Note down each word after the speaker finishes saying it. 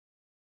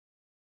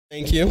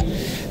Thank you.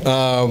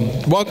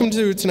 Welcome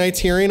to tonight's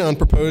hearing on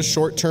proposed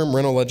short-term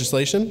rental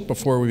legislation.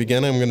 Before we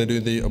begin, I'm going to do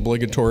the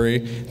obligatory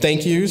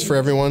thank yous for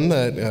everyone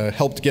that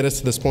helped get us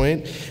to this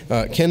point.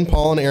 Ken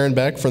Paul and Aaron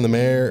Beck from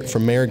Mayor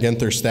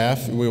Ginther's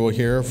staff. We will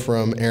hear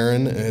from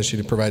Aaron as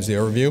she provides the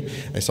overview.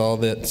 I saw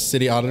that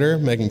City Auditor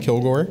Megan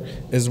Kilgore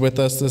is with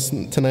us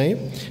tonight.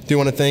 I do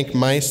want to thank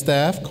my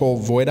staff, Cole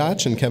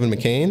Voidach and Kevin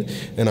McCain,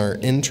 and our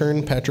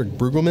intern, Patrick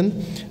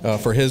Brugelman,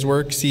 for his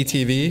work,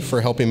 CTV for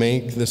helping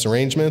make this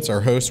arrangements,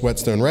 our host,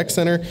 Whetstone Rec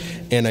Center,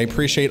 and I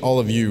appreciate all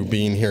of you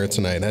being here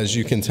tonight. As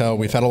you can tell,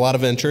 we've had a lot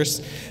of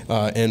interest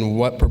in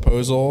what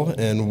proposal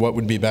and what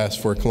would be best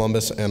for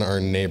Columbus and our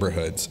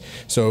neighborhoods.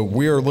 So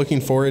we are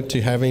looking forward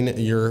to having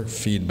your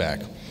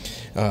feedback.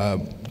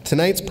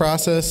 Tonight's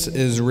process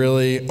is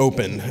really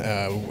open.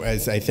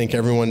 As I think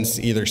everyone's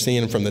either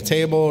seeing from the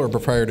table or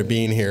prior to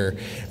being here,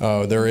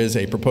 there is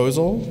a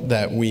proposal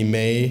that we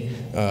may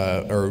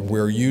or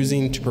we're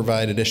using to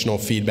provide additional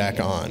feedback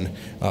on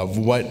of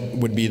what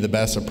would be the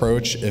best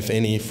approach, if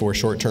any, for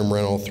short-term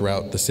rental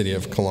throughout the city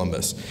of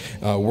Columbus.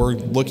 We're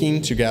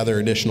looking to gather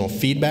additional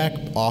feedback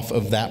off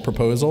of that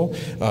proposal.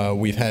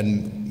 We've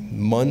had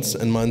months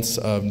and months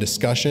of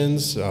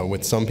discussions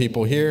with some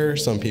people here,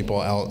 some people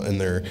out in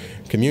their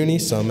community,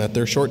 some at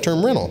their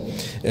short-term rental,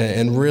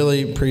 and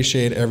really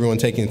appreciate everyone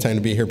taking the time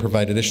to be here,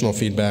 provide additional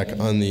feedback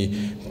on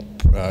the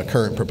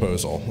current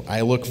proposal.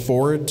 I look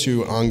forward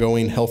to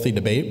ongoing healthy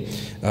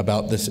debate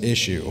about this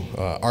issue.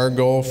 Our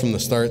goal from the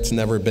start's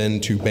never been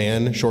to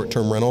ban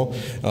short-term rental,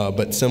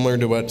 but similar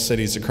to what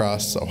cities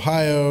across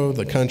Ohio,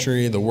 the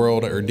country, the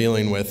world are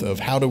dealing with, of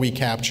how do we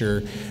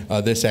capture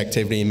this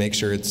activity and make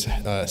sure it's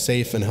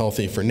safe and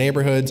healthy for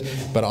neighborhoods,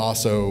 but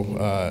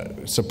also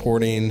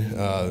supporting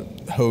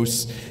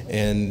hosts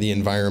and the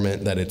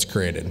environment that it's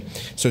created.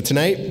 So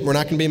tonight, we're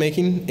not going to be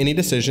making any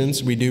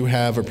decisions. We do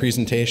have a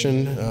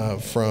presentation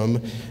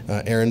from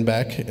Aaron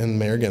Beck and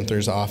Mayor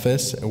Ginther's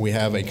office. We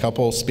have a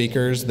couple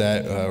speakers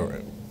that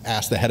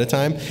asked ahead of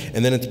time,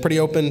 and then it's pretty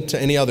open to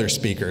any other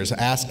speakers.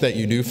 Ask that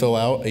you do fill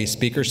out a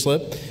speaker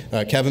slip.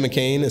 Kevin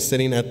McCain is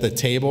sitting at the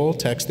table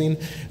texting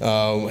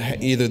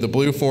either the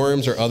blue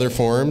forms or other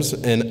forms,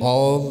 and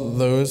all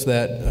those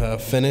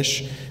that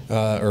finish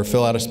or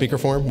fill out a speaker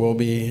form will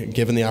be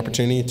given the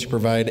opportunity to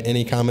provide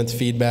any comments,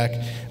 feedback,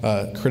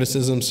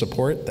 criticism,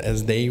 support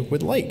as they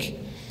would like.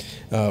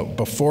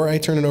 Before I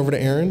turn it over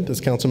to Aaron,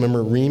 does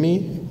Councilmember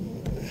Remy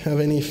have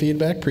any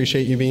feedback?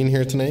 Appreciate you being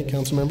here tonight,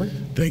 Councilmember.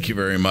 Thank you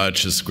very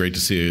much. It's great to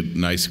see a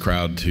nice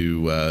crowd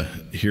to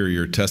hear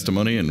your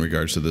testimony in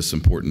regards to this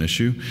important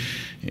issue,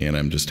 and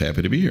I'm just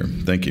happy to be here.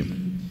 Thank you.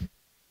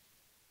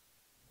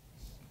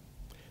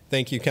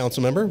 Thank you,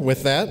 Councilmember.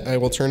 With that, I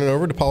will turn it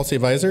over to Policy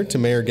Advisor to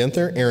Mayor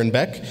Ginther, Aaron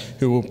Beck,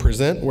 who will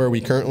present where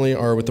we currently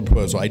are with the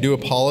proposal. I do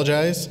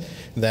apologize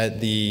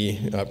that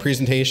the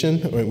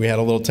presentation, we had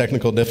a little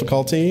technical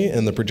difficulty,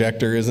 and the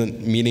projector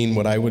isn't meeting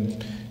what I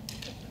would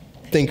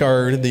think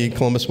are the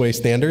Columbus Way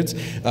standards,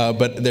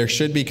 but there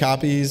should be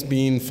copies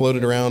being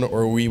floated around,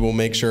 or we will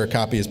make sure a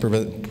copy is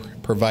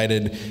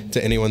provided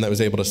to anyone that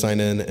was able to sign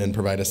in and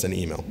provide us an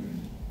email.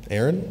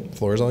 Aaron, the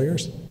floor is all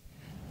yours.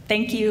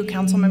 Thank you,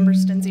 Councilmember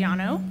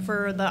Stenziano,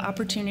 for the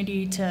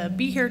opportunity to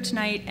be here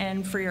tonight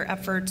and for your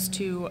efforts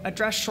to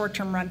address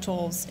short-term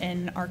rentals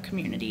in our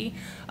community.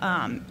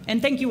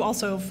 And thank you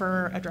also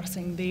for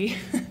addressing the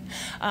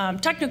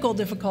technical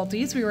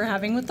difficulties we were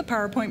having with the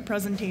PowerPoint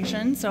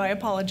presentation, so I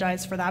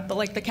apologize for that. But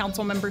like the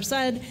council member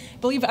said, I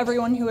believe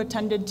everyone who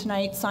attended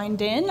tonight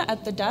signed in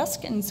at the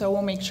desk, and so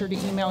we'll make sure to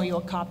email you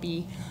a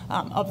copy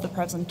of the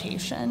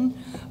presentation.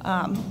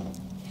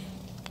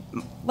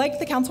 Like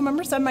the council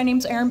member said, my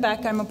name's Aaron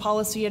Beck. I'm a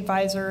policy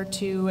advisor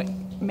to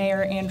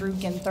Mayor Andrew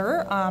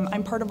Ginther.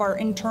 I'm part of our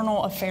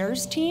internal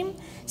affairs team,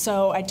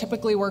 so I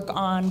typically work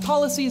on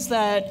policies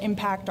that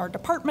impact our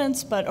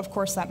departments, but of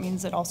course that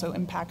means it also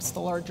impacts the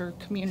larger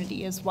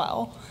community as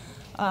well.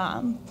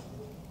 And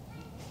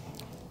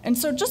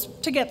so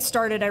just to get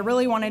started, I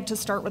really wanted to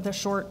start with a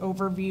short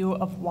overview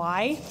of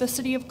why the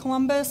city of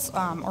Columbus,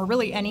 or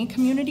really any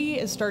community,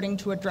 is starting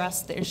to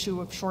address the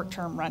issue of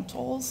short-term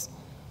rentals.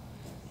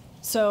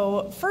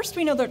 So first,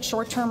 we know that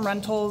short-term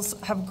rentals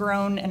have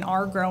grown and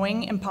are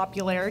growing in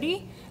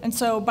popularity. And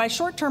so by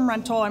short-term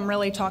rental, I'm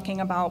really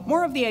talking about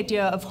more of the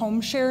idea of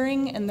home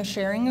sharing and the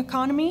sharing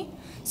economy.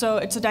 So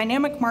it's a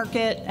dynamic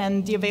market,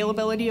 and the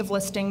availability of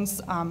listings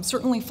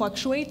certainly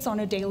fluctuates on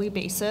a daily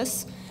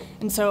basis.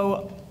 And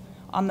so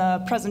on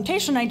the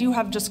presentation, I do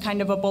have just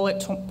kind of a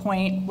bullet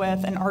point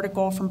with an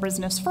article from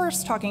Business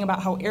First talking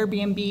about how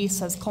Airbnb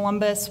says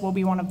Columbus will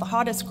be one of the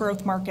hottest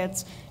growth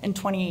markets in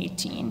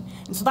 2018.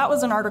 And so that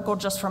was an article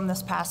just from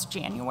this past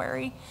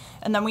January.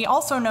 And then we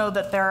also know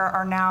that there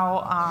are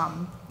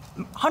now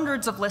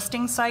hundreds of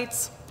listing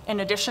sites in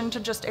addition to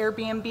just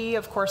Airbnb.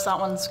 Of course, that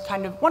one's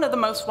kind of one of the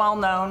most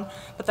well-known,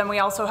 but then we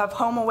also have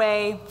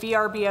HomeAway,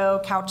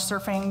 VRBO,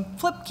 Couchsurfing,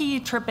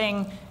 Flipkey,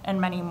 Tripping, and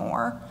many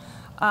more.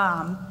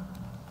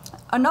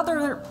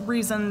 Another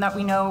reason that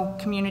we know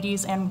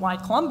communities and why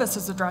Columbus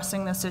is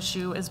addressing this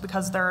issue is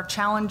because there are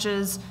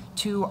challenges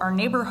to our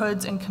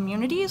neighborhoods and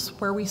communities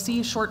where we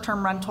see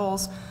short-term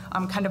rentals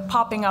kind of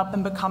popping up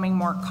and becoming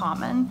more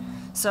common.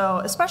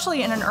 So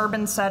especially in an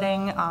urban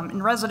setting,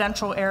 in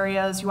residential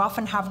areas, you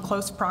often have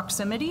close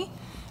proximity.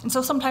 And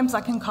so sometimes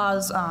that can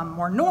cause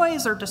more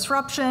noise or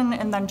disruption,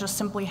 and then just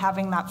simply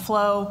having that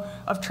flow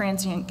of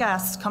transient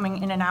guests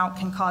coming in and out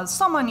can cause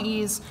some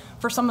unease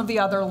for some of the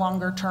other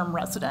longer-term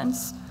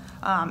residents.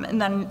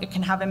 And then it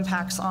can have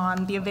impacts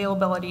on the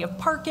availability of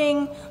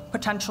parking,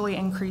 potentially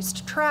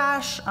increased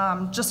trash,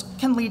 just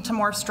can lead to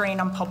more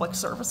strain on public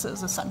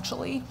services,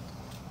 essentially.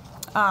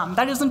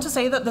 That isn't to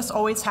say that this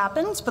always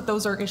happens, but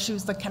those are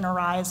issues that can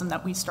arise and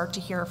that we start to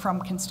hear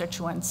from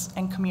constituents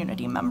and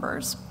community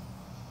members.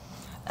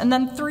 And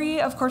then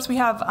 3, of course, we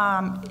have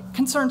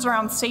concerns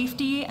around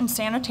safety and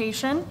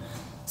sanitation.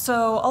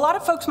 So a lot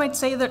of folks might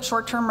say that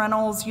short-term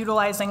rentals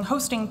utilizing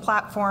hosting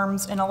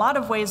platforms in a lot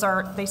of ways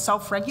they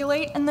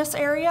self-regulate in this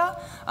area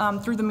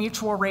through the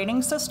mutual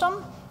rating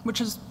system, which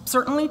is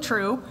certainly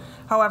true.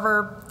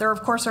 However, there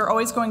of course are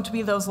always going to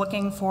be those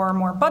looking for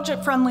more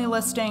budget-friendly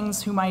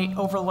listings who might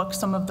overlook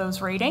some of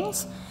those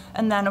ratings.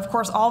 And then of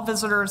course all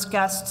visitors,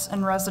 guests,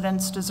 and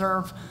residents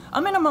deserve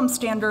a minimum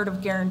standard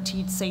of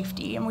guaranteed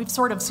safety. And we've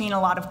sort of seen a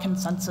lot of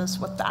consensus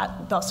with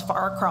that thus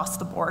far across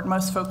the board.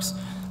 Most folks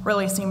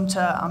really seem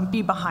to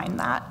be behind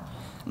that.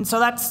 And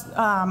so that's,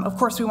 of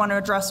course, we want to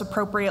address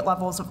appropriate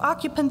levels of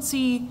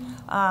occupancy,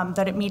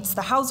 that it meets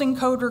the housing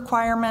code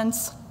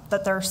requirements,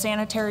 that there are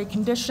sanitary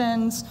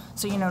conditions,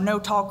 so no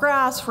tall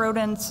grass,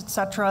 rodents, et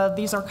cetera.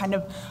 These are kind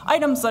of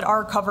items that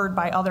are covered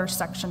by other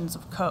sections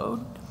of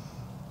code.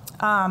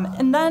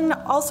 And then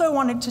also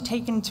wanted to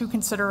take into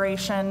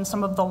consideration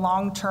some of the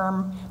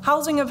long-term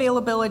housing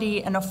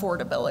availability and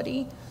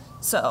affordability.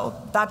 So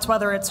that's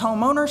whether it's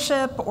home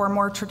ownership or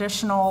more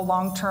traditional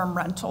long-term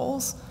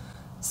rentals.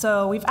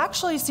 So we've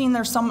actually seen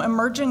there's some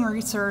emerging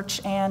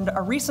research and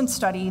a recent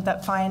study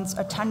that finds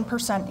a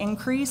 10%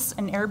 increase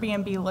in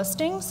Airbnb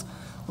listings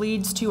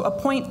leads to a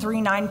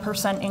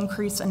 0.39%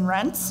 increase in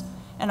rents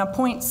and a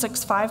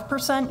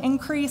 0.65%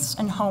 increase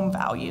in home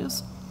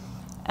values.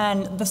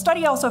 And the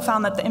study also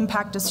found that the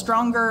impact is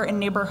stronger in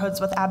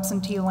neighborhoods with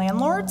absentee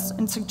landlords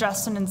and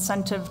suggests an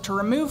incentive to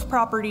remove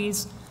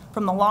properties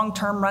from the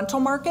long-term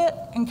rental market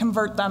and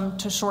convert them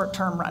to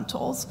short-term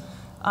rentals,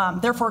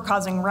 therefore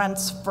causing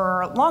rents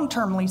for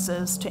long-term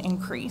leases to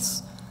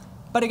increase.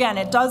 But again,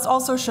 it does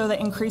also show that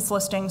increased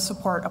listings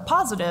support a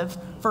positive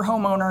for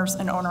homeowners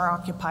and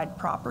owner-occupied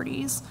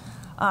properties.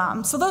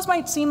 So those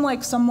might seem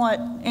like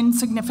somewhat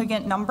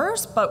insignificant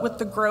numbers, but with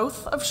the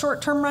growth of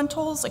short-term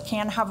rentals, it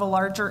can have a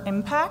larger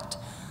impact.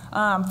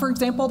 For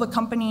example, the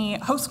company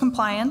Host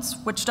Compliance,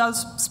 which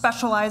does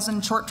specialize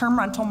in short-term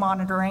rental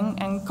monitoring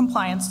and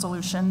compliance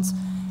solutions,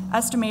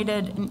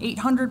 estimated an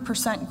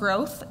 800%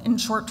 growth in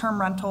short-term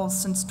rentals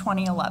since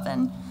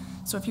 2011.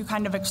 So if you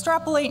kind of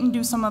extrapolate and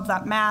do some of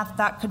that math,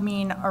 that could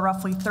mean a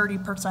roughly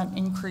 30%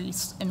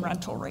 increase in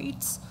rental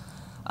rates.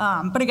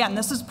 But again,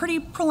 this is pretty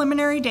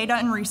preliminary data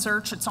and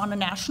research. It's on a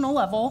national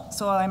level,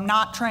 so I'm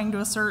not trying to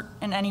assert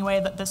in any way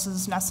that this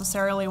is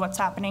necessarily what's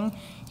happening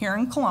here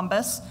in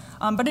Columbus.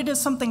 But it is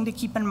something to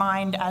keep in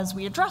mind as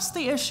we address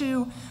the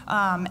issue,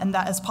 and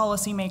that as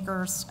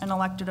policymakers and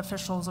elected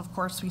officials, of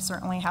course, we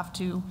certainly have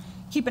to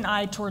keep an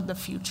eye toward the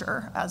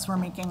future as we're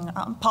making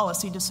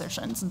policy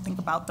decisions and think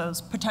about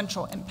those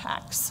potential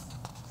impacts.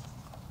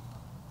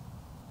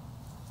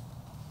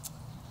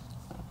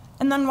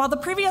 And then while the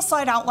previous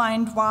slide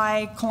outlined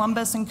why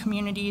Columbus and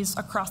communities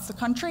across the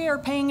country are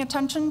paying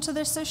attention to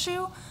this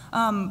issue,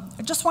 I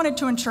just wanted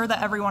to ensure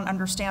that everyone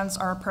understands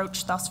our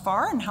approach thus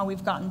far and how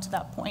we've gotten to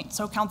that point.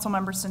 So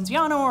Councilmember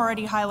Stinziano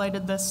already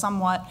highlighted this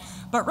somewhat,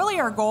 but really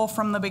our goal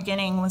from the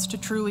beginning was to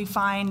truly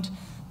find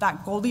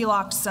that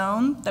Goldilocks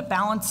zone that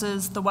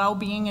balances the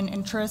well-being and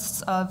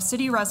interests of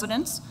city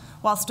residents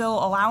while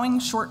still allowing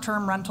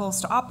short-term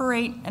rentals to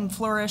operate and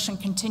flourish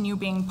and continue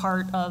being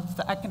part of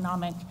the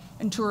economic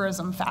and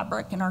tourism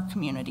fabric in our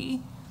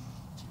community.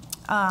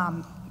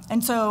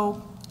 And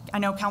so I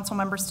know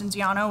Councilmember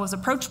Stinziano was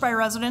approached by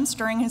residents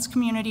during his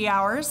community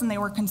hours, and they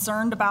were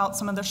concerned about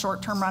some of the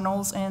short-term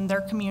rentals in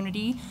their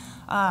community.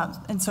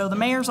 And so the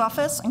mayor's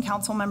office and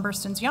Councilmember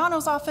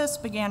Stinziano's office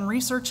began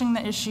researching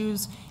the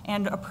issues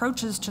and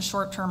approaches to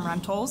short-term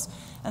rentals.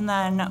 And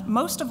then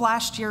most of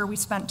last year, we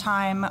spent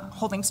time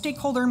holding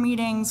stakeholder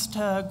meetings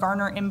to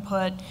garner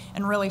input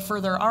and really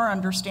further our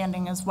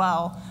understanding as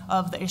well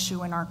of the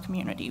issue in our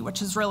community, which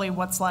is really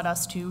what's led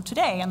us to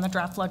today and the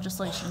draft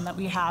legislation that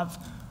we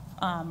have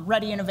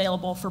ready and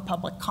available for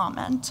public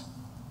comment.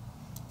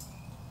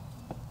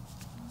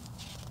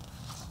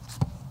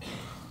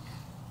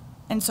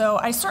 And so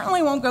I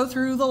certainly won't go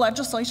through the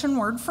legislation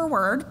word for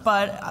word,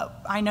 but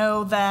I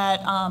know that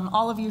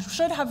all of you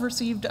should have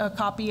received a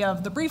copy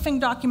of the briefing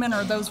document,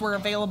 or those were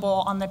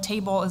available on the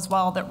table as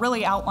well, that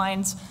really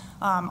outlines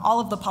all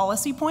of the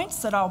policy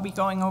points that I'll be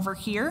going over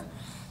here.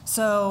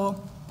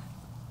 So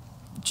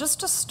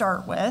just to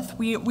start with,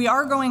 we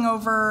are going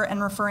over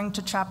and referring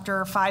to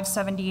Chapter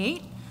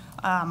 578,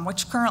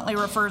 which currently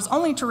refers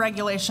only to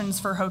regulations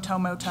for hotel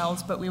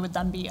motels, but we would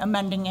then be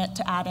amending it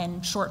to add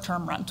in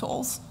short-term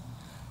rentals.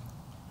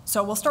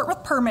 So we'll start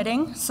with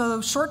permitting.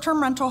 So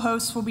short-term rental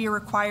hosts will be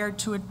required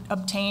to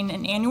obtain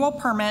an annual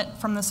permit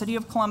from the City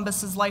of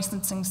Columbus's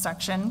licensing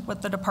section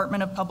with the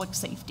Department of Public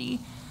Safety.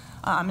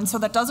 And so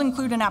that does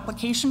include an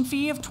application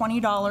fee of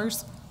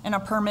 $20 and a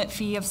permit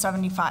fee of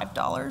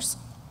 $75.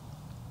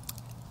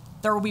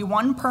 There will be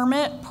one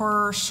permit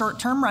per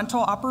short-term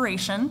rental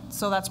operation,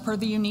 so that's per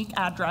the unique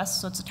address,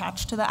 so it's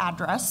attached to the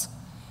address.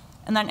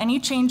 And then any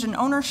change in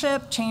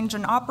ownership, change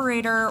in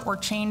operator, or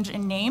change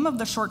in name of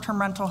the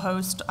short-term rental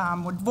host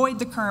would void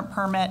the current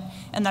permit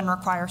and then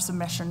require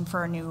submission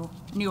for a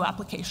new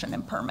application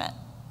and permit.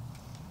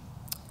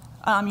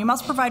 You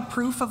must provide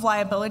proof of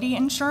liability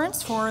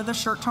insurance for the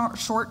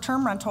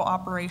short-term rental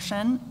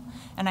operation.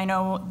 And I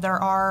know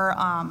there are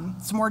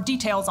some more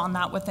details on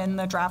that within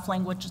the draft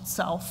language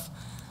itself.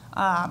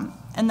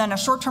 And then a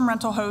short-term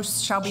rental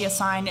host shall be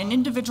assigned an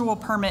individual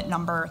permit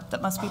number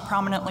that must be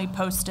prominently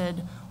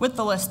posted with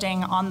the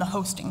listing on the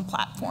hosting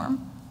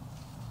platform.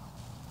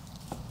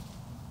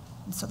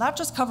 And so that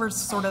just covers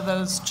sort of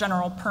those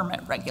general permit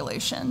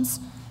regulations.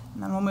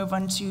 And then we'll move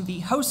on to the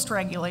host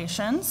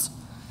regulations.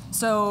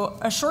 So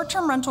a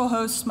short-term rental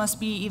host must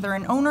be either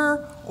an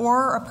owner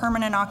or a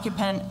permanent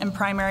occupant and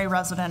primary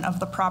resident of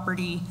the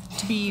property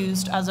to be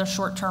used as a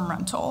short-term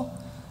rental.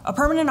 A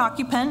permanent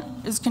occupant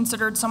is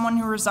considered someone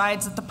who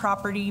resides at the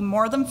property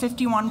more than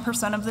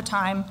 51% of the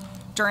time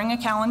during a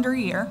calendar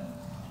year,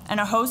 and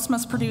a host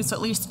must produce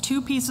at least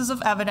 2 pieces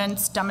of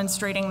evidence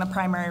demonstrating the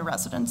primary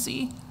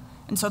residency.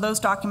 And so those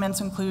documents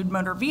include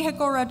motor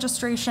vehicle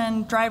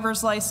registration,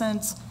 driver's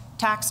license,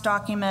 tax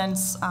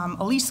documents,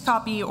 a lease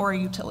copy, or a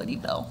utility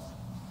bill.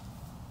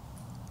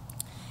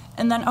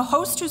 And then a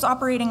host who's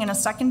operating in a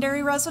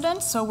secondary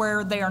residence, so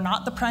where they are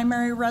not the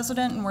primary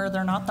resident and where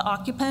they're not the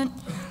occupant,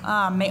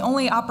 may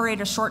only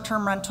operate a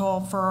short-term rental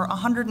for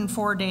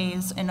 104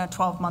 days in a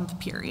 12-month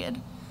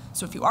period.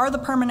 So if you are the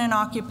permanent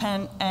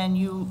occupant and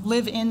you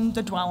live in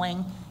the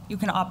dwelling, you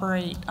can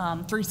operate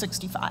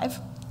 365.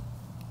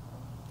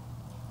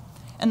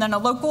 And then a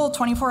local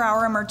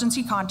 24-hour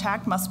emergency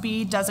contact must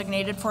be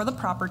designated for the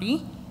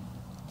property.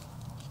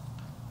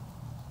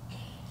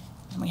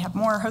 And we have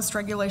more host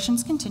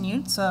regulations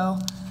continued. So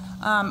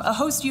a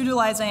host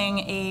utilizing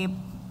a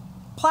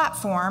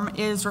platform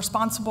is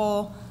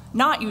responsible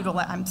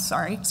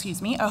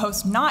a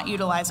host not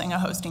utilizing a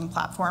hosting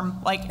platform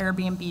like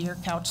Airbnb or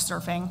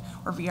Couchsurfing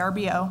or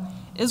VRBO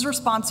is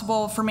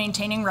responsible for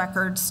maintaining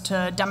records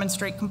to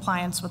demonstrate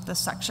compliance with this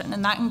section.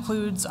 And that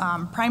includes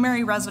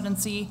primary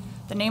residency,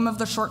 the name of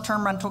the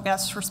short-term rental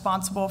guests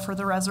responsible for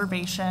the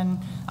reservation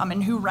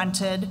and who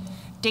rented,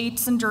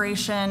 dates and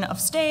duration of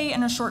stay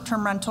in a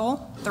short-term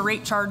rental, the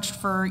rate charged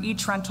for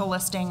each rental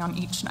listing on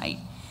each night.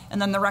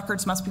 And then the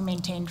records must be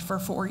maintained for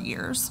 4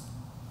 years.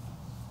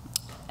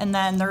 And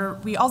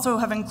then we also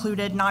have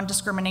included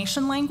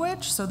non-discrimination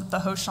language so that the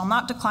host shall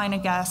not decline a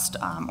guest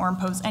or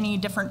impose any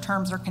different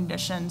terms or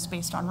conditions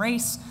based on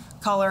race,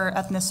 color,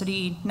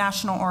 ethnicity,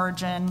 national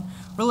origin,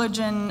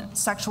 religion,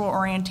 sexual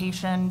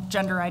orientation,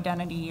 gender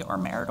identity, or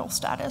marital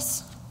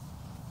status.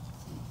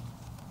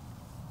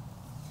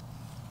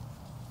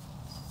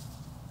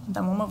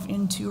 Then we'll move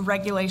into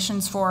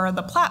regulations for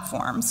the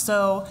platforms.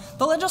 So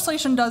the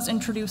legislation does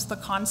introduce the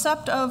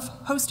concept of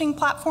hosting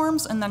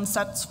platforms and then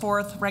sets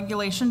forth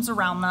regulations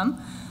around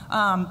them.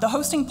 The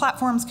hosting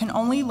platforms can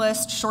only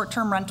list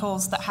short-term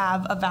rentals that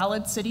have a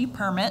valid city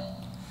permit.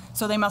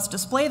 So they must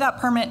display that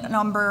permit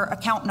number,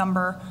 account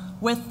number,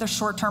 with the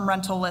short-term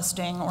rental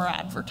listing or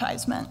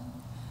advertisement.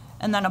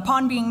 And then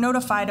upon being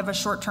notified of a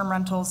short-term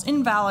rental's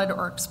invalid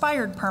or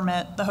expired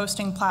permit, the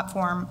hosting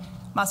platform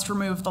must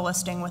remove the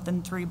listing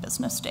within 3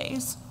 business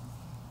days.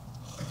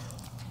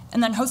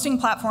 And then hosting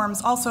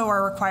platforms also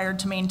are required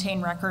to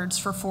maintain records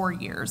for 4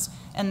 years,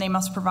 and they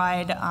must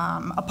provide,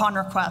 upon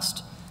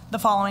request, the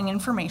following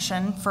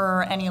information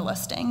for any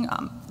listing,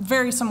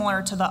 very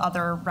similar to the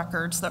other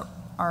records that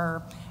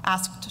are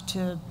asked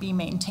to be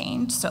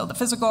maintained. So the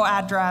physical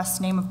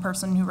address, name of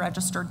person who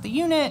registered the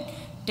unit,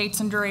 dates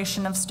and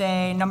duration of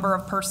stay, number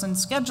of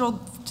persons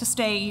scheduled to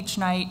stay each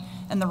night,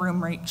 and the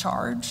room rate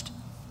charged.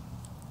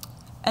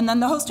 And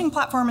then the hosting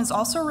platform is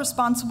also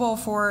responsible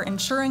for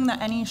ensuring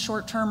that any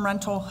short-term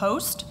rental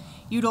host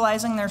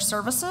utilizing their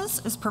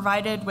services is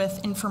provided with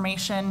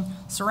information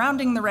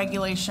surrounding the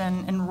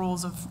regulation and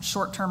rules of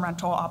short-term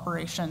rental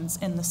operations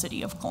in the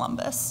City of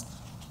Columbus.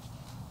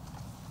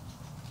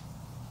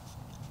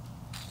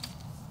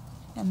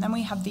 And then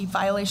we have the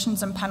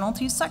violations and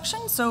penalties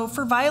section. So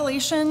for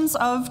violations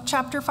of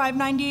Chapter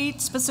 598,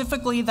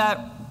 specifically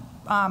that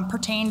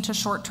pertain to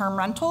short-term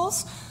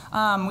rentals,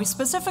 we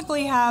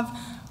specifically have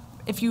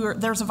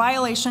there's a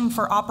violation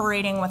for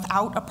operating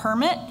without a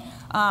permit.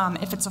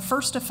 If it's a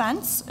first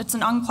offense, it's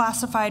an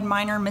unclassified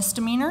minor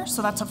misdemeanor,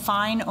 so that's a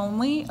fine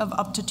only of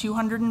up to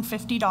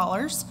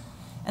 $250.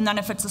 And then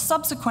if it's a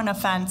subsequent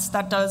offense,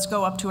 that does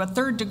go up to a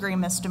third-degree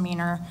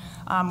misdemeanor,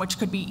 which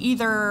could be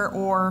either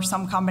or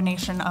some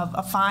combination of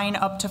a fine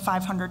up to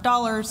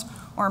 $500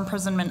 or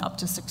imprisonment up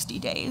to 60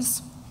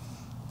 days.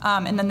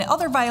 And then the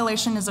other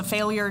violation is a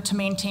failure to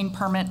maintain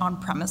permit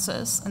on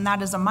premises, and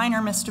that is a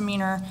minor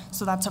misdemeanor,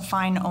 so that's a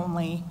fine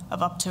only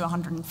of up to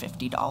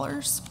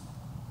 $150.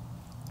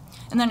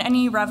 And then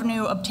any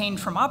revenue obtained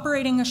from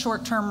operating a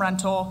short-term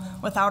rental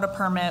without a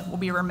permit will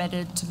be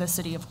remitted to the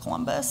City of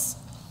Columbus.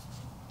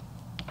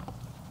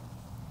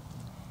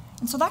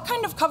 And so that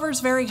kind of covers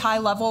very high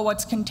level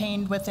what's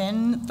contained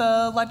within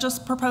the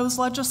proposed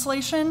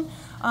legislation.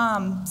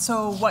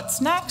 So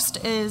what's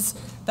next is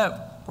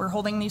that we're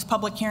holding these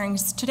public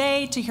hearings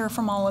today to hear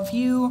from all of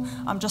you.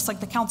 Just like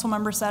the council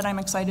member said, I'm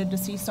excited to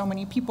see so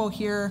many people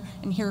here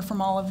and hear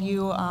from all of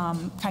you,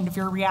 kind of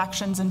your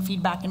reactions and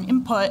feedback and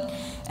input.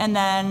 And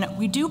then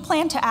we do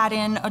plan to add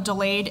in a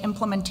delayed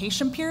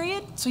implementation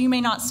period. So you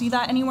may not see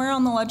that anywhere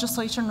on the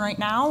legislation right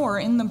now or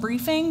in the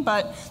briefing,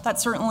 but that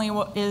certainly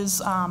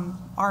is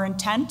our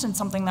intent and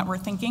something that we're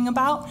thinking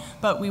about.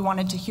 But we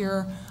wanted to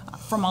hear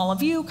from all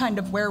of you kind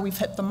of where we've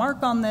hit the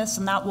mark on this,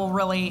 and that will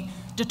really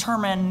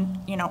determine,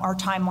 our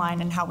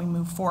timeline and how we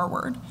move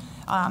forward.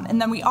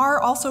 And then we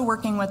are also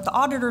working with the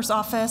Auditor's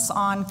Office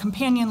on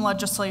companion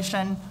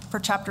legislation for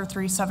Chapter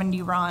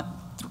 371,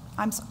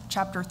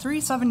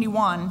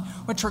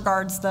 which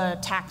regards the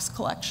tax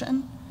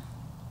collection.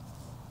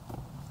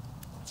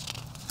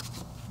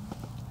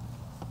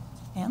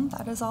 And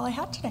that is all I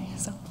had today,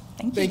 so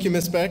thank you. Thank you,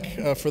 Ms.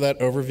 Beck, for that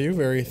overview,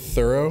 very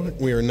thorough.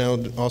 We are now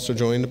also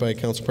joined by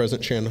Council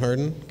President Shannon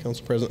Hardin.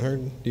 Council President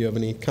Hardin, do you have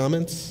any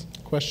comments,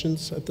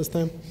 questions at this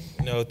time?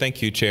 No,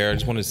 thank you, Chair. I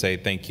just want to say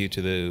thank you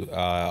to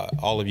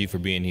all of you for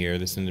being here.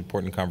 This is an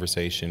important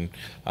conversation.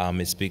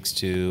 It speaks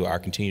to our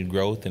continued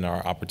growth and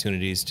our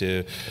opportunities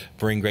to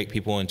bring great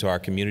people into our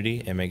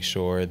community and make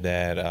sure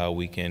that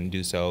we can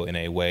do so in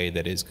a way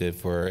that is good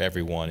for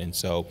everyone. And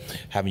so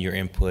having your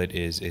input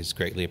is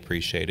greatly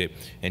appreciated.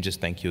 And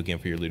just thank you again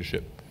for your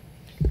leadership.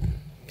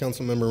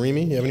 Councilmember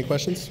Remy, you have any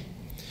questions?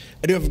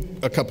 I do have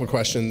a couple of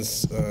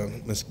questions,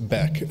 Ms.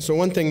 Beck. So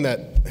one thing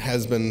that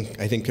has been,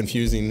 I think,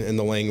 confusing in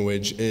the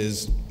language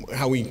is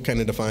how we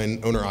kind of define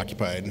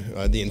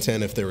owner-occupied, the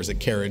intent if there was a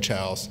carriage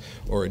house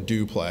or a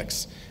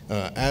duplex.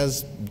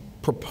 As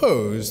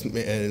proposed,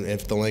 and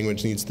if the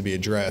language needs to be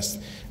addressed,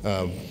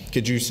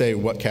 could you say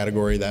what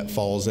category that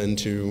falls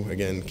into?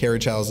 Again,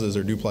 carriage houses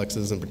or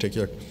duplexes in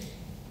particular?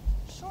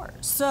 Sure.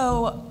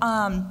 So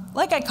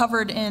like I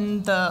covered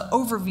in the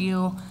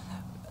overview,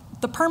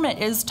 the permit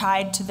is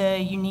tied to the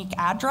unique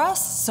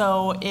address,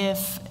 so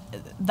if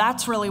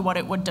that's really what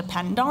it would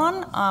depend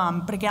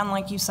on. But again,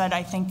 like you said,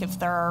 I think if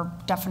there are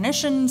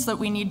definitions that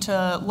we need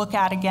to look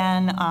at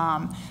again,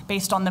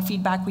 based on the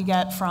feedback we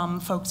get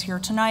from folks here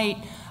tonight,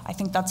 I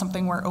think that's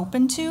something we're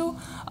open to.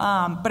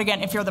 But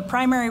again, if you're the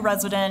primary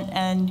resident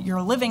and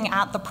you're living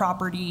at the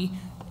property,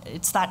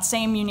 it's that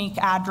same unique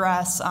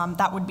address,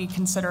 that would be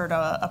considered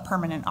a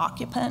permanent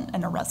occupant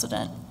and a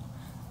resident.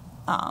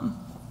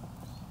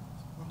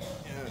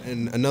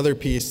 And another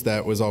piece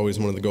that was always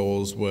one of the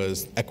goals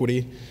was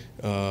equity,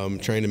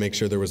 trying to make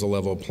sure there was a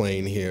level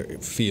playing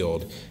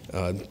field.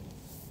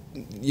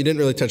 You didn't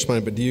really touch upon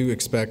it, but do you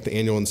expect the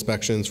annual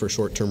inspections for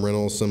short-term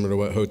rentals similar to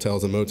what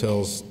hotels and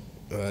motels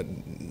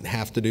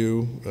have to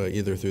do,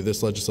 either through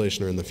this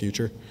legislation or in the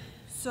future?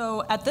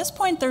 So at this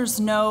point, there's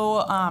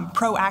no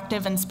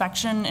proactive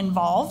inspection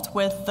involved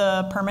with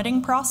the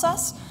permitting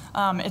process.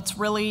 It's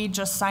really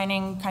just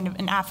signing kind of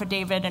an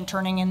affidavit and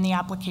turning in the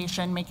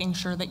application, making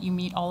sure that you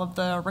meet all of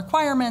the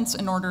requirements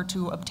in order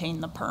to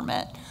obtain the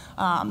permit.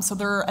 So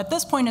there, at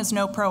this point, is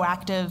no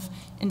proactive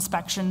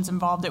inspections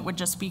involved. It would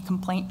just be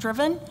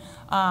complaint-driven.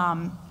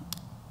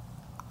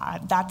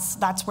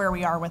 That's where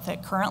we are with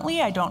it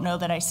currently. I don't know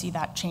that I see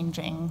that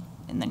changing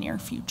in the near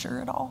future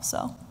at all.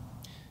 So.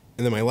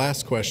 And then my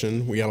last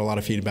question, we got a lot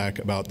of feedback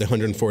about the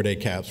 104-day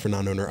caps for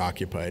non-owner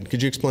occupied.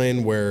 Could you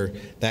explain where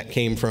that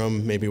came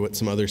from, maybe what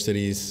some other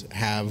cities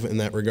have in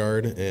that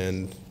regard,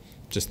 and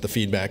just the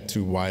feedback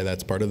to why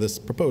that's part of this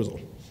proposal?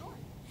 Sure.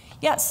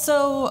 Yeah,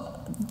 so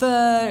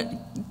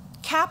the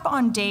cap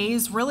on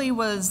days really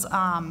was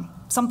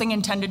something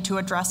intended to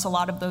address a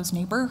lot of those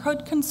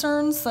neighborhood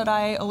concerns that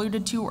I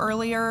alluded to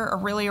earlier, are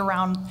really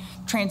around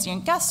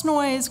transient guest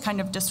noise, kind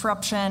of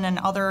disruption, and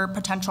other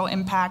potential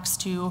impacts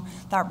to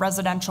that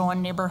residential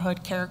and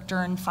neighborhood character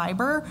and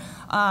fiber.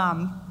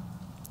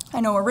 I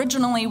know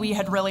originally we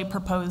had really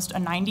proposed a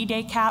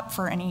 90-day cap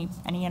for any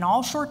and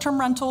all short-term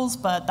rentals,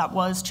 but that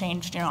was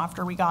changed,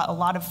 after we got a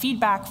lot of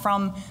feedback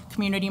from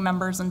community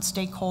members and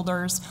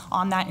stakeholders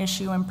on that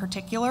issue in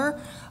particular.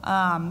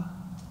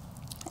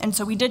 And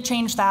so we did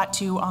change that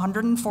to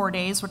 104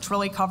 days, which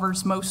really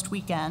covers most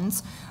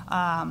weekends.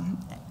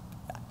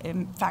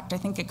 In fact, I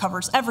think it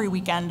covers every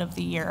weekend of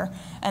the year,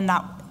 and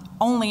that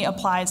only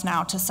applies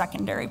now to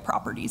secondary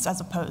properties as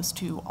opposed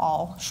to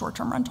all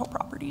short-term rental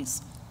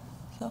properties.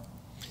 So.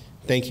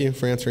 Thank you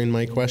for answering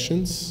my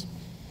questions.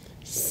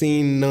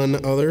 Seeing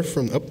none other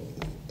from,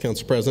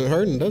 Council President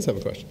Hardin does have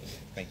a question.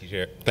 Thank you,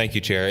 Chair. Thank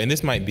you, Chair. And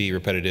this might be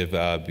repetitive,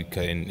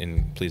 because,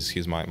 and please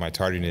excuse my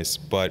tardiness,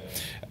 but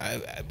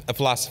a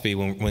philosophy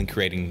when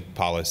creating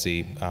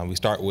policy, we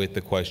start with the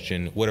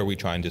question, what are we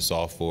trying to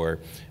solve for?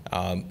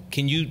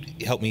 Can you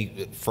help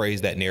me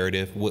phrase that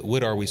narrative?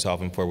 What are we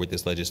solving for with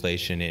this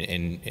legislation,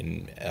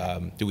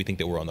 and do we think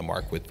that we're on the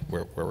mark with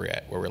where we're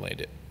at, where we're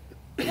landed?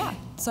 Yeah,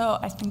 so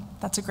I think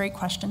that's a great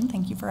question.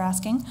 Thank you for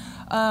asking.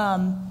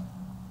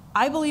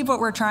 I believe what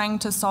we're trying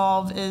to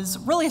solve is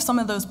really some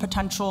of those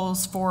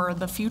potentials for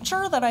the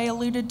future that I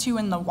alluded to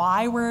in the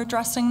why we're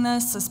addressing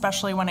this,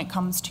 especially when it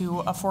comes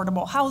to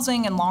affordable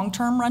housing and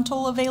long-term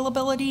rental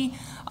availability.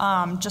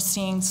 Just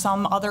seeing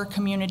some other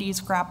communities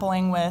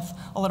grappling with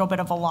a little bit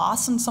of a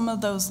loss in some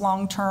of those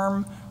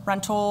long-term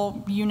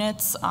rental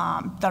units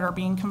that are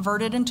being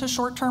converted into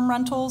short-term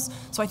rentals.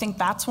 So I think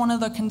that's one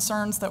of the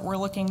concerns that we're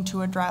looking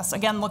to address.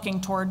 Again,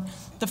 looking toward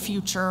the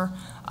future.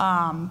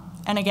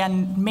 And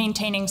again,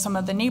 maintaining some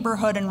of the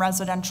neighborhood and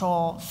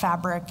residential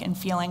fabric and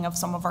feeling of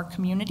some of our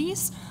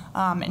communities,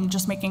 and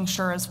just making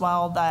sure as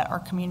well that our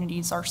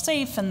communities are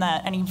safe and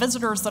that any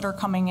visitors that are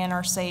coming in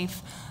are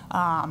safe,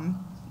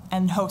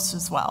 and hosts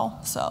as well.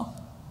 So.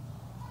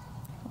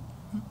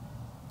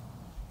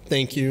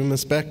 Thank you,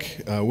 Ms.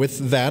 Beck.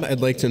 With that,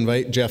 I'd like to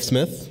invite Jeff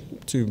Smith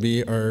to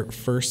be our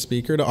first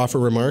speaker to offer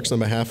remarks on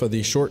behalf of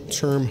the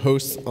Short-Term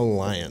Hosts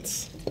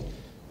Alliance.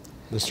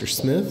 Mr.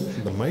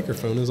 Smith, the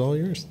microphone is all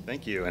yours.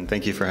 Thank you, and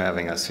thank you for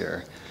having us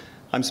here.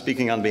 I'm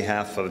speaking on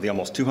behalf of the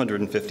almost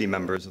 250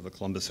 members of the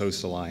Columbus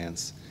Hosts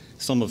Alliance,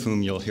 some of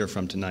whom you'll hear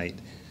from tonight.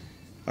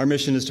 Our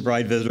mission is to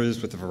provide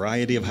visitors with a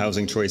variety of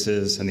housing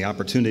choices and the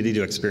opportunity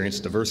to experience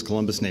diverse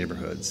Columbus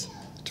neighborhoods,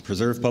 to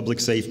preserve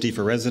public safety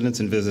for residents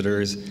and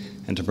visitors,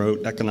 and to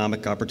promote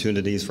economic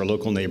opportunities for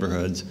local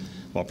neighborhoods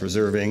while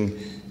preserving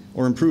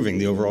or improving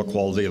the overall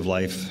quality of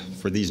life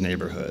for these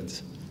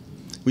neighborhoods.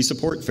 We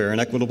support fair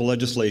and equitable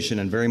legislation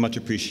and very much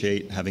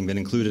appreciate having been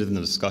included in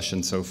the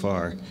discussion so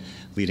far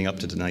leading up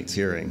to tonight's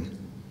hearing.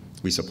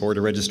 We support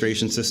a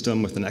registration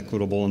system with an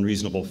equitable and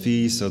reasonable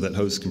fee so that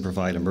hosts can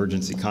provide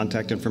emergency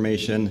contact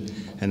information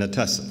and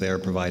attest that they are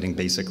providing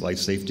basic life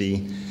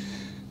safety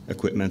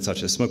equipment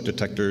such as smoke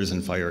detectors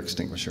and fire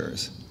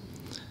extinguishers.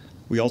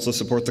 We also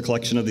support the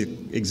collection of the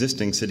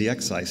existing city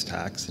excise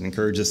tax and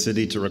encourage the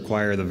city to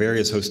require the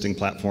various hosting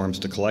platforms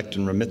to collect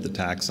and remit the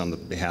tax on the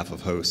behalf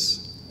of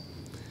hosts.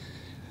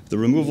 The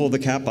removal of the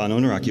cap on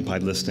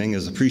owner-occupied listing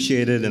is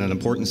appreciated and an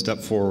important step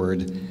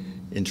forward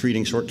in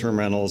treating short-term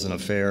rentals in a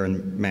fair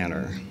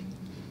manner.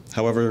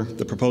 However,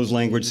 the proposed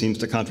language seems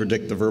to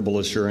contradict the verbal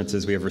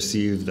assurances we have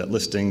received that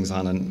listings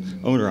on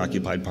an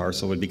owner-occupied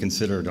parcel would be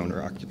considered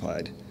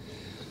owner-occupied.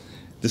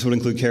 This would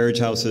include carriage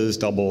houses,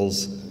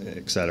 doubles,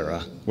 etc.,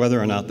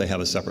 whether or not they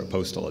have a separate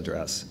postal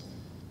address.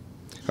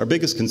 Our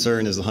biggest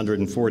concern is the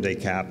 104-day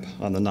cap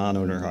on the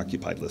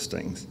non-owner-occupied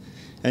listings.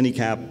 Any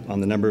cap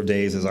on the number of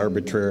days is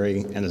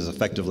arbitrary and is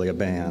effectively a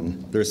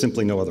ban. There is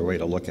simply no other way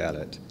to look at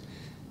it.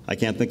 I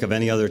can't think of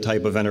any other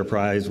type of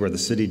enterprise where the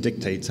city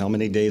dictates how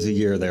many days a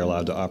year they're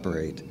allowed to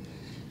operate.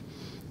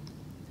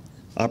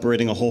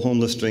 Operating a whole home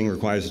listing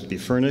requires it to be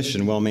furnished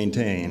and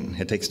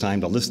well-maintained. It takes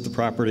time to list the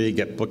property,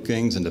 get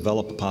bookings, and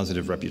develop a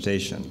positive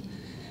reputation.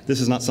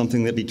 This is not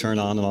something that be turned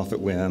on and off at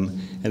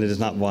whim, and it is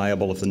not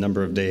viable if the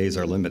number of days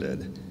are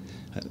limited.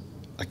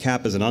 A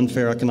cap is an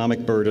unfair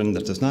economic burden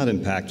that does not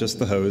impact just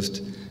the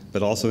host,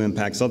 but also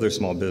impacts other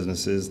small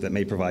businesses that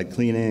may provide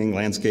cleaning,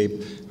 landscape,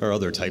 or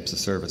other types of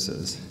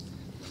services.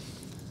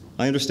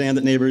 I understand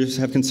that neighbors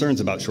have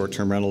concerns about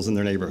short-term rentals in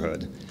their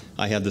neighborhood.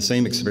 I had the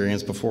same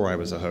experience before I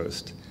was a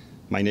host.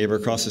 My neighbor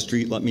across the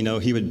street let me know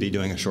he would be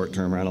doing a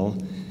short-term rental,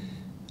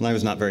 and I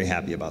was not very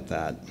happy about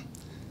that.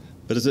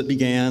 But as it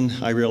began,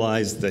 I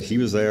realized that he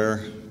was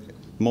there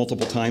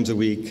multiple times a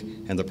week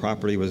and the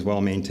property was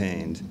well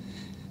maintained.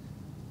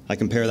 I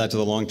compare that to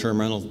the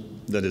long-term rental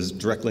that is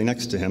directly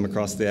next to him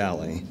across the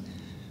alley,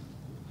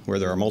 where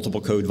there are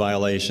multiple code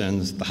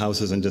violations, the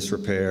house is in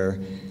disrepair,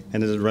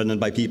 and it is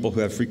rented by people who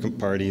have frequent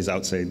parties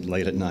outside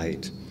late at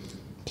night.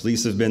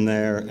 Police have been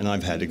there, and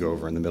I've had to go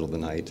over in the middle of the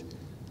night.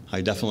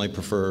 I definitely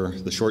prefer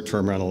the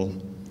short-term rental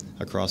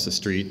across the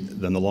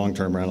street than the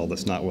long-term rental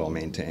that's not well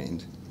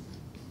maintained.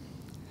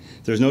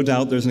 There's no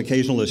doubt there's an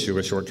occasional issue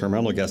with short-term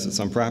rental guests at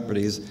some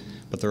properties,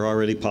 but there are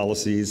already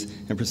policies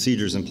and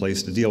procedures in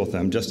place to deal with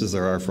them, just as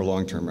there are for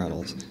long-term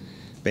rentals.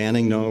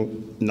 Banning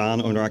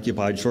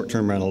non-owner-occupied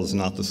short-term rentals is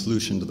not the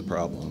solution to the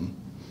problem.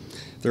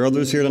 There are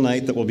others here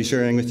tonight that will be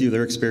sharing with you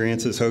their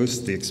experience as hosts,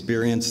 the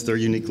experience their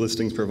unique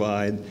listings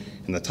provide,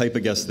 and the type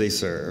of guests they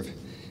serve.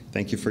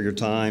 Thank you for your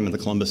time, and the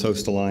Columbus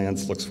Host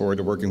Alliance looks forward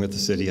to working with the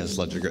city as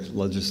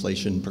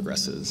legislation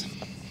progresses.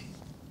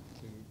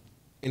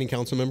 Any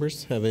council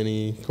members have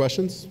any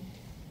questions?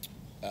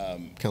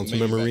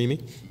 Councilmember Remy?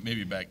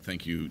 Maybe back,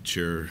 thank you,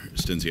 Chair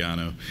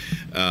Stenziano.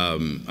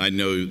 I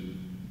know,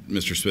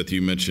 Mr. Smith,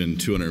 you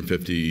mentioned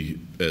 250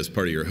 as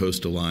part of your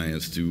host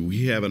alliance. Do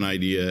we have an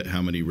idea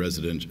how many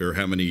residents or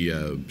how many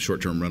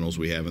short-term rentals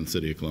we have in the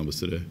city of Columbus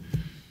today?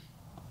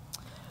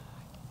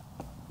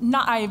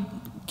 I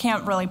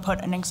can't really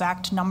put an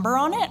exact number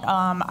on it.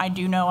 I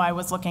do know I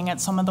was looking at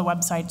some of the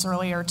websites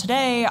earlier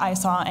today. I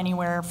saw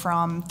anywhere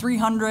from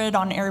 300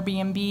 on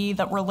Airbnb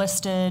that were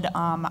listed.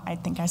 I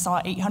think I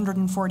saw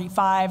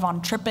 845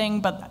 on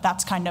Tripping, but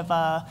that's kind of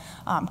a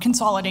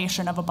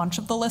consolidation of a bunch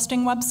of the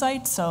listing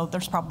websites, so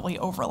there's probably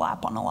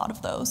overlap on a lot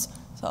of those.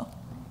 So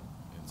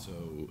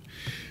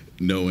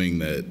knowing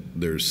that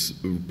there's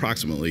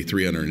approximately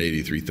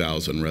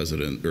 383,000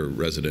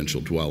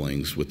 residential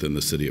dwellings within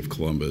the city of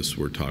Columbus,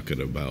 we're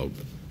talking about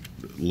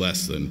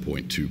less than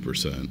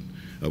 0.2%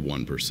 of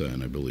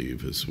 1%, I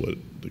believe, is what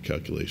the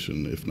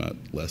calculation, if not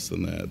less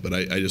than that. But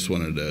I just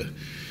wanted to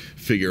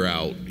figure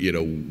out,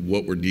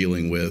 what we're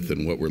dealing with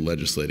and what we're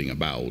legislating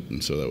about,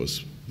 and so that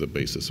was the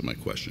basis of my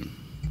question.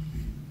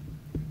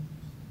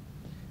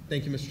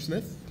 Thank you, Mr.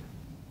 Smith.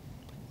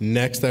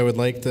 Next, I would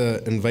like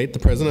to invite the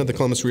president of the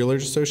Columbus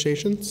Realtors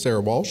Association, Sarah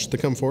Walsh, to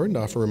come forward and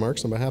offer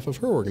remarks on behalf of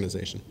her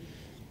organization.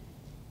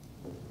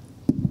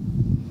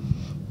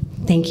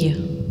 Thank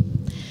you.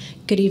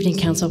 Good evening,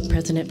 Council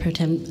President Pro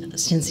Tem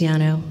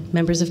Stinziano,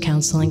 members of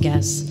council, and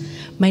guests.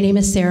 My name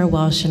is Sarah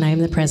Walsh, and I am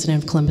the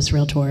president of Columbus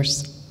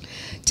Realtors.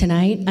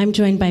 Tonight, I'm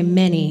joined by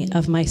many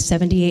of my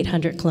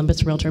 7,800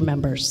 Columbus Realtor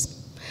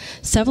members,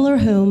 several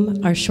of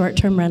whom are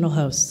short-term rental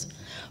hosts,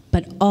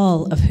 but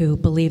all of who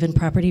believe in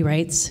property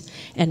rights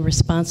and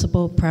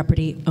responsible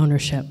property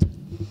ownership.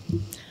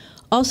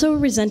 Also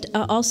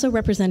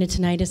represented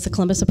tonight is the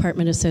Columbus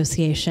Apartment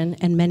Association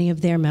and many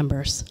of their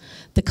members.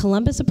 The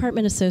Columbus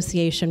Apartment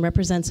Association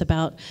represents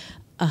about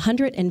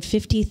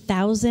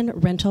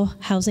 150,000 rental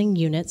housing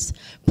units,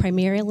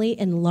 primarily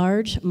in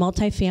large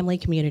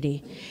multifamily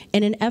community.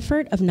 In an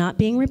effort of not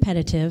being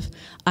repetitive,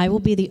 I will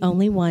be the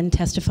only one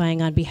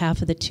testifying on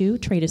behalf of the two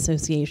trade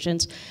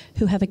associations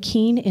who have a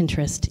keen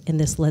interest in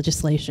this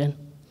legislation.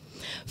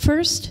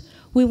 First,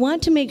 we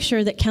want to make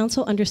sure that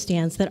council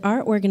understands that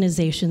our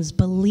organizations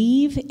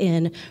believe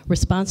in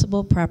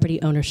responsible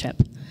property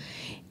ownership.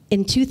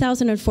 In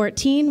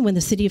 2014, when the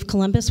City of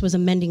Columbus was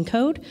amending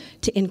code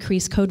to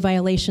increase code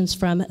violations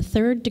from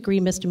third-degree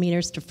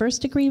misdemeanors to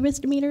first-degree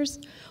misdemeanors,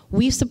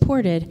 we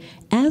supported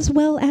as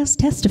well as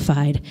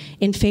testified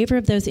in favor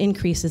of those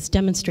increases,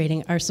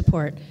 demonstrating our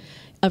support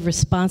of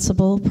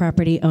responsible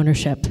property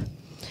ownership.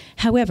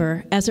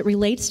 However, as it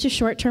relates to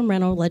short-term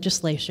rental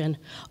legislation,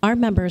 our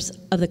members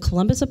of the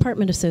Columbus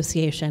Apartment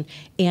Association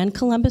and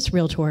Columbus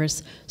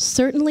Realtors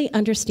certainly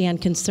understand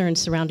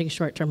concerns surrounding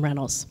short-term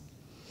rentals.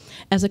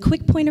 As a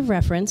quick point of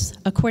reference,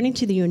 according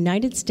to the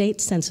United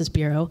States Census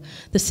Bureau,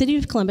 the City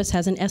of Columbus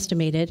has an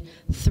estimated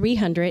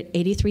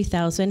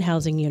 383,000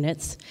 housing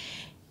units.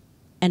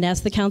 And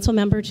as the council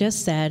member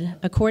just said,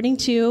 according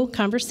to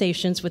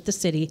conversations with the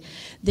city,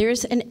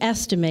 there's an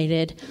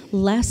estimated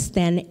less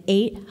than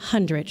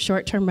 800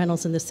 short-term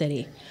rentals in the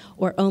city,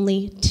 or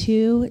only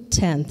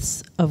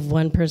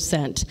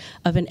 0.2%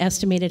 of an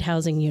estimated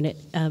housing unit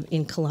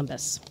in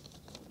Columbus.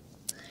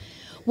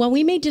 While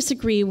we may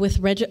disagree with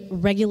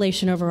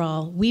regulation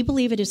overall, we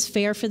believe it is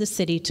fair for the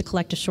city to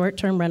collect a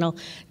short-term rental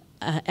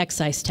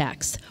excise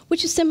tax,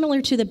 which is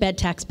similar to the bed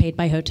tax paid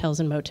by hotels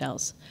and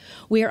motels.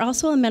 We are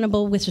also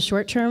amenable with the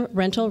short-term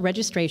rental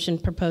registration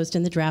proposed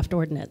in the draft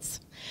ordinance.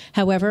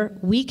 However,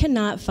 we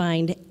cannot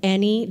find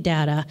any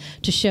data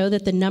to show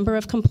that the number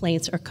of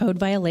complaints or code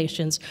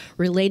violations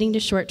relating to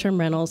short-term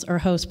rentals or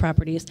host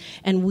properties,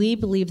 and we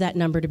believe that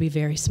number to be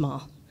very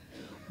small.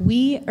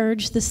 We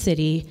urge the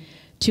city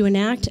to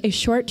enact a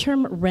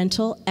short-term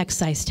rental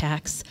excise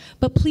tax,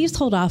 but please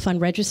hold off on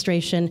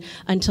registration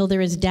until there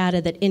is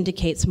data that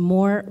indicates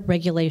more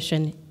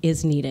regulation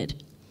is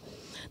needed.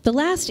 The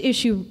last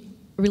issue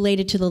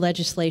related to the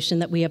legislation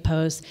that we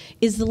oppose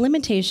is the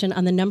limitation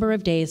on the number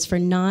of days for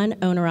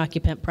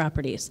non-owner-occupant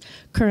properties.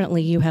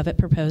 Currently, you have it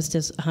proposed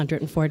as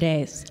 104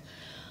 days.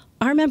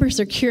 Our members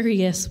are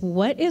curious,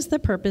 what is the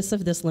purpose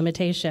of this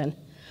limitation?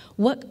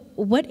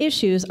 What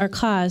issues are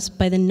caused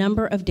by the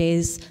number of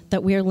days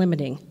that we are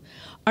limiting?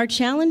 Our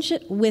challenge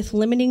with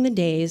limiting the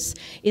days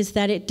is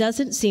that it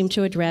doesn't seem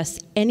to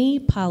address any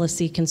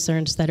policy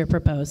concerns that are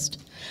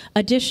proposed.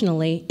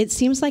 Additionally, it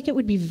seems like it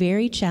would be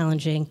very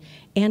challenging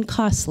and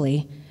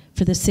costly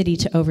for the city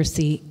to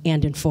oversee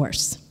and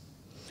enforce.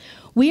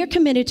 We are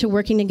committed to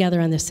working together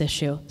on this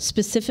issue,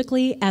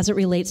 specifically as it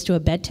relates to a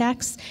bed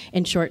tax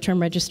and short-term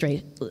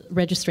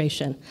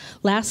registration.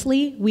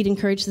 Lastly, we'd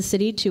encourage the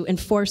city to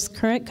enforce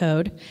current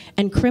code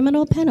and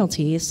criminal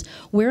penalties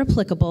where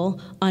applicable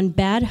on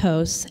bad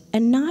hosts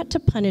and not to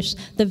punish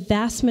the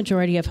vast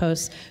majority of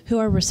hosts who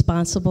are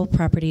responsible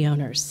property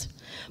owners.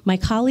 My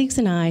colleagues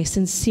and I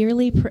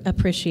sincerely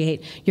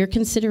appreciate your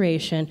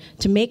consideration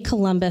to make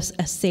Columbus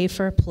a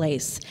safer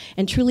place,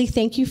 and truly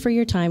thank you for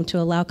your time to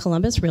allow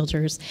Columbus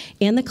Realtors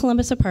and the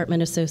Columbus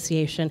Apartment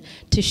Association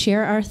to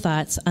share our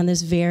thoughts on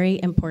this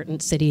very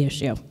important city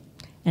issue.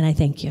 And I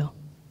thank you.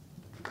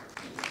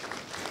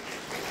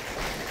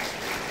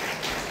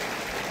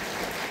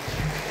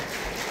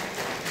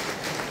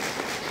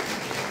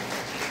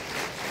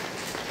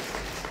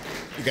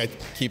 You guys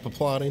keep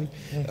applauding.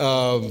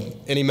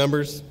 Any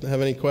members have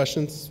any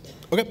questions?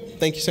 Okay,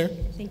 thank you, Sarah.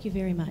 Thank you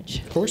very much.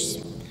 Of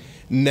course.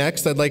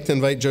 Next, I'd like to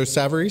invite Joe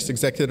Savarese,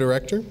 Executive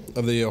Director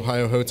of the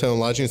Ohio Hotel and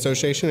Lodging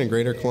Association and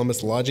Greater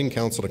Columbus Lodging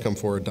Council, to come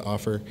forward to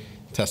offer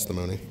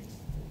testimony.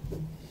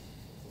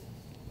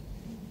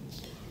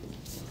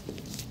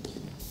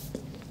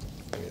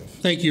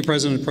 Thank you,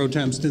 President Pro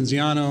Tem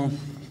Stinziano,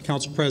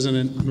 Council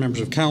President, members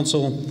of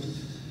Council.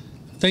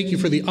 Thank you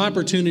for the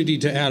opportunity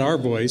to add our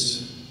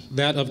voice,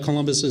 that of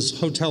Columbus's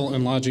hotel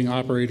and lodging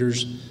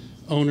operators,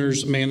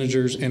 owners,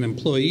 managers, and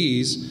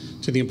employees,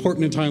 to the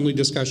important and timely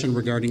discussion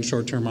regarding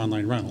short-term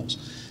online rentals.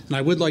 And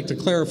I would like to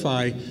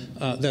clarify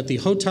that the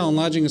Hotel and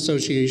Lodging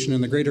Association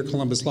and the Greater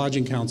Columbus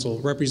Lodging Council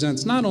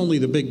represents not only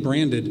the big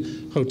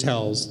branded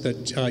hotels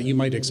that you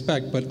might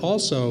expect, but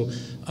also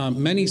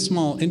many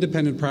small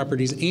independent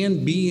properties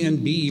and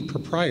B&B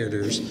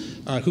proprietors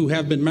who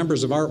have been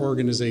members of our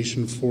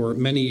organization for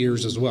many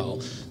years as well.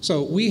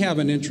 So we have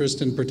an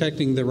interest in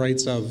protecting the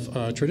rights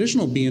of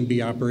traditional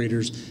B&B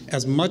operators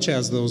as much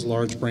as those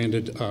large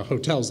branded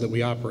hotels that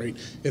we operate.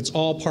 It's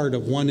all part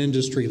of one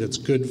industry that's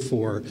good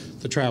for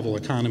the travel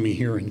economy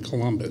here in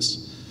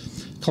Columbus.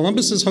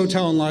 Columbus's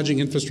hotel and lodging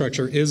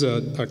infrastructure is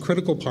a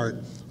critical part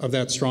of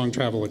that strong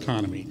travel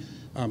economy.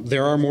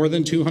 There are more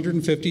than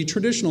 250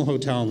 traditional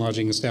hotel and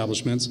lodging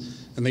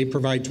establishments, and they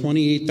provide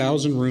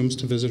 28,000 rooms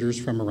to visitors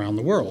from around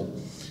the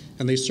world.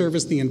 And they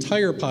service the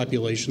entire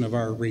population of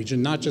our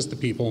region, not just the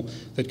people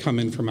that come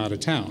in from out of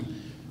town.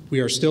 We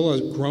are still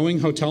a growing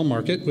hotel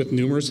market with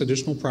numerous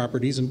additional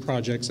properties and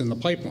projects in the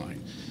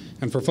pipeline.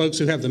 And for folks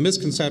who have the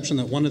misconception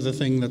that one of the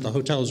things that the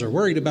hotels are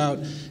worried about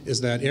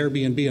is that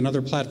Airbnb and other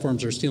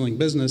platforms are stealing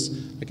business,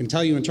 I can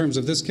tell you in terms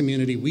of this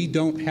community, we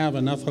don't have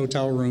enough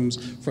hotel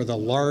rooms for the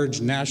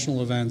large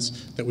national events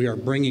that we are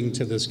bringing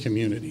to this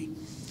community.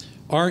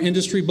 Our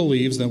industry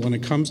believes that when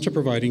it comes to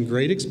providing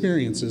great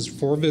experiences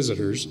for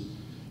visitors,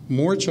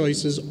 more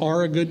choices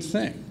are a good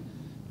thing,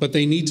 but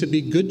they need to be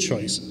good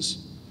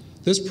choices.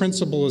 This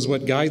principle is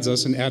what guides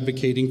us in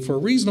advocating for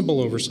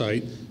reasonable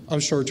oversight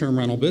of short-term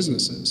rental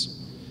businesses.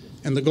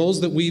 And the goals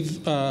that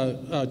we've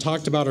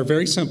talked about are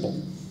very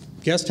simple.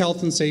 Guest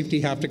health and safety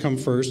have to come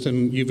first,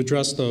 and you've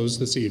addressed those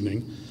this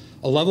evening.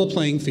 A level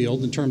playing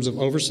field in terms of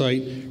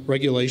oversight,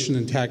 regulation,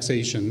 and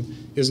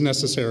taxation is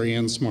necessary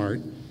and smart,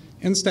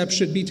 and steps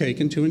should be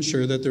taken to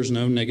ensure that there's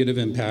no negative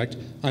impact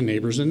on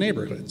neighbors and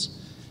neighborhoods.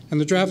 And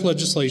the draft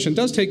legislation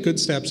does take good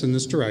steps in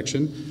this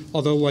direction,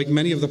 although like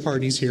many of the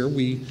parties here,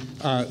 we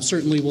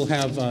certainly will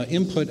have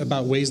input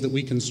about ways that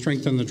we can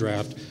strengthen the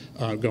draft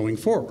going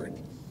forward.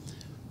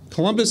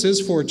 Columbus is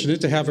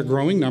fortunate to have a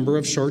growing number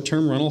of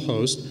short-term rental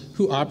hosts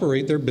who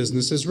operate their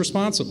businesses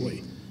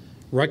responsibly,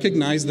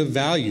 recognize the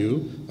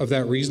value of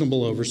that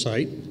reasonable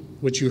oversight,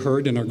 which you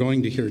heard and are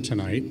going to hear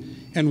tonight,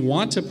 and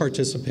want to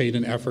participate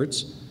in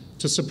efforts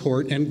to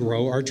support and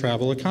grow our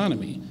travel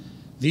economy.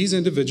 These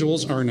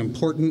individuals are an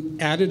important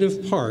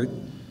additive part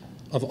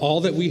of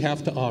all that we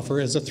have to offer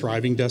as a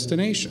thriving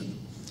destination.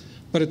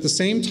 But at the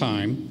same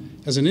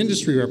time, as an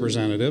industry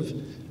representative,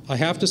 I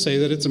have to say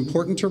that it's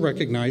important to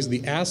recognize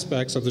the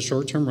aspects of the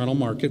short-term rental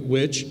market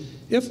which,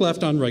 if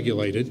left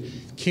unregulated,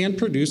 can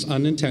produce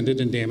unintended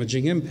and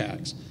damaging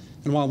impacts.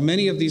 And while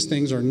many of these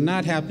things are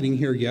not happening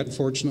here yet,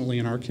 fortunately,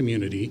 in our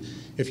community,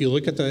 if you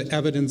look at the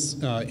evidence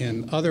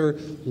in other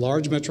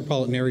large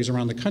metropolitan areas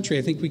around the country,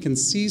 I think we can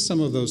see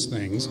some of those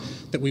things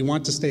that we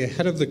want to stay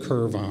ahead of the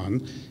curve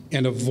on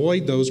and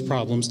avoid those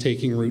problems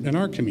taking root in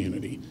our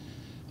community.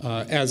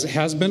 As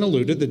has been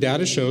alluded, the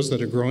data shows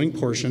that a growing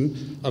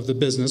portion of the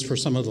business for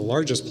some of the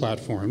largest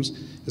platforms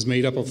is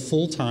made up of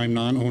full-time,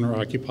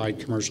 non-owner-occupied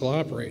commercial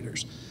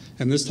operators.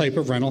 And this type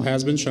of rental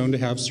has been shown to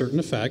have certain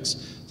effects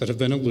that have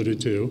been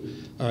alluded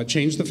to,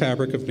 change the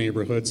fabric of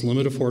neighborhoods,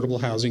 limit affordable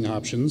housing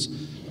options,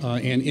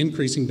 and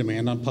increasing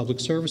demand on public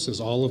services,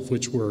 all of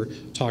which were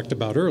talked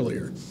about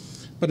earlier.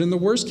 But in the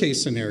worst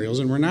case scenarios,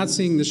 and we're not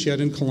seeing this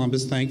yet in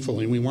Columbus,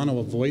 thankfully, and we want to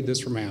avoid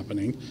this from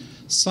happening,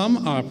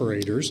 some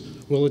operators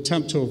will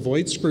attempt to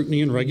avoid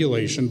scrutiny and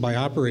regulation by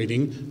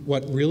operating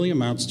what really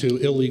amounts to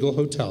illegal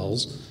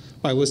hotels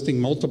by listing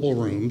multiple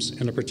rooms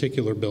in a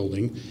particular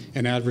building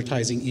and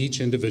advertising each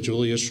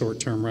individually as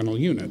short-term rental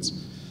units.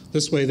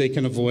 This way they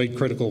can avoid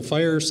critical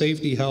fire,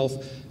 safety,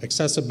 health,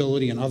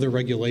 accessibility, and other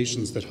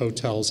regulations that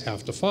hotels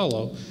have to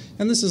follow.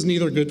 And this is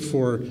neither good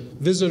for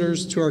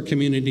visitors to our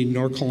community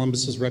nor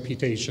Columbus's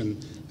reputation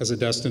as a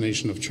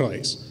destination of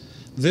choice.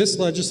 This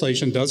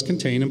legislation does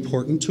contain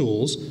important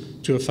tools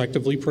to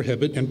effectively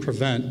prohibit and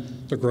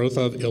prevent the growth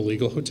of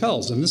illegal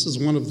hotels. And this is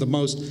one of the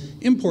most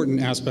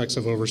important aspects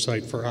of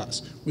oversight for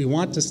us. We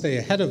want to stay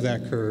ahead of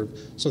that curve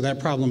so that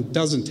problem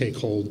doesn't take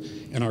hold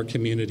in our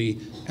community,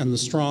 and the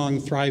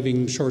strong,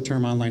 thriving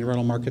short-term online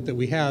rental market that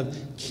we have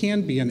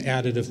can be an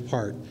additive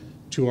part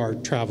to our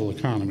travel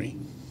economy.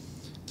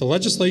 The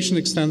legislation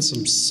extends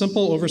some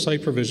simple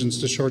oversight provisions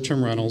to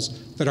short-term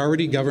rentals that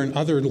already govern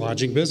other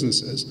lodging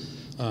businesses,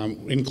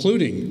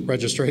 including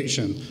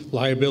registration,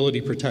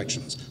 liability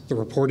protections, the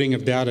reporting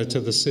of data to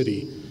the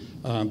city,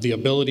 the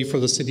ability for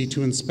the city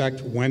to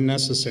inspect when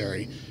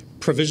necessary,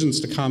 provisions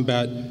to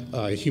combat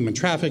human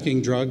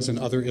trafficking, drugs, and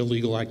other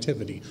illegal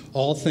activity,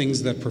 all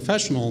things that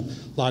professional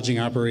lodging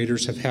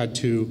operators have had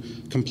to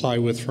comply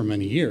with for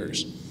many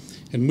years.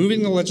 In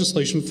moving the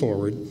legislation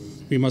forward,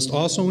 we must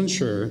also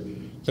ensure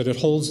that it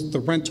holds the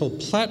rental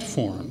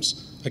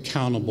platforms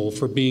accountable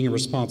for being a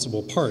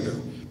responsible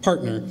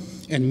partner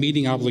and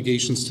meeting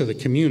obligations to the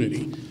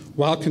community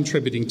while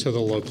contributing to the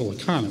local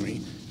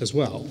economy as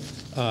well.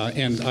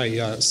 And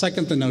I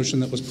second the notion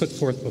that was put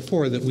forth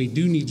before that we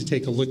do need to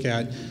take a look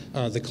at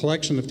the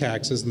collection of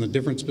taxes and the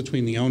difference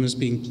between the onus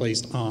being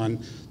placed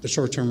on the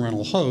short-term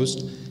rental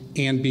host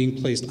and being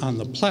placed on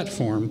the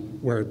platform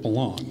where it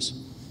belongs.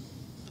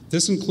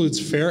 This includes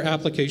fair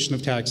application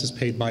of taxes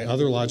paid by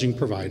other lodging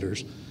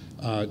providers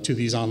to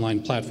these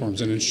online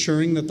platforms and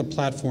ensuring that the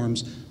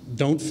platforms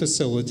don't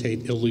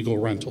facilitate illegal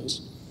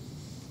rentals.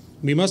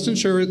 We must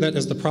ensure that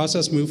as the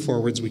process moves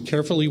forwards, we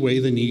carefully weigh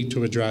the need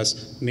to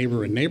address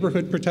neighbor and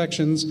neighborhood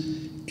protections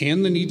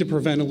and the need to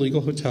prevent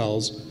illegal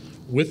hotels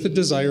with the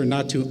desire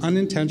not to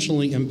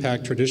unintentionally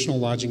impact traditional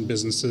lodging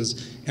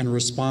businesses and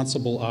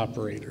responsible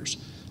operators.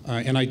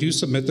 And I do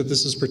submit that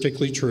this is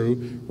particularly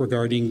true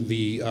regarding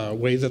the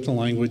way that the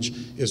language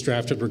is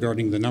drafted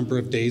regarding the number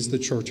of days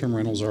that short-term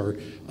rentals are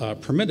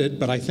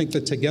permitted, but I think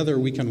that together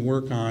we can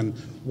work on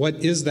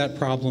what is that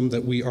problem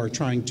that we are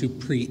trying to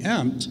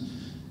preempt,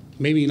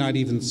 maybe not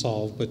even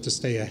solve, but to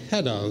stay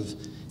ahead of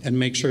and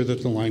make sure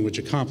that the language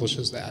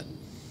accomplishes that.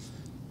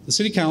 The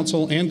City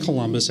Council and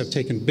Columbus have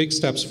taken big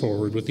steps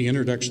forward with the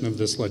introduction of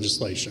this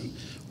legislation.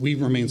 We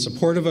remain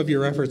supportive of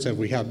your efforts as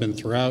we have been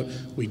throughout.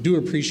 We do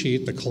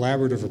appreciate the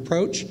collaborative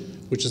approach,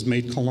 which has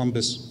made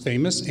Columbus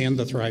famous and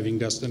the thriving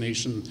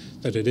destination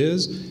that it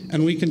is.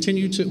 And we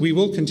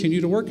will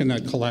continue to work in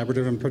that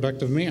collaborative and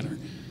productive manner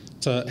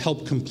to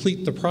help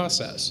complete the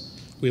process.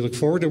 We look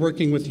forward to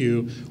working with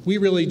you. We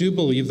really do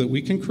believe that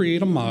we can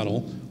create a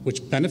model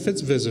which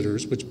benefits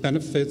visitors, which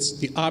benefits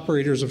the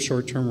operators of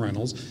short-term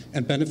rentals,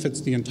 and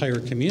benefits the entire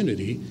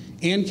community,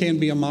 and can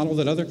be a model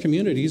that other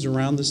communities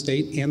around the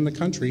state and the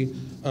country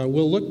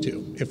will look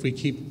to if we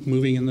keep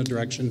moving in the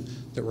direction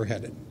that we're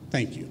headed.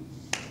 Thank you.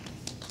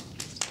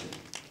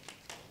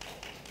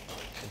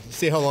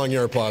 See how long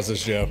your applause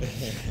is, Joe.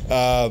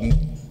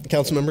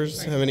 Council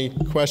members have any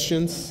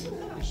questions?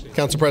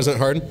 Council President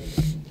Hardin.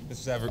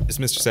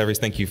 Mr. Severs,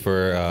 thank you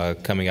for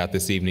coming out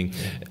this evening.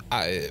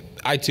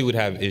 I too would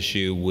have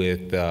issue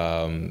with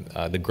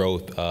the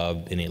growth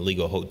of an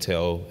illegal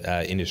hotel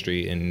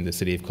industry in the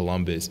city of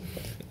Columbus.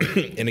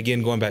 And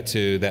again, going back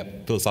to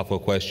that philosophical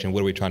question,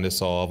 what are we trying to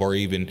solve, or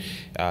even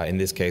in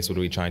this case, what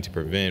are we trying to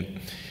prevent?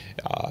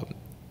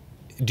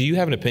 Do you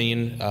have an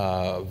opinion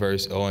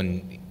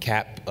on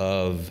cap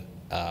of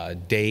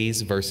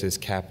days versus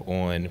cap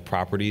on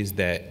properties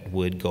that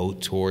would go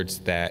towards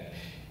that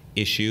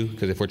issue?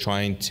 Because if we're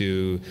trying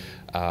to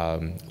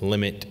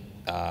limit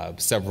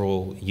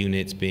several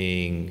units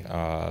being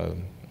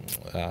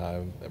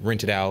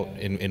rented out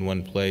in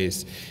one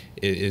place,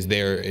 is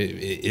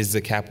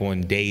the cap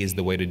on days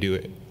the way to do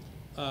it?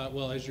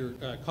 Well, as your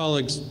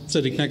colleagues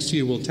sitting next to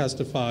you will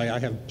testify, I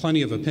have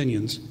plenty of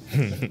opinions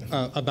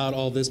about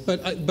all this.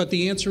 But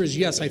the answer is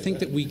yes. I think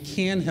that we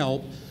can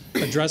help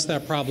address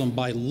that problem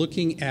by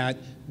looking at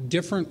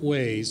different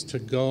ways to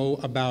go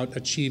about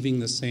achieving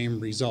the same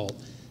result.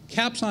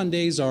 Caps on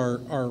days are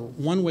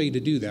one way to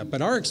do that, but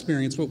our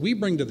experience, what we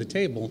bring to the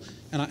table,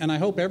 and I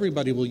hope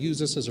everybody will use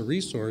this as a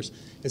resource,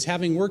 is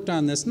having worked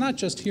on this not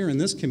just here in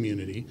this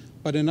community,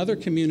 but in other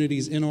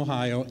communities in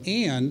Ohio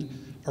and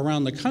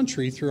around the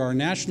country through our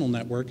national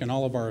network and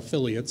all of our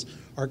affiliates,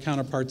 our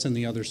counterparts in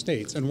the other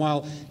states. And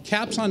while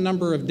caps on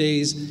number of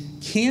days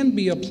can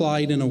be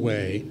applied in a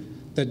way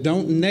that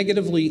don't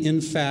negatively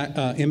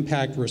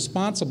impact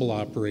responsible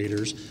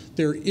operators,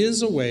 there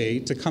is a way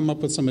to come up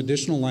with some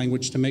additional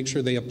language to make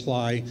sure they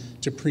apply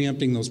to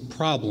preempting those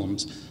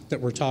problems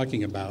that we're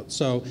talking about.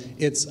 So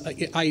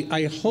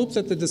I hope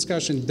that the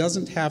discussion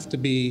doesn't have to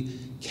be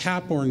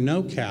cap or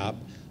no cap,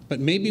 but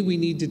maybe we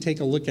need to take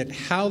a look at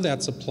how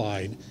that's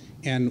applied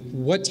and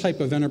what type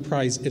of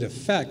enterprise it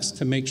affects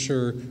to make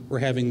sure we're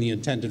having the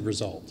intended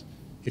result,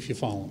 if you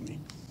follow me.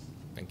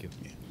 Thank you.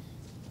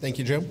 Thank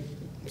you, Joe.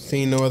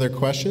 Seeing no other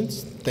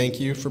questions, thank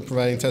you for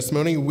providing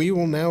testimony. We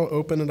will now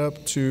open it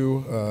up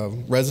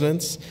to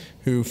residents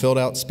who filled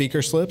out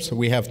speaker slips.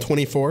 We have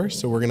 24,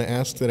 so we're going to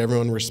ask that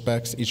everyone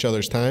respects each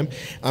other's time.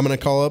 I'm going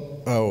to call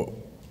up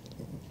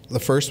the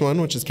first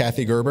one, which is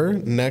Kathy Gerber.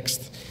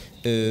 Next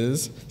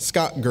is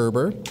Scott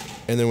Gerber.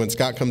 And then when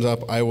Scott comes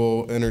up, I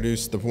will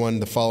introduce the one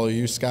to follow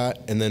you, Scott,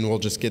 and then we'll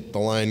just get the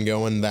line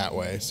going that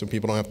way. So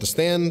people don't have to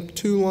stand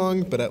too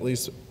long, but at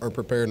least are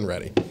prepared and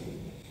ready.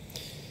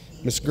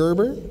 Ms.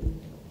 Gerber,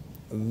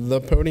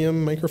 the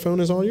podium microphone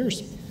is all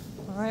yours.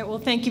 All right, well,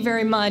 thank you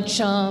very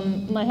much.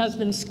 My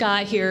husband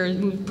Scott here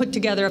put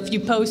together a few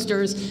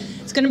posters.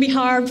 It's going to be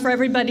hard for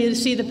everybody to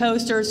see the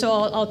poster, so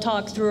I'll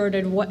talk through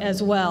it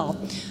as well.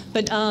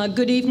 But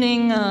good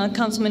evening,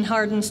 Councilman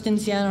Hardin,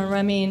 Stinziano, and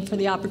Remy, and for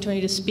the opportunity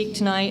to speak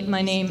tonight.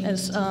 My name,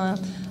 as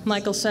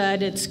Michael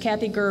said, it's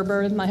Kathy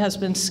Gerber, my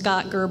husband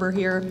Scott Gerber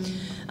here.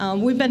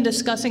 We've been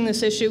discussing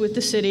this issue with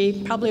the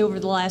city probably over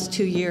the last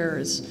 2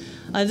 years.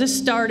 This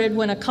started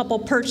when a couple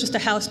purchased a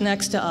house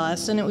next to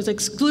us, and it was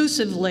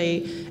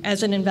exclusively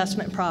as an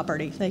investment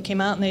property. They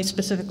came out and they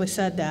specifically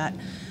said that.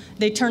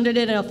 They turned it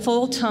into a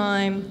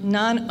full-time,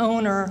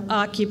 non-owner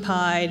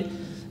occupied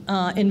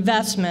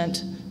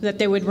investment that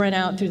they would rent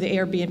out through the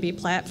Airbnb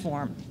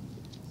platform.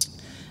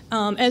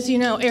 As you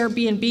know,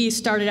 Airbnb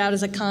started out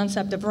as a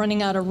concept of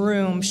renting out a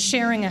room,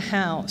 sharing a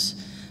house,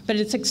 but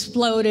it's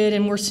exploded,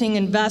 and we're seeing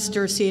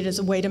investors see it as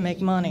a way to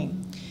make money.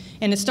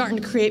 And it's starting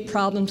to create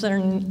problems that are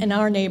in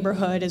our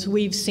neighborhood, as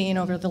we've seen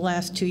over the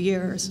last 2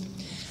 years.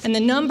 And the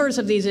numbers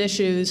of these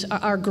issues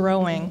are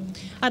growing.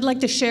 I'd like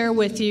to share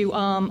with you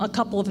a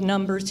couple of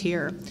numbers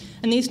here.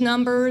 And these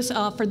numbers,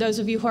 for those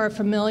of you who are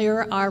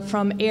familiar, are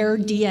from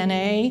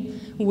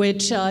AirDNA,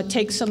 which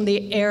takes some of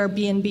the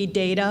Airbnb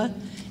data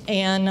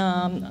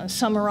and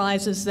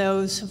summarizes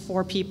those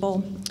for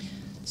people.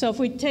 So if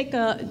we take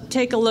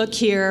a look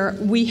here,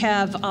 we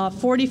have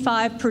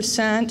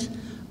 45%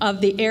 of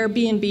the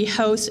Airbnb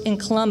hosts in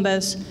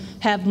Columbus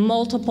have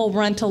multiple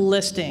rental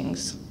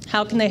listings.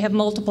 How can they have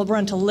multiple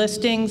rental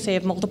listings? They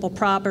have multiple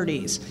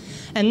properties.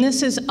 And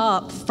this is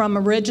up from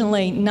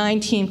originally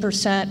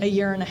 19% a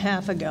year and a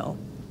half ago.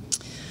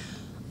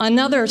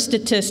 Another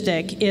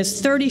statistic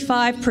is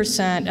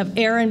 35% of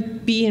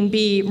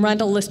Airbnb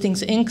rental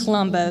listings in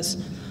Columbus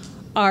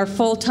are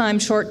full-time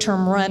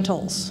short-term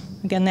rentals.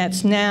 Again,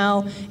 that's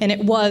now, and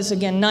it was,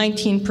 again,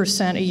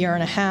 19% a year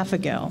and a half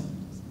ago.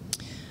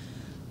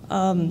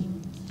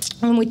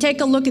 When we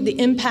take a look at the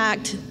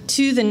impact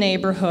to the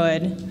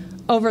neighborhood,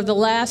 over the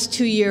last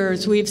 2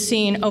 years, we've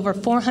seen over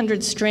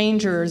 400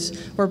 strangers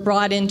were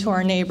brought into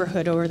our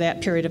neighborhood over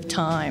that period of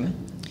time.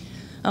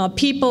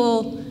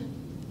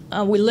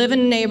 We live in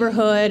a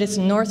neighborhood, it's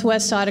the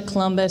northwest side of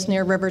Columbus,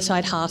 near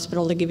Riverside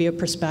Hospital, to give you a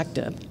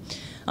perspective.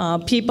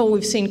 People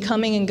we've seen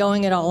coming and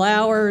going at all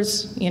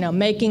hours,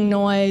 making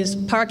noise,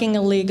 parking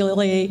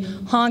illegally,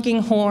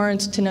 honking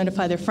horns to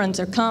notify their friends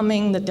they're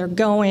coming, that they're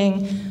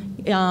going,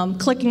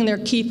 clicking their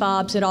key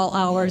fobs at all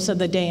hours of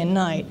the day and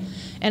night.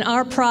 And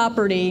our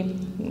property,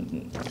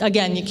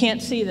 again, you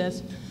can't see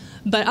this,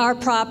 but our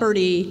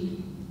property,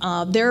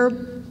 their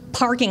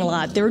parking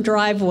lot, their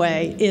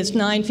driveway is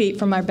 9 feet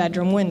from our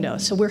bedroom window.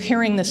 So we're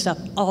hearing this stuff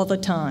all the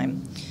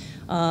time.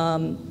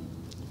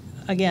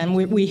 Again,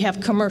 we have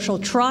commercial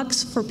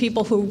trucks for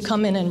people who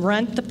come in and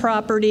rent the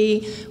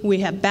property. We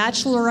have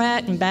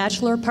bachelorette and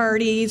bachelor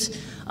parties.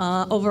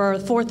 Over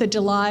the 4th of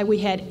July, we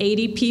had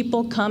 80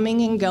 people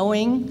coming and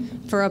going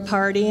for a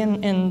party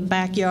in the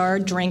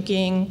backyard,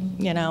 drinking,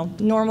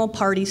 normal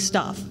party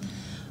stuff.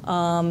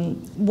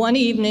 One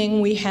evening,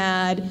 we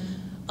had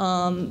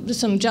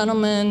some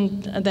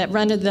gentlemen that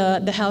rented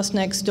the house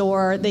next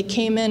door. They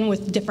came in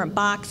with different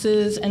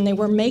boxes, and they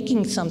were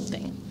making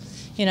something.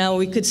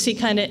 We could see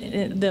kind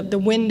of the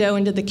window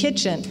into the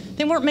kitchen.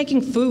 They weren't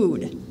making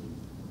food.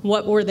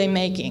 What were they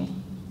making?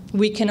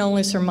 We can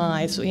only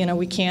surmise.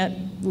 We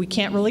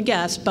can't really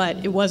guess,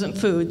 but it wasn't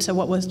food, so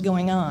what was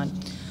going on?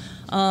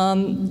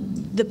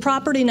 The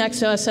property next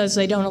to us says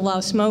they don't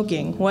allow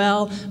smoking.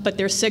 Well, but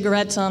there's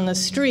cigarettes on the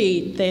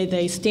street.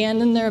 They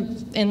stand in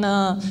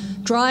the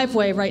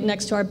driveway right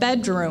next to our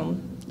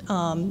bedroom,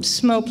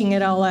 smoking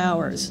at all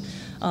hours.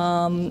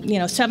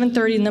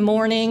 7:30 in the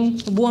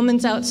morning, a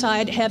woman's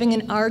outside having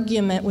an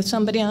argument with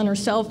somebody on her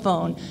cell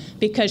phone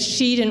because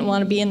she didn't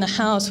want to be in the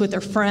house with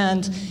her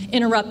friends,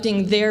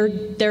 interrupting their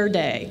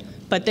day.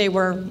 But they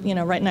were,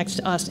 right next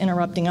to us,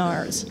 interrupting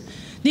ours.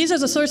 These are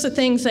the sorts of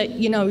things that,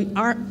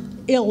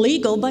 aren't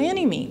illegal by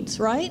any means,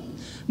 right?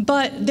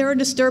 But they're a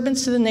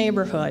disturbance to the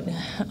neighborhood.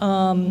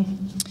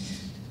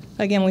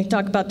 Again, we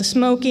talk about the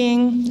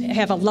smoking,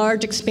 have a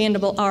large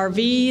expandable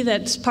RV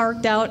that's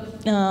parked out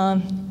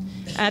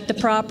at the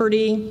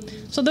property.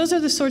 So those are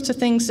the sorts of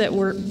things that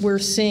we're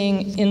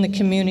seeing in the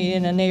community,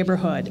 in a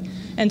neighborhood.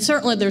 And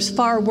certainly there's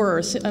far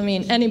worse. I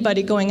mean,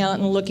 anybody going out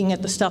and looking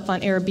at the stuff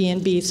on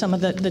Airbnb, some of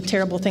the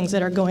terrible things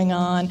that are going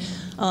on,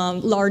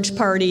 large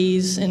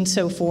parties and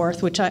so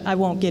forth, which I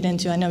won't get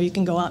into. I know you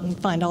can go out and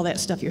find all that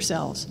stuff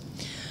yourselves.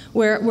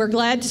 We're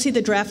glad to see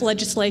the draft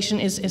legislation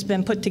has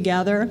been put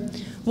together.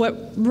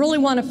 What we really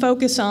want to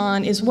focus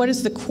on is what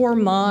is the core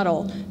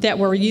model that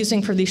we're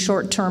using for these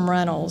short-term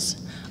rentals.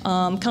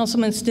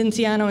 Councilman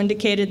Stinziano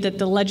indicated that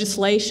the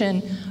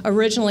legislation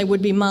originally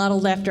would be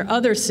modeled after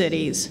other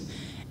cities.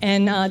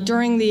 And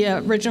during the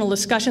original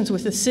discussions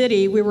with the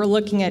city, we were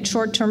looking at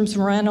short-term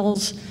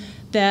rentals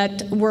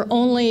that were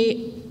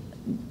only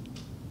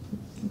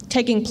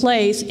taking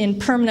place in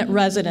permanent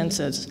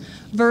residences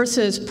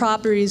versus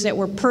properties that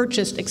were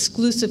purchased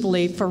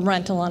exclusively for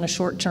rental on a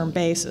short-term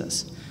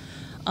basis.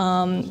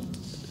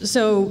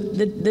 So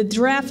the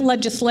draft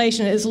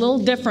legislation is a little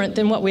different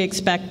than what we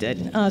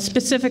expected,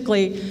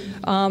 specifically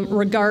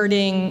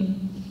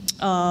regarding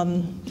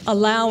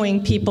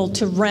allowing people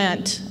to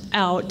rent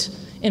out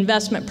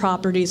investment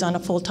properties on a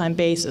full-time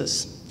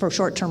basis for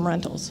short-term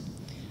rentals.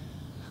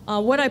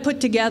 What I put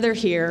together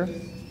here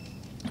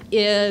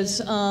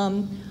is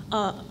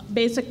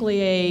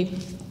basically a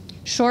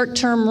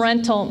short-term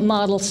rental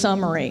model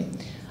summary.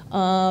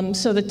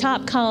 So the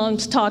top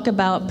columns talk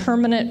about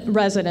permanent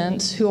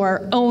residents who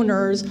are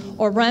owners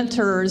or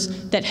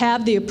renters that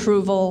have the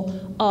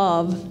approval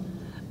of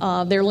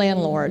their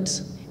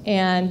landlords.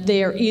 And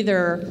they are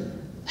either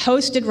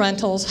hosted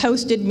rentals,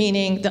 hosted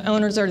meaning the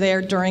owners are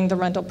there during the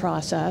rental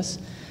process.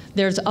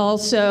 There's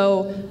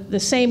also the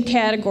same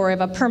category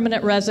of a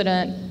permanent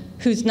resident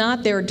who's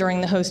not there during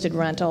the hosted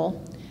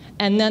rental.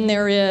 And then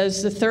there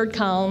is the third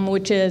column,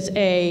 which is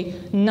a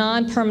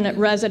non-permanent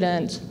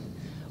resident,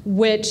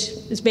 which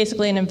is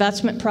basically an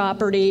investment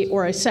property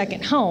or a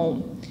second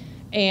home.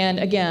 And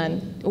again,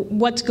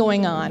 what's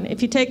going on?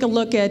 If you take a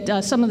look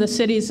at some of the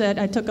cities that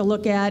I took a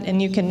look at, and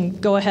you can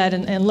go ahead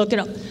and look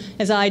at,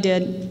 as I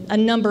did, a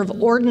number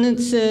of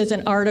ordinances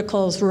and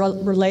articles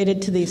related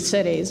to these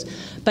cities.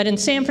 But in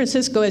San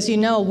Francisco, as you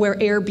know, where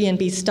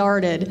Airbnb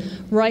started,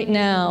 right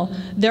now,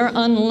 they're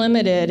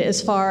unlimited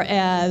as far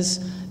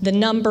as the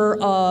number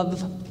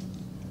of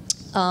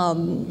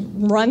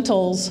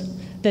rentals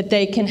that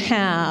they can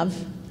have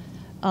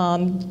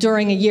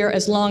during a year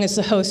as long as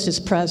the host is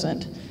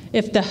present.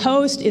 If the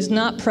host is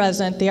not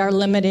present, they are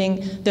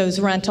limiting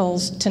those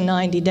rentals to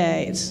 90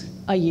 days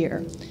a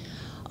year.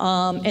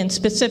 And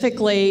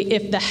specifically,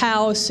 if the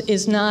house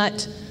is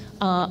not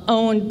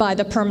owned by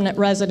the permanent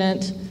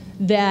resident,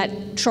 that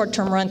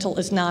short-term rental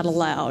is not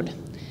allowed.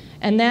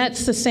 And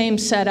that's the same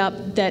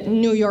setup that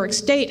New York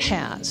State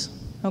has.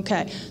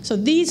 Okay, so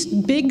these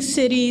big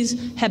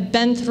cities have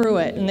been through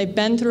it, and they've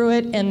been through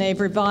it, and they've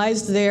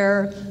revised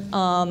their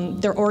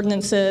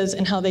ordinances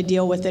and how they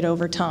deal with it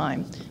over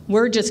time.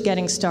 We're just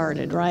getting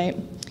started, right?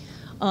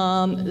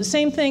 The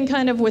same thing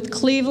kind of with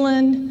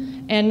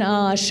Cleveland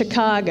and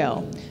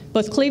Chicago.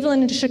 Both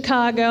Cleveland and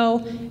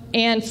Chicago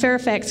and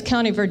Fairfax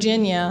County,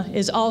 Virginia,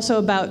 is also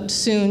about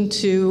soon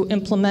to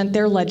implement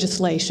their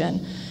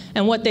legislation.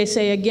 And what they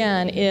say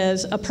again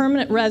is a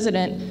permanent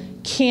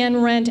resident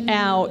can rent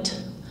out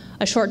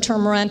a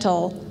short-term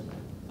rental,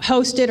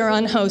 hosted or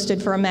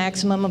unhosted, for a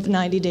maximum of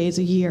 90 days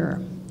a year.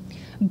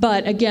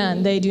 But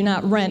again, they do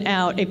not rent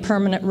out a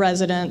permanent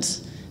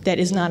residence that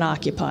is not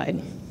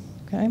occupied.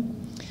 Okay?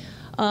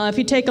 If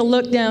you take a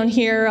look down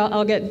here,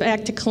 I'll get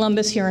back to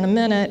Columbus here in a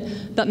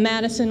minute, but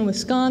Madison,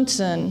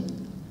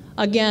 Wisconsin,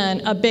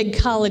 again, a big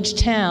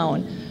college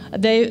town,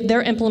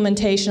 their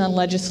implementation on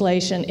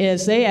legislation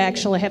is they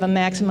actually have a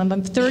maximum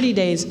of 30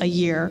 days a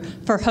year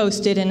for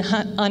hosted and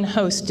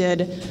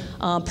unhosted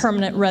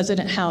permanent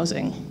resident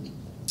housing.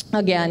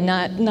 Again,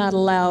 not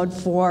allowed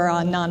for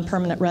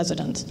non-permanent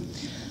residents.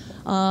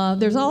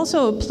 There's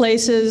also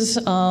places,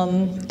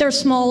 they're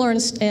smaller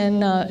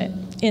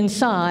in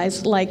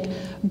size, like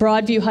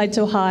Broadview Heights,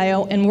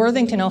 Ohio, and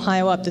Worthington,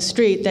 Ohio up the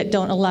street, that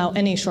don't allow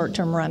any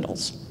short-term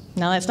rentals.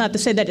 Now, that's not to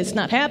say that it's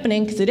not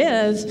happening, because it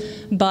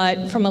is,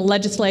 but from a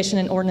legislation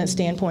and ordinance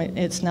standpoint,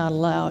 it's not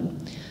allowed.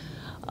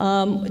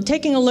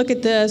 Taking a look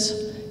at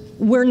this,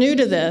 we're new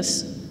to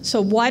this, so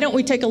why don't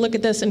we take a look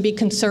at this and be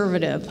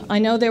conservative? I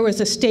know there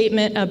was a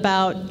statement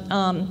about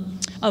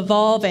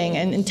evolving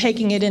and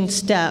taking it in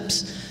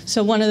steps.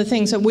 So one of the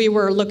things that we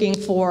were looking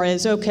for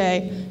is,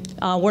 okay,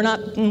 we're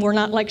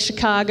not like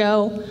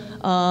Chicago,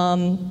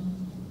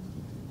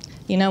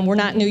 you know, we're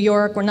not New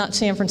York, we're not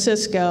San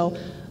Francisco.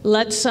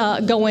 Let's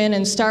go in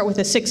and start with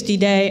a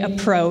 60-day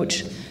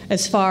approach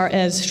as far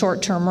as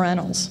short-term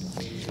rentals.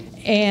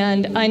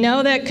 And I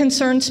know that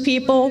concerns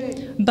people,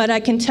 but I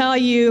can tell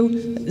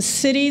you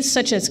cities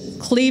such as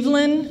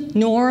Cleveland,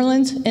 New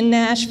Orleans, and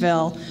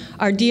Nashville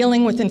are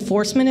dealing with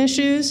enforcement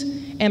issues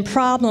and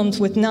problems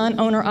with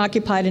non-owner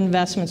occupied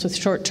investments with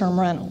short-term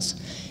rentals.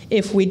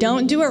 If we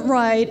don't do it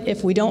right,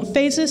 if we don't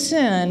phase this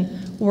in,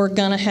 we're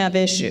gonna have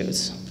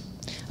issues.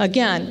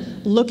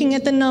 Again, looking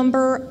at the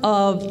number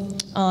of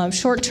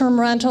short-term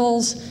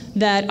rentals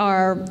that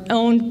are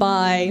owned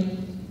by,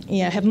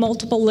 have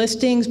multiple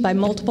listings by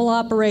multiple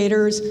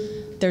operators,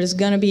 there's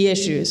going to be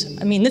issues.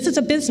 I mean, this is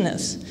a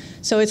business,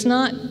 so it's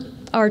not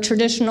our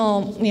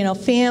traditional,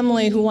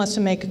 family who wants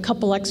to make a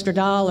couple extra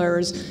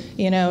dollars,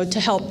 to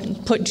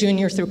help put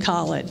Junior through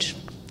college.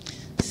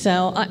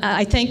 So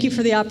I thank you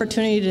for the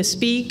opportunity to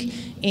speak,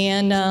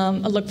 and I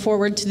look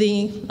forward to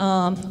the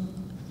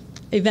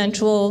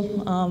eventual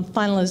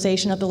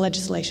finalization of the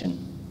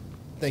legislation.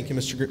 Thank you,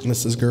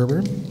 Mrs. Gerber.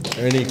 Are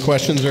there any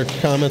questions or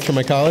comments from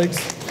my colleagues?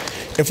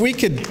 If we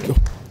could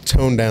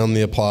tone down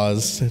the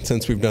applause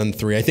since we've done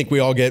 3. I think we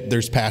all get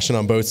there's passion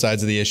on both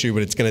sides of the issue,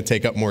 but it's going to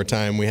take up more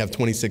time. We have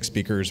 26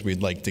 speakers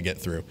we'd like to get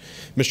through.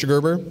 Mr.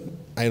 Gerber,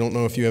 I don't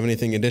know if you have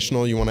anything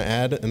additional you want to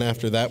add, and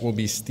after that will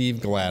be Steve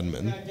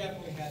Gladman. I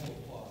definitely had to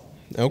applause.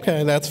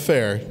 Okay, that's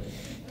fair.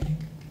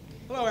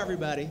 Hello,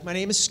 everybody. My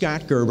name is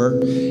Scott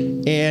Gerber,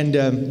 and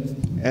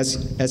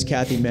as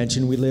Kathy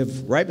mentioned, we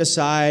live right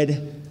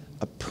beside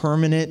a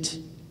permanent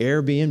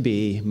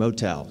Airbnb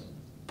motel.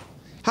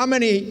 How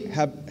many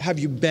have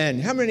you been?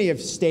 How many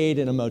have stayed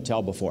in a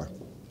motel before?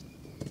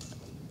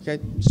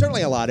 Okay,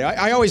 certainly a lot.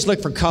 I always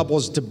look for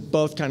couples to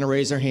both kind of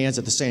raise their hands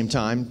at the same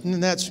time,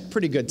 and that's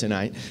pretty good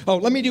tonight. Oh,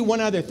 let me do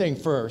one other thing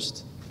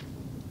first.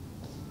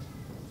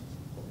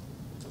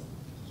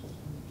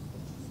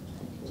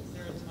 Is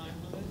there a time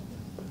limit?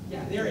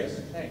 Yeah, there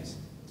is. Thanks.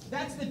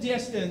 That's the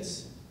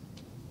distance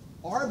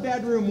our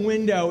bedroom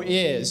window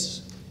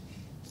is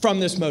from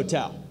this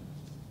motel.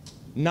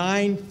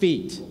 9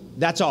 feet.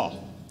 That's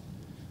all.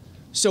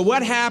 So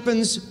what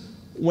happens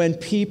when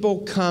people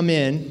come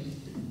in?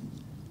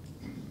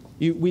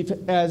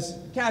 As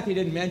Kathy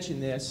didn't mention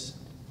this,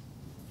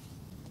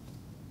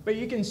 but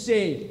you can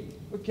see,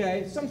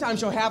 okay,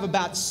 sometimes you'll have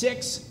about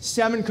 6,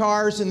 7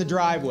 cars in the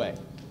driveway.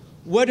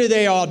 What do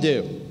they all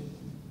do?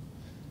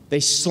 They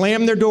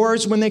slam their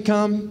doors when they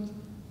come.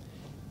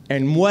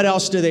 And what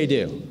else do they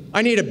do?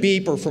 I need a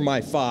beeper for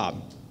my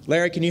fob.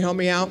 Larry, can you help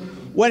me out?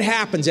 What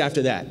happens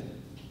after that?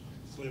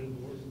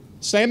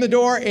 Slam the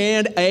door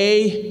and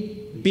a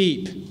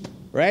beep,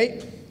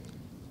 right?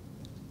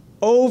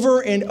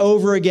 Over and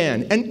over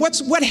again. And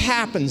what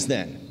happens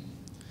then?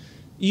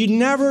 You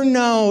never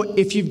know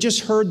if you've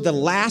just heard the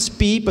last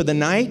beep of the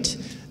night,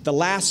 the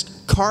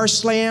last car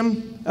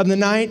slam of the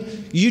night.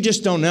 You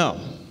just don't know.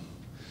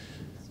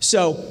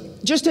 So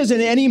just as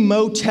in any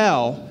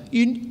motel,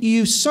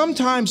 you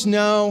sometimes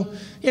know,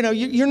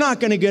 you're not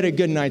going to get a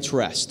good night's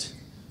rest.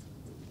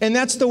 And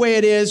that's the way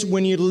it is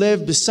when you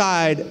live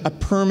beside a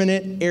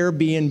permanent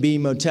Airbnb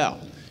motel.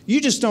 You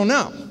just don't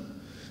know.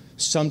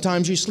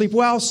 Sometimes you sleep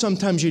well,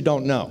 sometimes you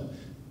don't know.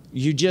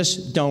 You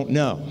just don't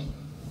know.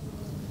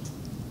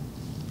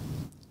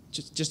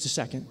 Just a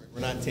second.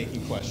 We're not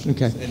taking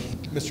questions. Okay. And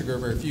Mr.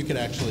 Gerber, if you could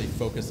actually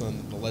focus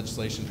on the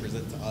legislation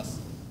presented to us,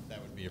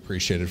 that would be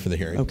appreciated for the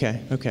hearing.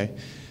 Okay.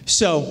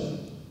 So,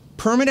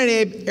 permanent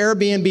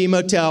Airbnb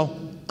motel,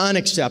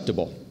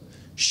 unacceptable.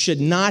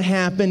 Should not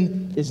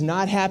happen, is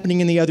not happening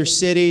in the other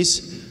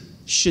cities,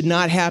 should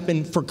not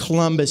happen for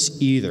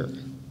Columbus either.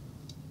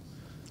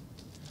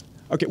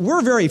 Okay,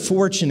 we're very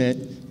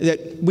fortunate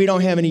that we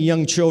don't have any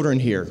young children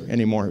here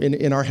anymore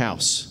in our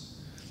house.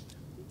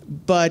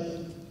 But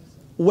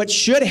what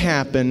should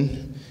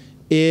happen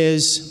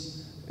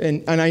is,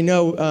 and I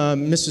know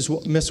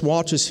Miss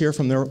Walsh is here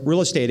from the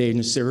real estate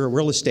agency, or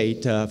real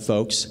estate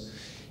folks,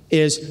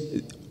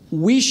 is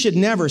we should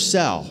never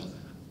sell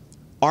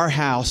our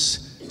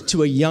house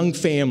to a young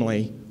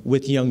family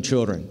with young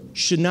children.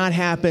 Should not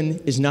happen,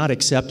 is not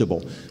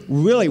acceptable.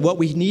 Really, what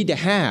we need to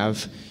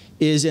have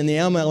is in the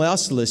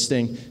MLS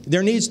listing,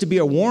 there needs to be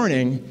a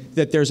warning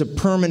that there's a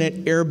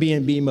permanent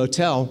Airbnb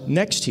motel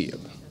next to you.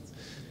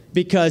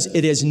 Because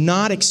it is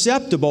not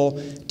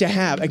acceptable to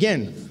have,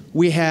 again,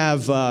 we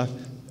have,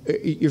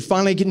 you're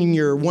finally getting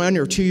your 1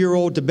 or 2 year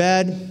old to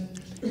bed,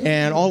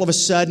 and all of a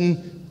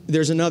sudden,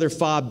 there's another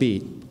fob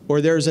beat,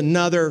 or there's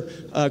another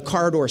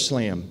car door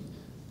slam.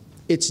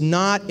 It's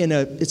not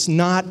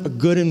a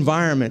good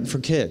environment for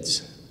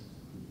kids.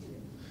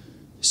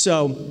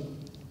 So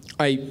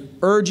I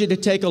urge you to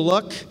take a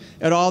look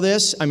at all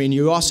this. I mean,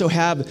 you also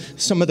have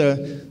some of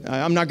the,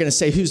 I'm not going to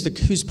say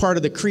who's part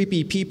of the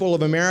creepy people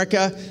of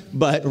America,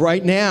 but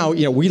right now,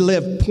 we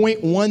live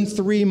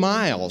 0.13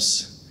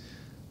 miles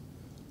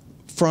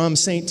from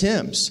St.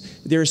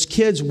 Tim's. There's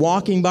kids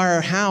walking by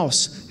our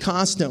house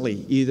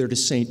constantly, either to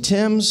St.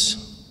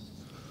 Tim's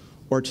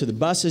or to the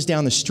buses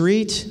down the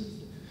street.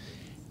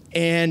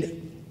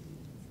 And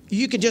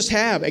you could just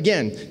have,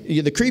 again,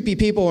 the creepy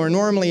people are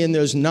normally in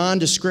those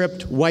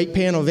nondescript white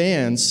panel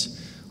vans.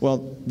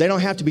 Well, they don't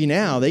have to be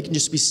now. They can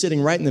just be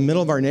sitting right in the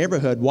middle of our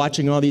neighborhood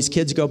watching all these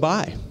kids go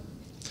by.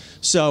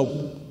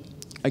 So,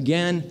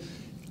 again,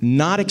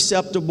 not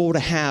acceptable to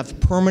have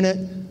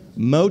permanent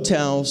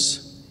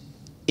motels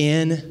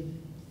in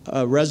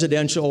a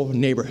residential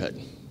neighborhood.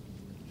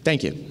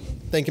 Thank you.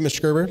 Thank you,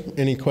 Mr. Gerber.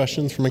 Any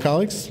questions from my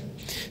colleagues?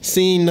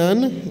 Seeing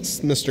none,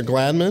 Mr.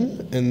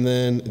 Gladman, and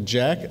then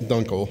Jack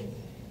Dunkel.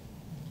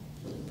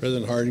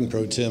 President Harding,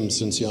 Pro Tem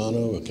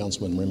Cinciano,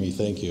 Councilman Remy,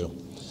 thank you.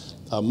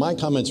 My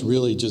comments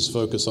really just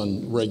focus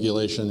on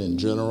regulation in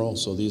general,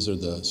 so these are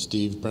the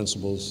Steve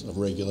principles of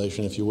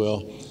regulation, if you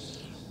will.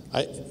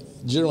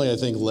 Generally, I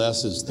think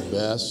less is the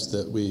best,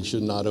 that we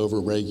should not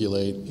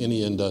over-regulate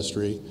any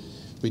industry.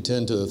 We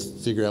tend to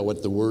figure out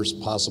what the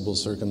worst possible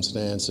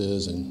circumstance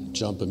is and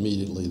jump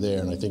immediately there,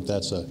 and I think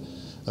that's an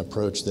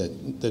approach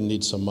that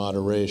needs some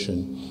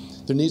moderation.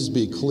 There needs to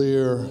be a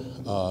clear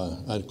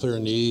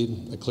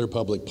need, a clear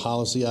public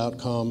policy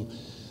outcome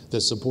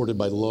that's supported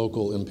by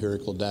local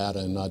empirical data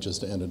and not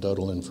just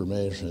anecdotal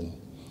information.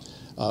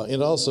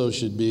 It also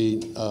should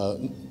be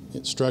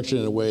structured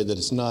in a way that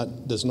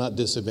does not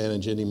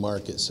disadvantage any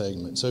market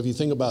segment. So if you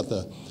think about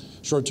the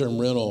short-term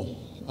rental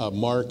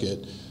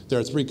market, there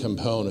are 3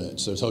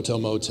 components. There's hotel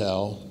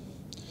motel,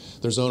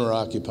 there's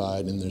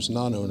owner-occupied, and there's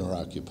non-owner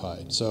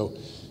occupied. So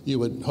you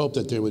would hope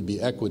that there would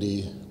be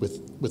equity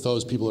with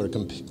those people who are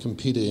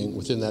competing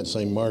within that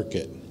same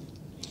market.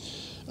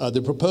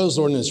 The proposed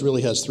ordinance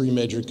really has 3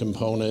 major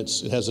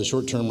components. It has a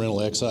short-term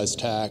rental excise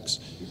tax,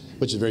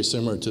 which is very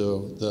similar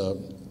to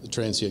the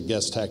transient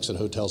guest tax that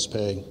hotels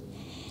pay.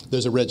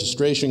 There's a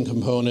registration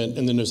component,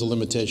 and then there's a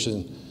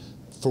limitation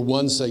for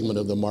one segment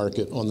of the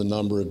market on the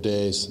number of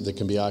days that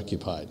can be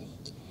occupied.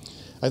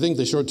 I think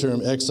the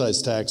short-term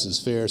excise tax is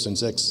fair,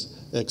 since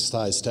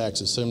excise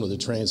tax is similar to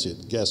the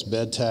transient guest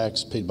bed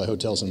tax paid by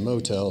hotels and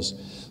motels,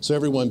 so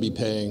everyone be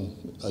paying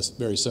a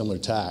very similar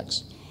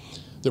tax.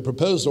 The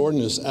proposed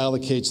ordinance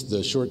allocates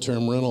the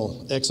short-term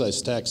rental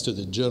excise tax to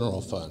the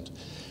general fund.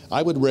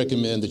 I would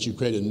recommend that you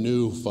create a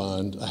new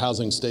fund, a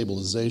housing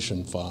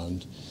stabilization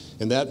fund,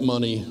 and that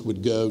money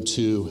would go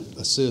to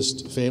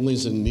assist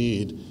families in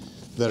need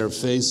that are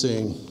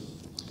facing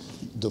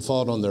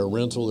default on their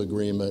rental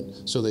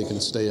agreement so they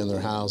can stay in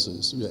their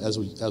houses. As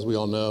we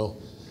all know,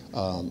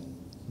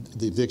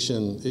 the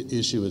eviction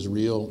issue is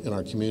real in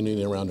our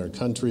community and around our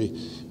country.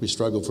 We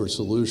struggle for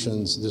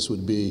solutions. This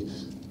would be,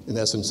 in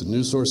essence, a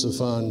new source of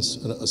funds,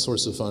 a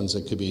source of funds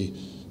that could be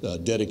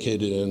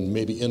dedicated in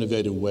maybe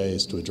innovative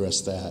ways to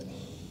address that.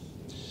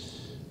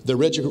 The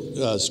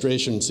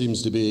registration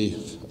seems to be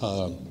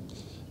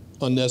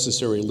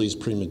unnecessary, at least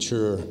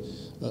premature.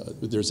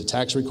 There's a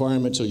tax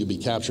requirement, so you'll be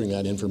capturing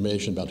that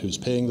information about who's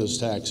paying those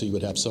taxes, so you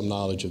would have some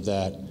knowledge of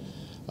that.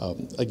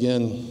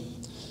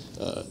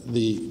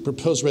 The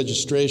proposed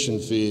registration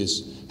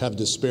fees have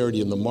disparity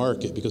in the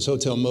market because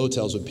hotel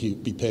motels would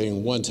be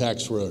paying one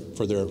tax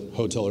for their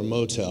hotel or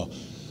motel.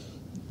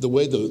 The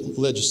way the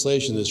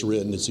legislation is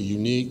written, it's a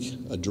unique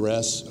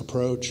address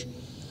approach.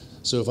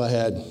 So if I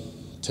had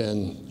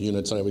 10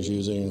 units I was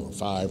using, or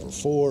 5 or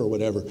 4 or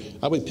whatever,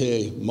 I would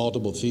pay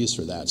multiple fees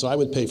for that. So I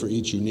would pay for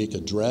each unique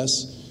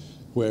address,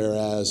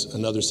 whereas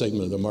another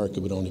segment of the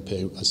market would only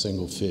pay a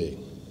single fee.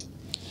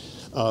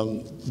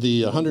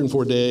 The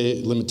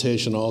 104-day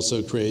limitation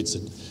also creates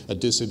a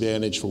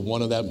disadvantage for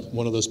one of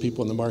those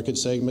people in the market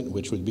segment,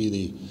 which would be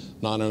the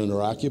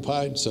non-owner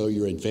occupied. So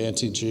you're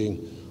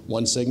advantaging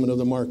one segment of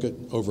the market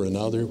over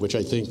another, which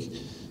I think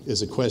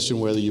is a question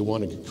whether you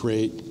want to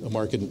create a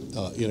market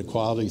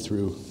inequality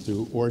through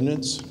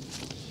ordinance.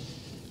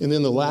 And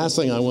then the last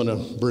thing I want to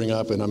bring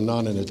up, and I'm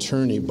not an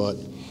attorney, but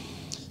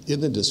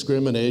in the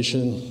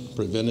discrimination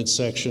prevented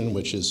section,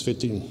 which is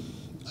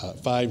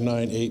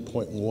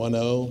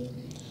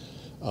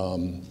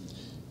 598.10,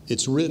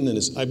 it's written, and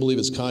I believe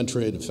it's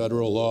contrary to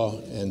federal law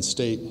and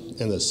state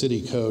and the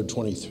city code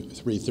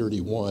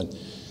 2331.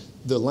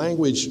 The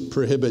language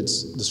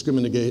prohibits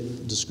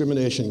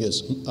discrimination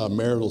against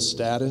marital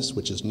status,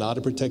 which is not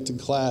a protected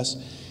class,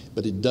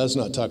 but it does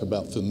not talk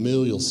about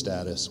familial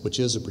status, which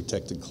is a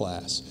protected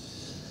class.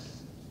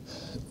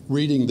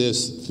 Reading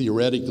this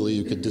theoretically,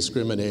 you could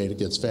discriminate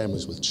against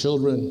families with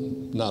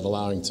children, not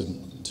allowing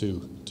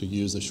to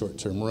use the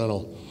short-term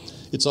rental.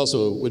 It's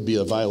also would be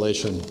a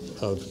violation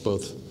of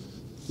both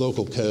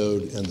local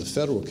code and the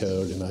federal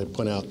code, and I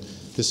point out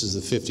this is the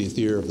 50th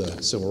year of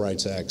the Civil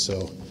Rights Act,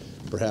 so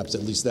perhaps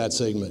at least that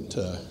segment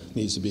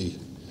needs to be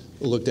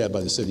looked at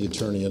by the city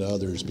attorney and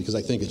others, because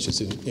I think it's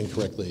just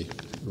incorrectly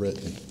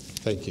written.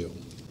 Thank you.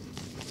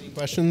 Any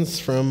questions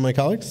from my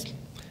colleagues?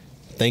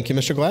 Thank you,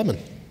 Mr. Gladman.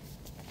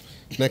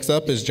 Next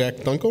up is Jack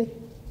Dunkel.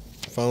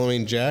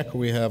 Following Jack,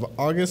 we have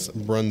August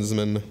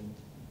Brunsman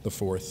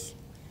IV.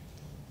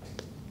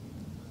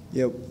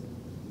 Yeah,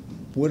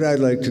 what I'd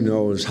like to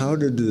know is how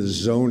did the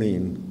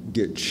zoning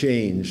get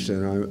changed?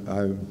 And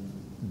I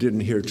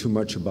didn't hear too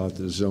much about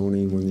the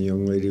zoning when the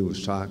young lady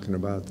was talking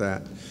about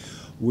that.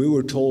 We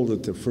were told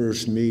at the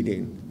first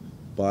meeting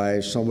by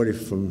somebody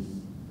from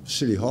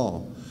City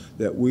Hall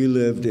that we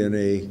lived in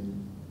a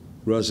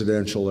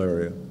residential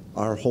area.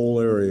 Our whole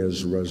area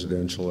is a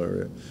residential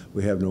area.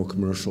 We have no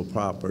commercial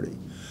property.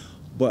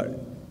 But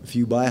if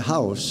you buy a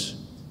house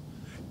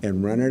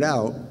and rent it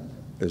out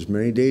as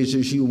many days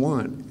as you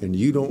want, and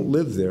you don't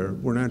live there,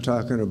 we're not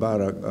talking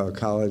about a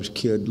college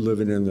kid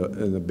living in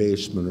the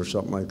basement or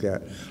something like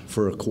that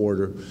for a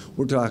quarter.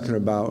 We're talking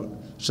about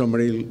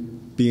somebody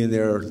being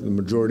there the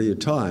majority of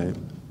the time,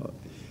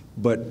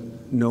 but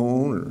no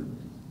owner.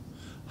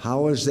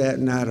 How is that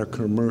not a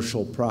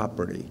commercial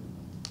property?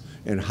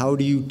 And how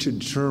do you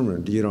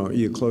determine,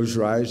 you close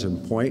your eyes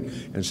and point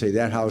and say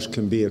that house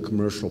can be a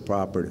commercial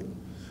property?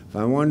 If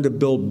I wanted to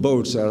build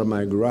boats out of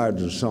my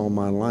garage and sell them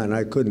online,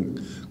 I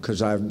couldn't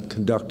because I'm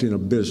conducting a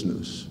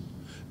business.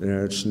 And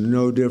it's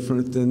no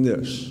different than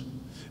this.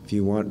 If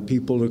you want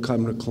people to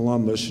come to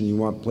Columbus and you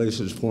want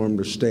places for them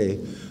to stay,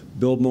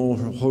 build more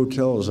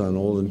hotels on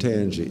Old and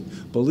Tangi.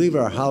 But leave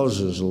our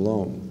houses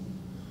alone.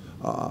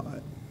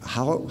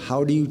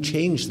 How do you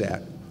change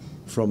that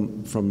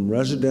from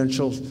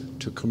residential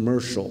to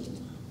commercial?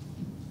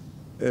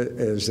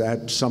 Is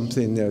that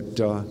something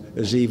that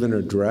is even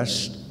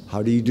addressed?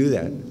 How do you do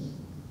that?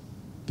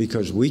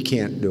 Because we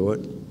can't do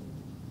it.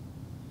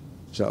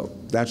 So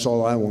that's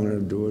all I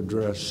wanted to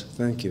address.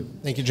 Thank you.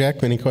 Thank you,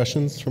 Jack. Any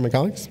questions from my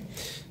colleagues?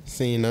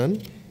 Seeing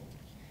none,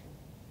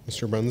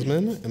 Mr.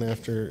 Brunsman, and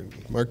after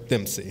Mark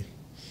Dempsey.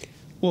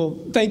 Well,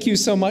 thank you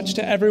so much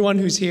to everyone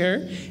who's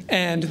here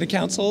and the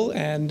council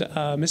and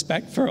Ms.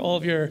 Beck for all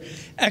of your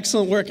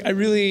excellent work. I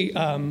really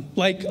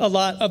like a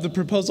lot of the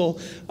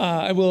proposal.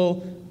 I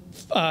will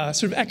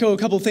sort of echo a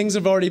couple things that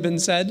have already been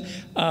said.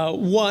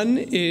 One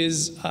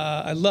is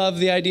I love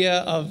the idea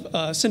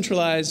of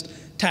centralized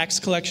tax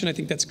collection. I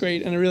think that's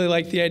great, and I really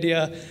like the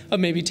idea of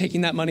maybe taking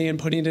that money and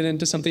putting it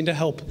into something to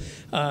help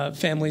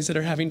families that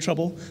are having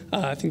trouble.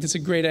 I think that's a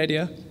great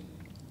idea.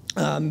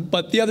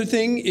 But the other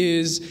thing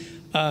is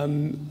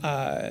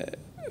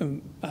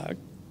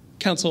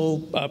Council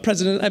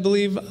President, I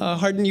believe,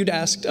 Hardin, you'd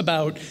asked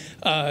about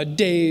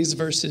days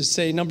versus,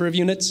 say, number of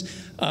units.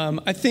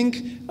 I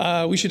think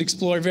we should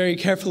explore very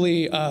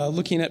carefully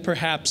looking at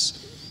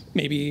perhaps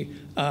maybe,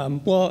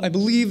 well, I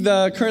believe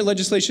the current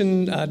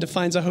legislation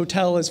defines a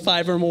hotel as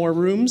 5 or more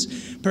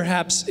rooms.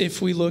 Perhaps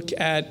if we look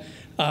at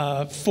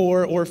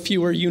 4 or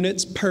fewer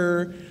units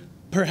per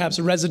perhaps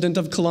a resident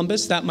of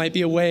Columbus, that might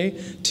be a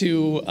way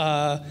to,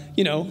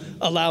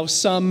 allow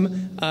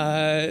some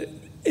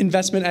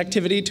investment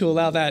activity to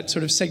allow that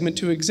sort of segment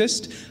to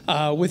exist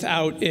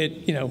without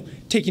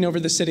it, taking over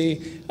the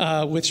city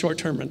with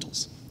short-term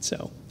rentals.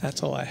 So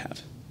that's all I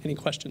have. Any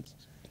questions?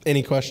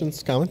 Any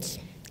questions, comments?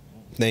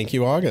 Thank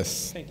you,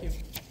 August. Thank you.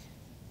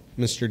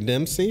 Mr.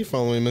 Dempsey,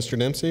 following Mr.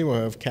 Dempsey, we'll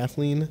have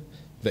Kathleen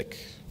Vick.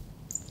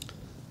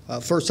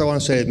 First, I want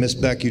to say, Ms.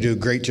 Beck, you do a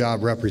great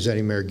job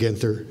representing Mayor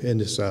Ginther in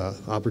this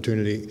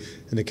opportunity,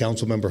 and the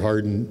council member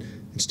Hardin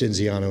and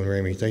Stinziano and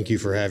Ramey. Thank you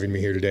for having me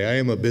here today. I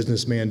am a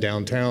businessman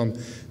downtown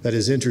that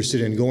is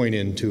interested in going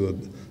into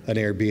an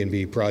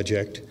Airbnb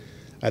project.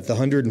 At the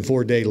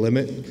 104-day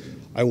limit,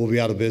 I will be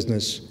out of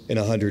business in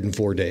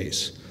 104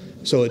 days.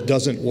 So it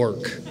doesn't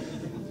work.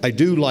 I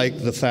do like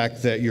the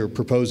fact that you're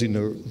proposing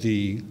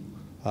the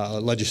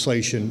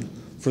legislation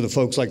for the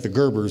folks like the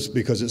Gerbers,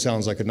 because it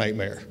sounds like a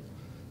nightmare.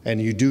 And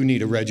you do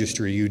need a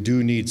registry. You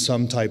do need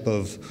some type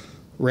of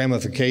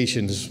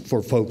ramifications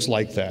for folks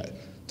like that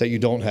you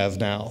don't have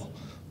now.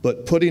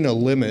 But putting a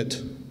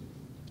limit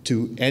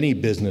to any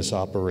business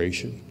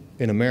operation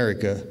in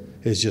America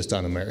is just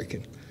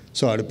un-American.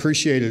 So I'd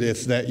appreciate it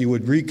if that you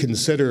would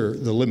reconsider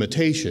the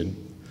limitation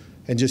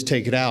and just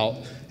take it out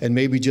and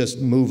maybe just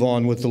move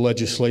on with the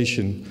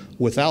legislation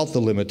without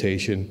the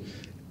limitation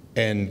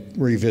and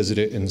revisit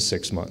it in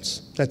 6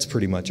 months. That's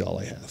pretty much all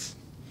I have.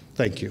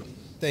 Thank you.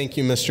 Thank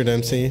you, Mr.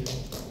 Dempsey.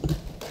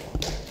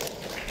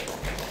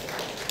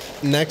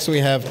 Next, we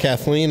have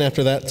Kathleen.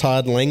 After that,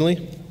 Todd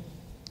Langley.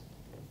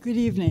 Good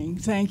evening.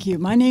 Thank you.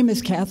 My name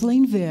is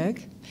Kathleen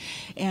Vick,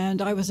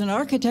 and I was an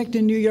architect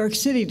in New York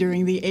City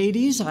during the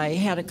 80s. I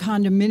had a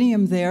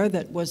condominium there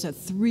that was a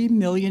 $3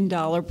 million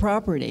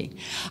property.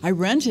 I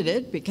rented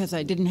it because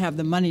I didn't have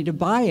the money to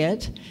buy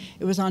it.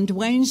 It was on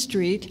Duane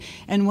Street,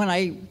 and when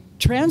I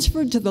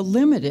transferred to the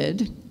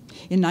Limited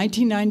in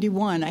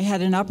 1991, I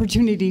had an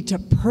opportunity to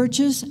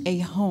purchase a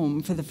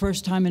home for the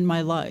first time in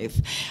my life.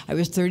 I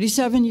was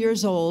 37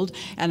 years old,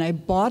 and I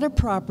bought a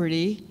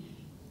property,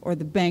 or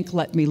the bank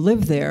let me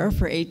live there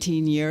for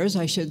 18 years,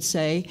 I should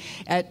say,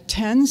 at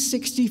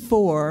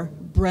 1064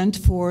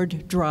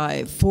 Brentford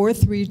Drive.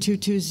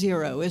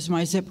 43220 is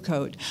my zip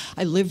code.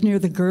 I live near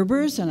the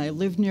Gerbers, and I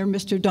live near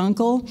Mr.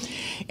 Dunkel,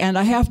 and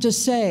I have to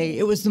say,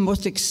 it was the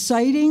most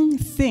exciting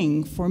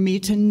thing for me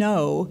to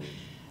know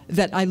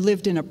that I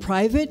lived in a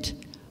private,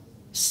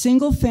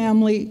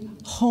 single-family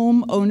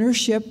home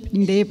ownership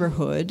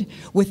neighborhood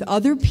with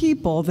other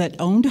people that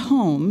owned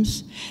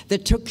homes,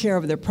 that took care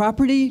of their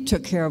property,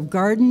 took care of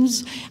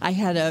gardens. I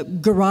had a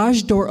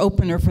garage door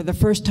opener for the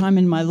first time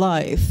in my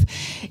life.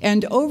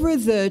 And over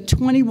the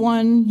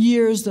 21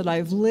 years that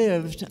I've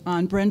lived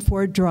on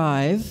Brentford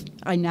Drive,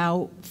 I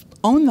now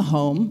own the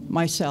home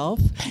myself.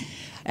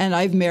 And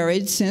I've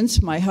married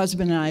since. My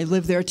husband and I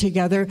live there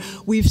together.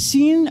 We've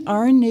seen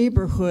our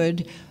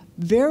neighborhood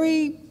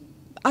very,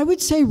 I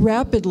would say,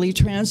 rapidly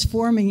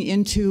transforming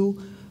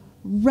into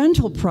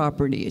rental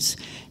properties.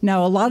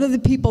 Now, a lot of the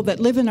people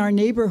that live in our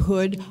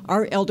neighborhood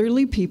are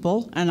elderly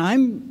people, and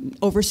I'm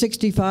over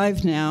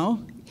 65 now,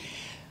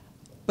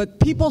 but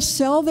people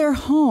sell their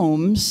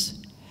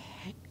homes.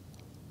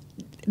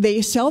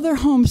 They sell their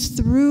homes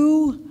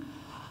through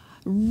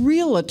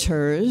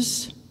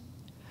realtors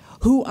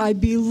who I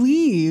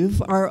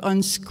believe are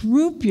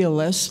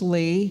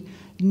unscrupulously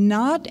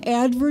not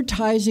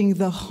advertising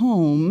the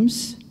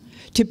homes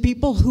to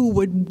people who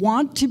would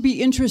want to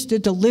be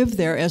interested to live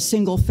there as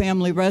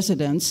single-family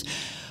residents.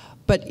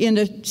 But in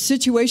a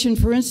situation,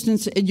 for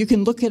instance, you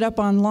can look it up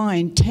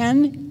online,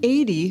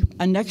 1080,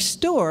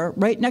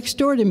 right next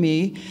door to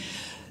me,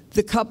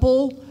 the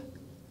couple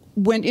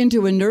went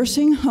into a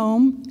nursing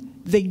home.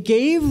 They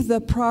gave the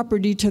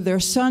property to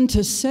their son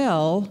to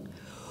sell,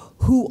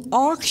 who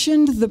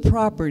auctioned the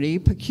property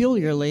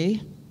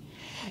peculiarly,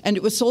 and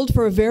it was sold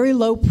for a very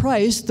low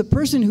price. The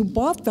person who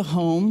bought the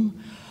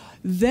home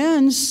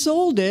then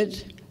sold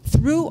it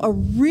through a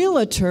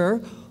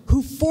realtor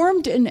who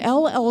formed an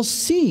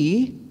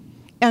LLC,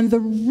 and the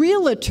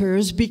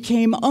realtors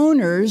became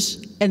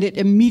owners, and it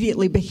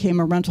immediately became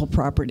a rental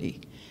property.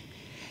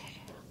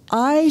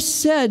 I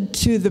said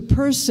to the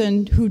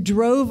person who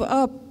drove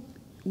up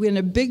in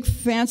a big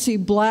fancy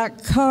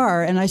black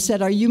car, and I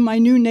said, "Are you my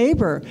new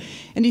neighbor?"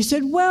 And he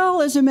said,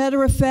 "Well, as a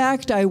matter of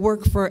fact, I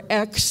work for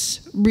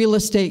X real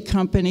estate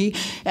company,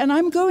 and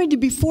I'm going to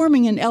be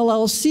forming an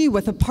LLC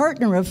with a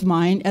partner of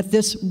mine at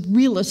this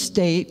real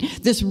estate,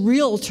 this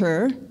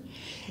realtor,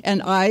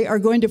 and I are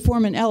going to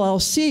form an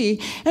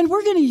LLC, and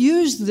we're going to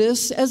use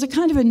this as a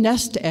kind of a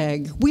nest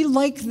egg. We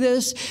like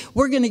this.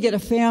 We're going to get a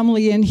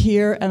family in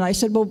here." And I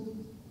said, "Well,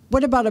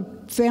 what about a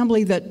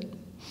family that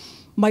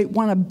might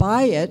want to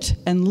buy it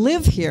and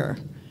live here?"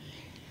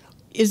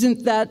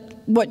 Isn't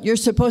that what you're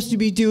supposed to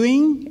be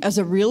doing as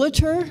a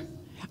realtor?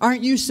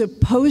 Aren't you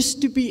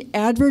supposed to be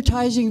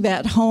advertising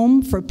that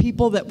home for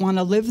people that want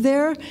to live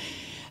there?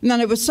 And then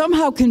I was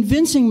somehow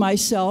convincing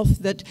myself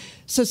that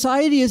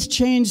society has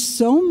changed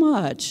so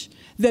much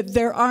that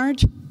there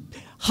aren't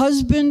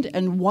husband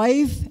and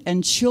wife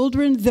and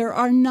children. There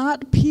are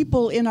not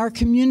people in our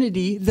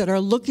community that are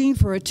looking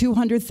for a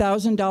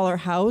 $200,000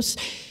 house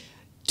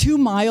 2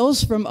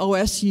 miles from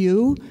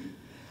OSU.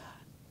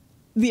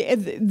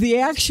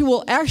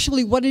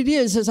 Actually what it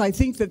is I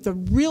think that the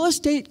real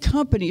estate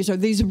companies, or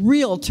these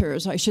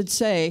realtors, I should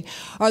say,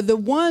 are the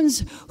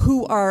ones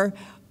who are,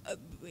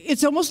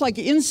 it's almost like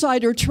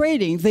insider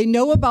trading. They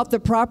know about the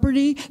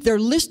property, they're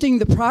listing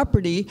the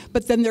property,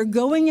 but then they're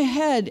going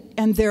ahead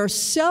and they're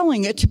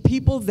selling it to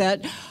people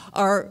that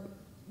are,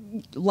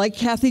 like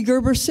Kathy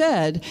Gerber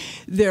said,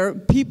 they're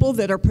people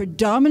that are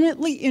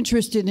predominantly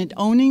interested in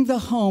owning the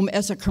home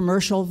as a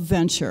commercial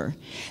venture.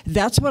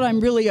 That's what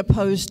I'm really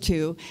opposed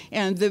to.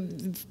 And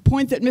the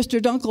point that Mr.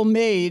 Dunkel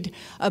made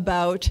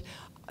about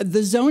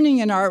the zoning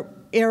in our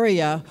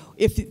area,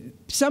 if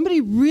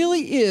somebody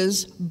really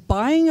is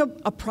buying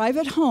a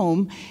private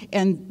home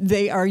and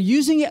they are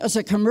using it as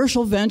a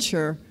commercial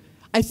venture,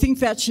 I think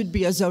that should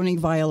be a zoning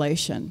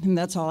violation. And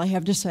that's all I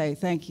have to say.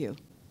 Thank you.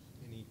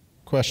 Any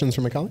questions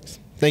from my colleagues?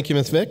 Thank you,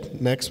 Ms.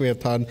 Vick. Next, we have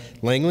Todd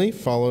Langley,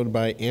 followed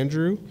by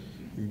Andrew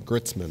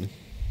Gritzman.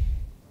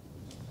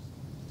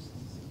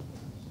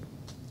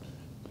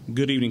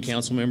 Good evening,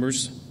 council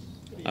members.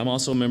 I'm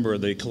also a member of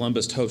the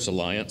Columbus Host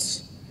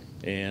Alliance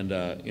and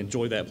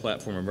enjoy that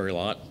platform a very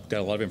lot.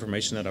 Got a lot of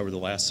information out over the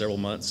last several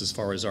months as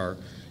far as our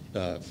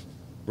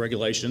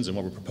regulations and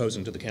what we're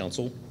proposing to the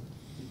council.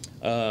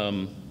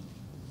 I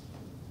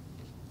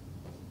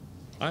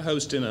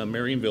host in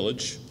Marion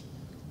Village.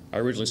 I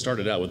originally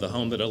started out with the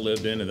home that I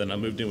lived in, and then I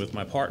moved in with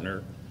my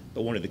partner,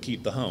 but wanted to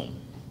keep the home.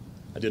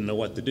 I didn't know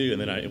what to do, and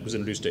then I was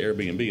introduced to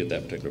Airbnb at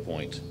that particular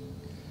point.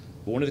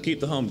 But wanted to keep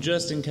the home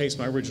just in case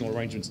my original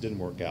arrangements didn't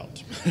work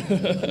out.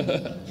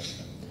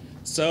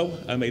 So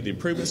I made the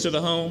improvements to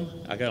the home,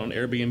 I got on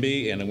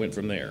Airbnb, and I went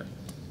from there.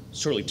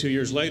 Shortly 2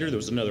 years later, there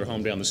was another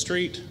home down the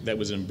street that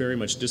was in very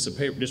much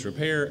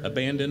disrepair,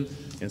 abandoned,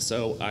 and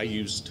so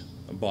I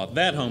bought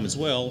that home as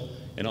well,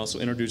 and also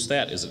introduced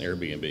that as an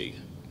Airbnb.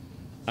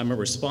 I'm a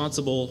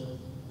responsible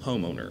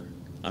homeowner.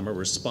 I'm a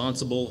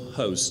responsible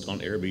host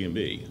on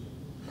Airbnb.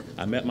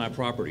 I'm at my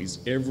properties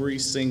every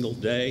single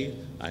day.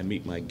 I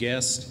meet my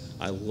guests.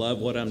 I love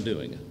what I'm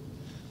doing.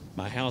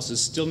 My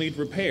houses still need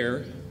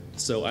repair,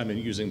 so I'm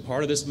using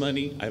part of this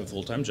money. I have a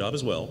full-time job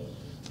as well,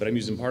 but I'm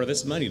using part of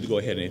this money to go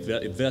ahead and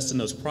invest in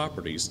those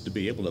properties to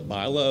be able to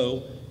buy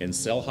low and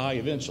sell high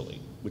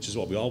eventually, which is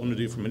what we all want to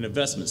do from an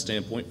investment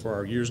standpoint for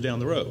our years down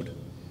the road.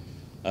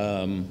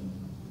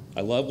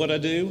 I love what I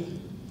do.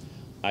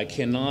 I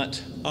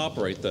cannot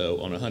operate, though,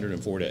 on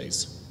 104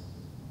 days.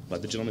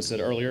 Like the gentleman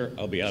said earlier,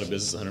 I'll be out of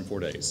business 104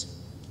 days.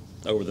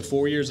 Over the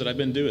 4 years that I've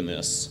been doing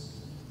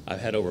this, I've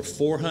had over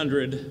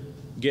 400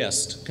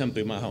 guests come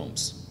through my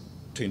homes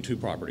between 2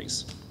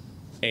 properties,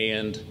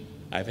 and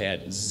I've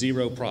had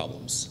 0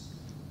 problems.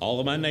 All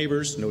of my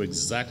neighbors know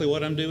exactly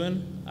what I'm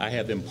doing. I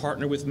have them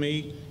partner with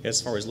me as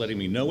far as letting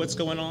me know what's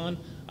going on.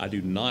 I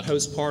do not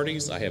host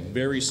parties. I have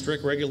very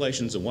strict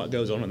regulations on what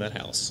goes on in that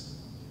house.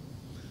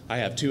 I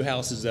have 2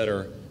 houses that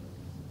are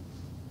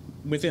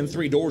within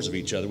 3 doors of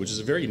each other, which is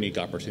a very unique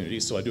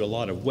opportunity, so I do a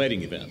lot of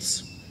wedding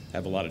events. I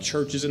have a lot of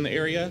churches in the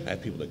area. I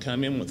have people that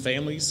come in with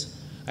families.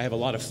 I have a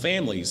lot of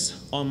families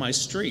on my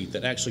street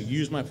that actually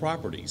use my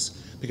properties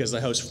because they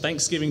host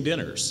Thanksgiving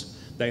dinners.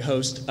 They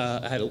host,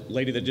 I had a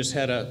lady that just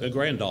had a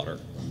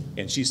granddaughter,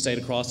 and she stayed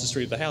across the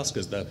street of the house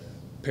because the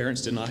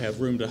parents did not have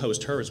room to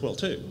host her as well,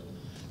 too.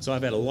 So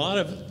I've had a lot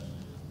of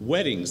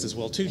weddings as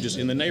well too, just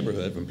in the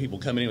neighborhood, from people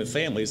coming in with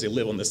families. They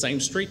live on the same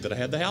street that I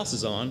had the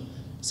houses on,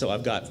 so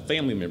I've got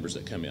family members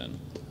that come in.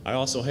 I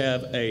also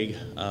have a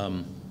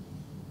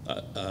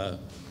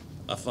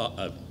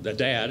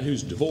dad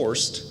who's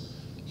divorced.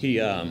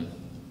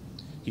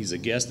 He's a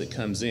guest that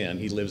comes in.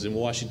 He lives in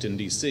Washington,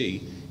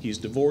 D.C. He's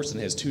divorced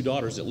and has 2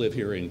 daughters that live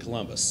here in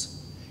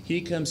Columbus. He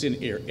comes in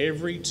here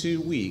every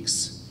 2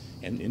 weeks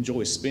and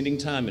enjoys spending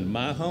time in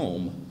my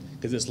home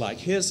because it's like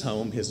his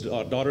home. His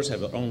daughters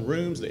have their own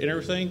rooms and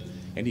everything,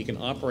 and he can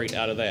operate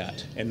out of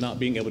that and not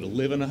being able to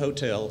live in a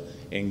hotel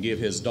and give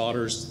his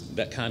daughters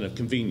that kind of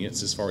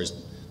convenience as far as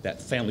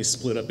that family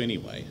split up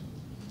anyway.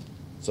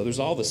 So there's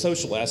all the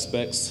social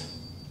aspects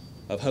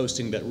of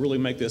hosting that really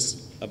make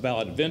this a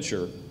valid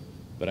venture,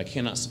 but I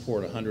cannot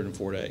support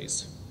 104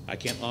 days. I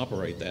can't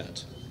operate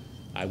that.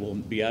 I will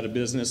be out of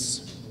business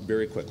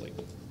very quickly.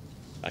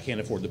 I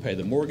can't afford to pay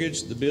the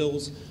mortgage, the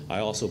bills. I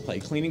also pay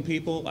cleaning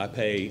people. I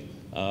pay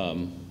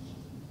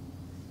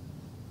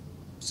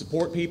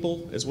support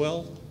people as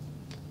well,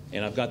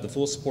 and I've got the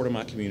full support of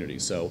my community.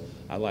 So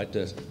I like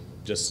to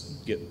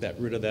just get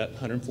rid of that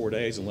 104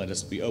 days and let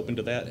us be open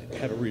to that,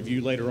 have a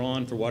review later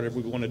on for whatever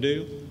we want to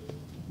do.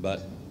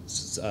 But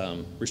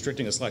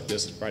restricting us like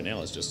this right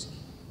now is just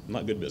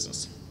not good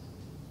business.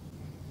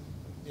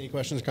 Any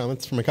questions or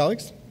comments from my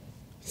colleagues?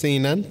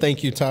 Seeing none,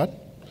 thank you, Todd.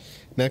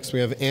 Next,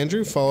 we have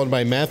Andrew, followed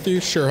by Matthew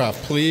Scherhoff.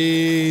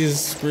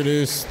 Please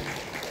reduce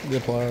the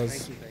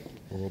applause.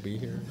 Or we'll be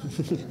here.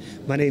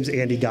 My name's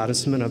Andy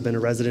Gottesman. I've been a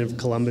resident of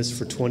Columbus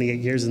for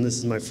 28 years, and this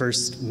is my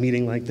first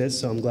meeting like this,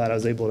 so I'm glad I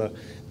was able to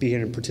be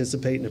here and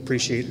participate and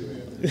appreciate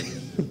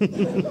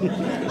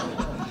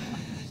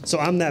So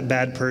I'm that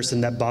bad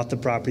person that bought the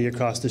property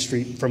across the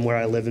street from where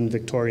I live in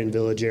Victorian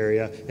Village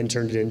area and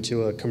turned it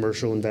into a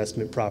commercial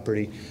investment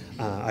property.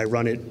 I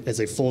run it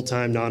as a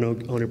full-time,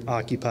 non-owner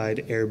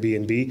occupied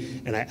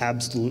Airbnb, and I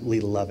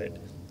absolutely love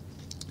it.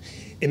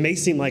 It may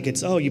seem like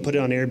it's, oh, you put it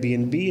on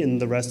Airbnb and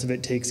the rest of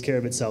it takes care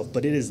of itself,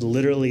 but it is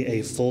literally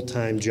a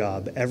full-time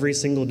job. Every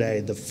single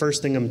day, the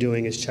first thing I'm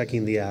doing is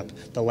checking the app.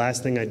 The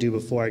last thing I do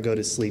before I go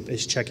to sleep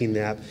is checking the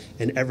app,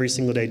 and every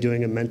single day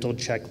doing a mental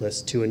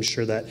checklist to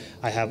ensure that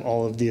I have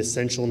all of the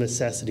essential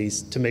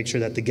necessities to make sure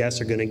that the guests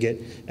are going to get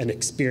an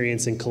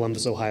experience in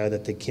Columbus, Ohio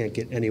that they can't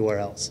get anywhere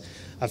else.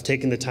 I've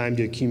taken the time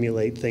to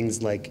accumulate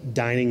things like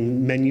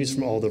dining menus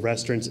from all the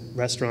restaurants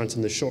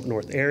in the Short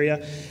North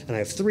area, and I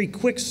have 3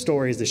 quick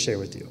stories to share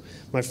with you.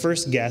 My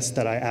first guest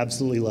that I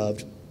absolutely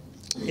loved,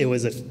 it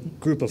was a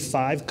group of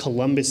 5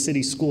 Columbus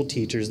City school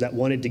teachers that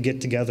wanted to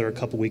get together a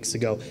couple weeks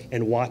ago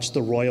and watch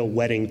the royal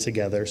wedding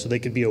together so they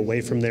could be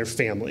away from their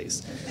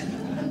families.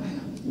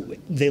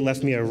 They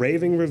left me a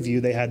raving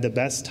review. They had the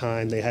best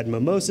time. They had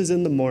mimosas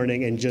in the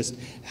morning and just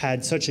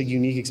had such a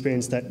unique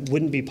experience that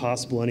wouldn't be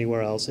possible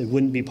anywhere else. It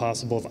wouldn't be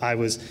possible if I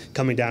was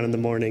coming down in the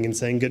morning and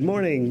saying, "Good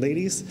morning,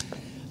 ladies."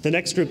 The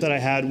next group that I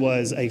had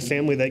was a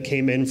family that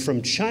came in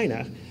from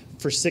China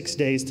for 6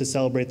 days to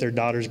celebrate their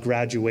daughter's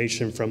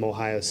graduation from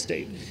Ohio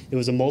State. It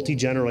was a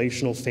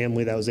multi-generational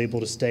family that was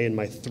able to stay in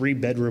my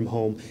 3-bedroom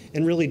home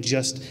and really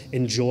just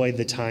enjoy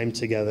the time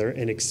together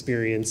and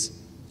experience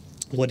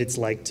what it's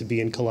like to be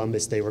in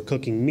Columbus. They were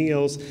cooking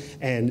meals,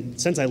 and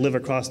since I live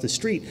across the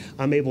street,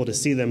 I'm able to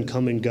see them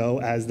come and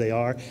go as they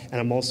are, and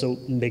I'm also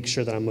make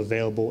sure that I'm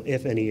available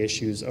if any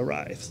issues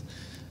arise.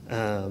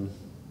 The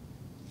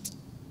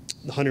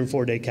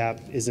 104-day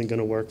cap isn't going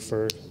to work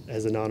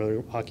as a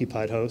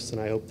non-occupied host, and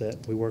I hope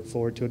that we work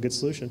forward to a good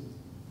solution.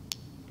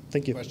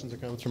 Thank you. Questions or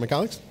comments from my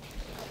colleagues?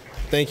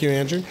 Thank you,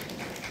 Andrew.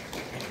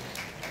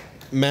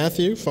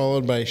 Matthew,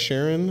 followed by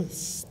Sharon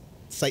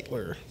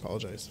Seitler.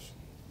 Apologize.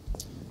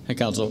 Hi,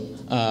 Council.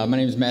 My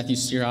name is Matthew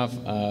Scherhoff.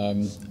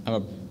 I'm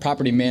a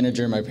property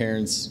manager in my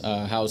parents'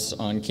 house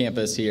on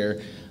campus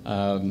here.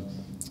 And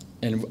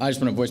I just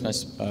want to voice my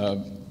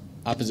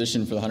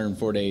opposition for the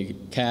 104-day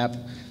cap.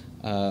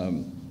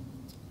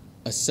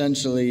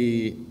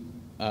 Essentially,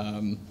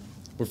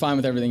 we're fine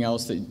with everything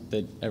else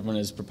that everyone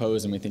has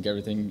proposed, and we think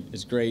everything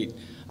is great.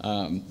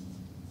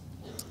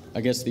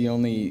 I guess the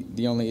only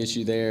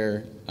issue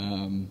there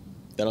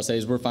that I'll say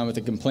is we're fine with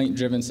the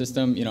complaint-driven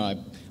system. You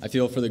know, I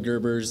feel for the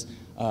Gerbers,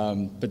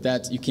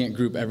 but you can't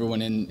group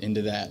everyone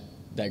into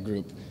that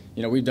group.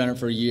 You know, we've done it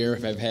for a year.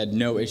 I've had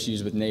no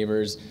issues with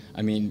neighbors.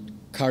 I mean,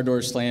 car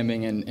doors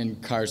slamming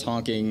and cars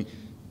honking,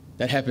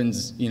 that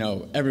happens, you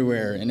know,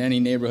 everywhere in any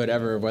neighborhood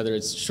ever, whether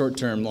it's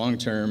short-term,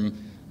 long-term.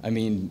 I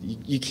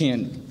mean, you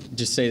can't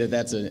just say that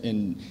that's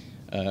an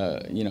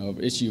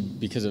issue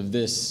because of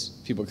this,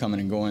 people coming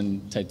and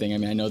going type thing. I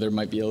mean, I know there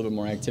might be a little bit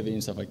more activity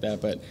and stuff like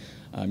that, but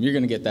you're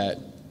going to get that,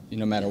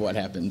 no matter what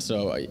happens.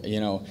 So,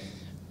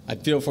 I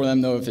feel for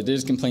them, though, if it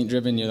is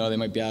complaint-driven, they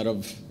might be out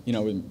of,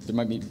 there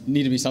might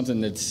need to be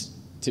something that's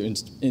to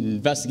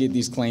investigate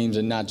these claims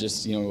and not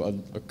just,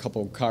 a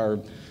couple car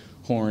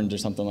horns or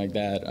something like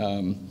that.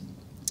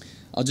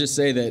 I'll just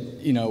say that,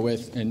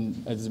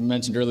 and as I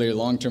mentioned earlier,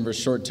 long-term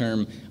versus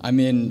short-term, I'm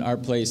in our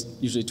place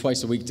usually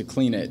twice a week to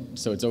clean it,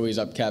 so it's always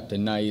upkept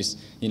and nice.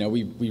 We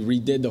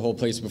redid the whole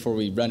place before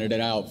we rented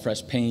it out,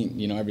 fresh paint,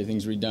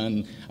 everything's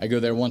redone. I go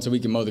there once a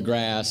week and mow the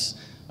grass.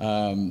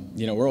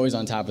 We're always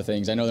on top of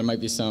things. I know there might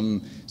be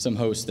some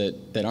hosts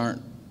that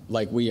aren't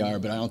like we are,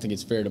 but I don't think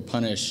it's fair to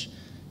punish,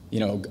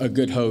 a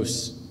good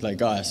host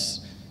like us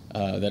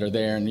that are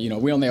there. And,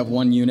 we only have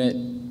one unit.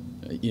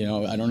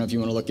 I don't know if you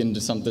want to look into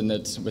something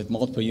that's with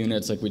multiple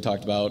units like we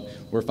talked about.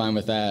 We're fine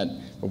with that.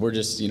 But we're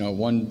just,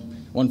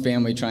 one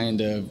family trying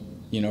to,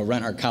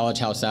 rent our college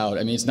house out.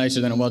 I mean, it's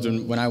nicer than it was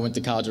when I went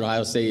to college at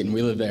Ohio State and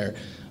we lived there.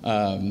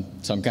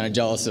 So I'm kind of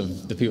jealous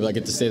of the people that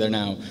get to stay there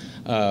now.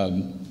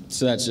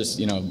 So that's just,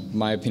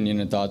 my opinion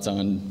and thoughts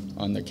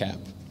on the cap.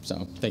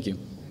 So thank you.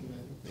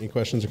 Any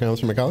questions or comments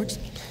from my colleagues?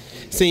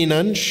 Seeing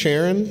none,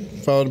 Sharon,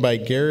 followed by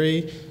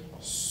Gary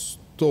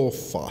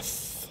Stolfoth.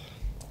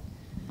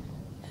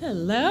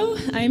 Hello,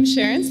 I'm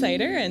Sharon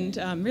Sider, and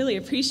really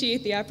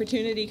appreciate the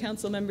opportunity,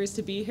 council members,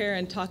 to be here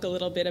and talk a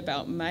little bit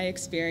about my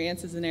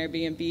experience as an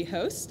Airbnb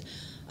host.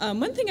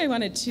 One thing I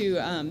wanted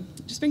to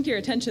just bring to your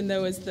attention,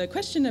 though, is the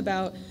question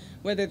about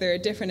whether there are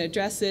different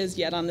addresses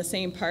yet on the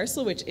same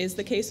parcel, which is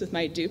the case with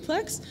my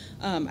duplex.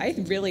 I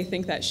really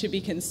think that should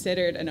be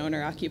considered an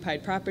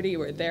owner-occupied property.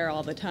 We're there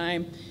all the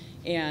time,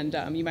 and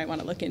you might want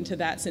to look into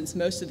that since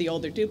most of the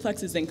older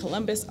duplexes in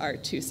Columbus are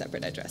 2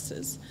 separate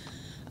addresses.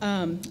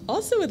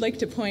 Also would like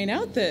to point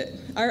out that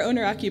our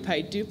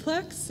owner-occupied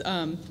duplex,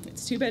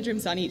 it's 2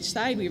 bedrooms on each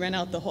side. We rent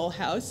out the whole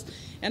house,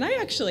 And I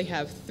actually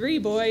have 3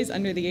 boys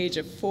under the age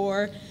of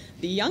 4.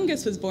 The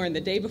youngest was born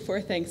the day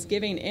before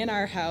Thanksgiving in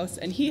our house,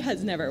 and he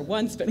has never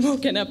once been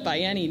woken up by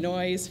any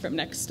noise from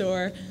next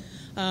door.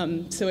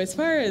 So as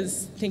far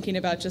as thinking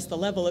about just the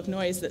level of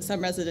noise that some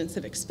residents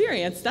have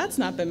experienced, that's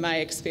not been my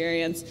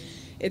experience.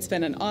 It's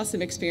been an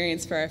awesome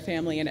experience for our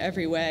family in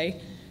every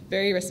way.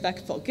 Very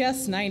respectful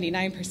guests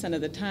 99%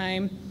 of the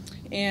time.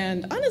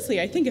 And honestly,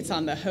 I think it's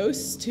on the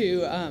host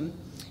to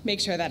make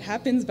sure that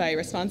happens by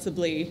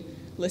responsibly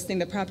listing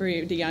the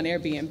property on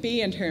Airbnb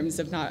in terms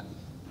of not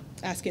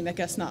asking that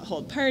guests not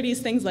hold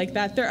parties, things like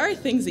that. There are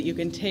things that you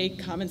can take,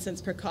 common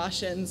sense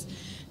precautions,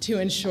 to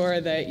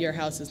ensure that your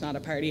house is not a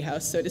party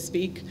house, so to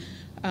speak.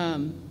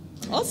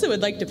 Also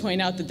would like to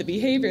point out that the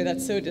behavior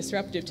that's so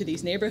disruptive to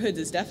these neighborhoods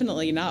is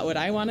definitely not what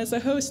I want as a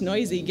host.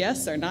 Noisy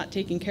guests are not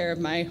taking care of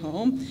my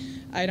home.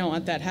 I don't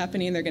want that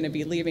happening. They're going to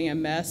be leaving a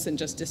mess and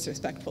just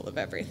disrespectful of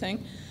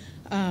everything.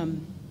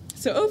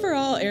 So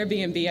overall,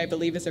 Airbnb, I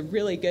believe, is a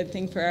really good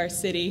thing for our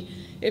city.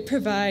 It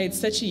provides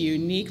such a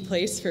unique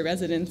place for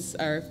residents,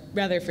 or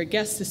rather for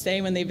guests to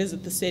stay when they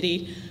visit the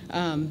city.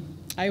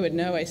 I would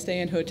know I stay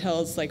in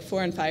hotels like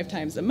 4 and 5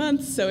 times a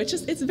month, so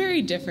it's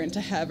very different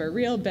to have a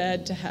real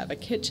bed, to have a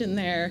kitchen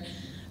there,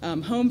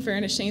 home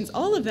furnishings.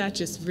 All of that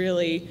just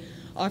really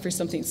offers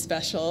something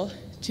special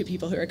to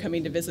people who are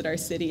coming to visit our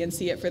city and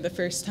see it for the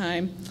first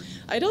time.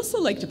 I'd also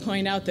like to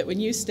point out that when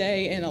you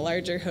stay in a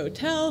larger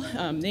hotel,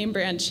 name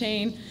brand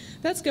chain,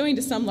 that's going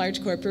to some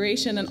large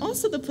corporation, and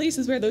also the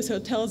places where those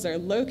hotels are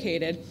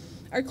located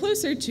are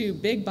closer to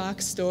big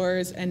box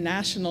stores and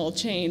national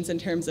chains in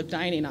terms of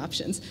dining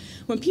options.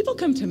 When people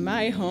come to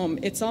my home,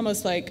 it's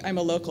almost like I'm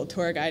a local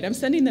tour guide. I'm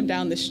sending them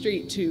down the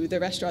street to the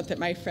restaurant that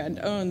my friend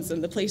owns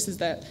and the places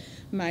that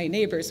my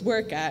neighbors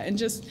work at. And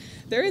just,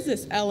 there is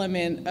this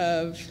element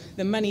of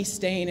the money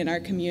staying in our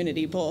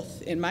community,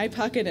 both in my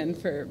pocket and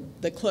for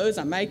the clothes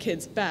on my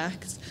kids'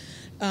 backs,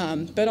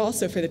 but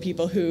also for the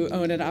people who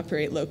own and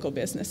operate local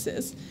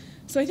businesses.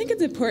 So I think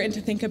it's important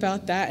to think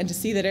about that and to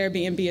see that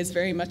Airbnb is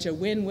very much a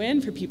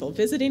win-win for people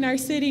visiting our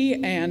city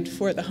and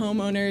for the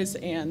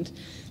homeowners and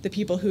the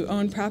people who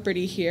own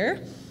property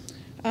here.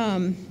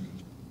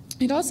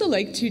 I'd also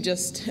like to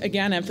just,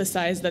 again,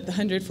 emphasize that the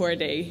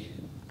 104-day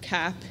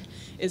cap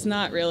is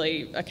not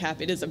really a cap,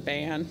 it is a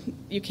ban.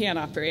 You can't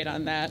operate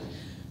on that.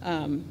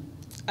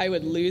 I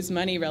would lose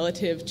money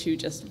relative to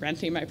just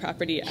renting my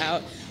property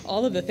out.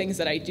 All of the things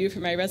that I do for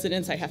my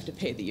residents, I have to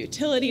pay the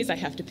utilities, I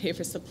have to pay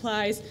for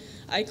supplies.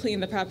 I clean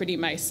the property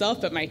myself,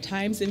 but my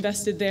time's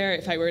invested there.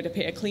 If I were to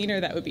pay a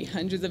cleaner, that would be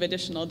hundreds of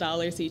additional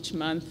dollars each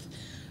month.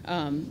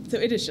 So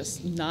it is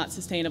just not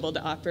sustainable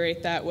to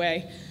operate that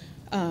way.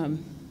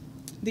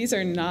 These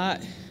are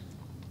not,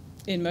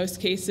 in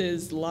most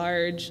cases,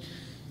 large,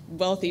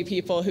 wealthy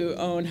people who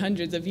own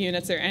hundreds of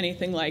units or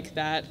anything like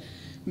that.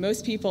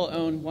 Most people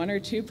own 1 or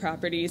 2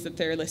 properties that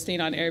they're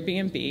listing on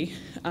Airbnb.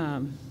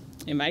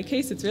 In my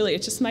case, it's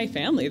just my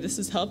family. This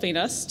is helping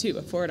us to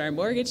afford our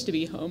mortgage, to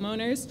be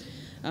homeowners,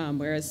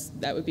 whereas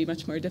that would be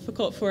much more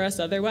difficult for us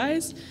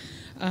otherwise.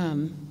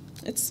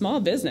 It's small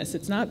business.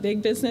 It's not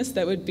big business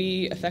that would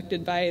be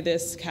affected by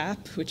this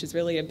cap, which is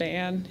really a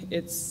ban.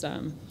 It's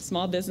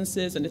small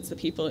businesses, and it's the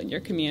people in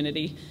your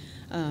community.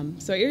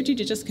 So I urge you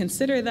to just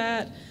consider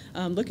that,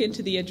 look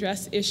into the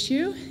address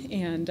issue,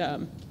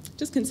 and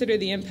just consider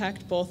the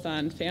impact both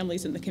on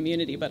families in the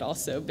community, but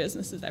also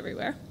businesses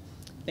everywhere.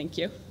 Thank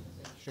you.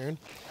 Sharon.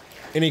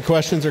 Any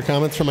questions or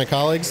comments from my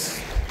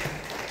colleagues?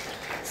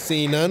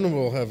 Seeing none,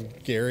 we'll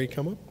have Gary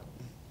come up,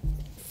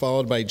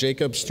 followed by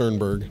Jacob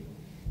Sternberg.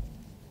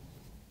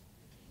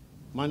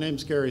 My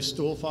name's Gary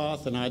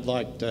Stuhlfoth, and I'd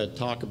like to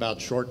talk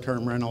about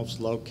short-term rentals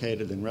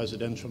located in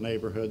residential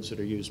neighborhoods that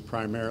are used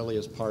primarily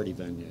as party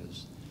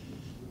venues.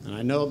 And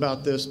I know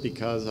about this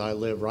because I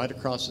live right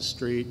across the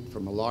street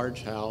from a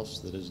large house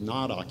that is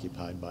not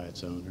occupied by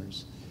its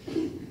owners.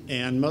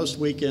 And most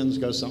weekends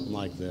go something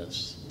like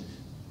this.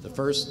 The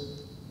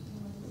first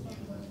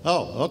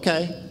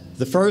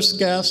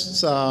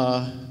guests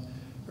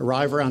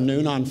arrive around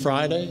noon on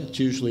Friday. It's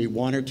usually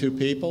 1 or 2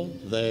 people.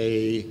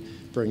 They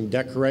bring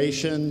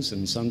decorations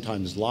and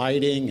sometimes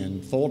lighting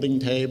and folding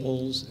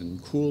tables and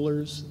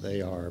coolers.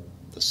 They are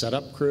the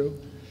setup crew.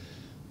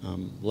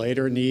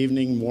 Later in the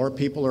evening, more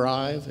people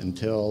arrive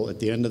until at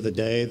the end of the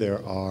day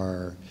there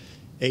are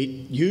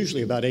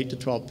usually about 8 to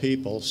 12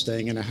 people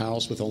staying in a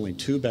house with only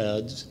 2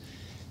 beds.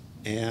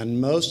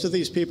 And most of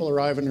these people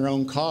arrive in their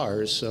own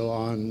cars, so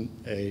on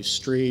a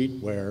street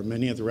where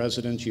many of the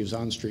residents use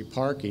on-street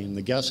parking,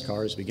 the guest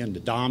cars begin to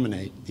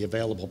dominate the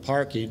available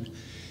parking,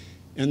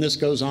 and this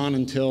goes on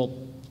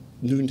until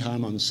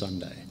noontime on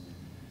Sunday.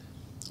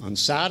 On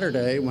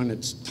Saturday, when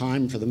it's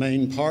time for the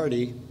main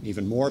party,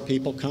 even more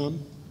people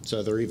come.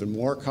 So there are even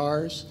more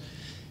cars.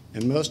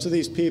 And most of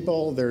these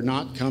people, they're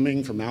not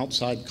coming from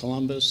outside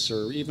Columbus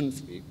or even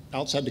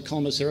outside the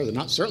Columbus area.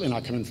 They're certainly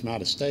not coming from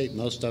out of state.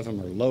 Most of them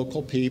are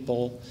local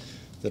people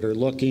that are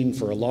looking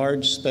for a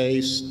large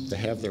space to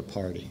have their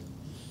party.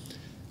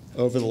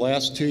 Over the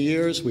last 2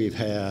 years, we've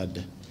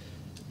had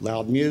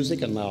loud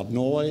music and loud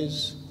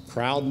noise,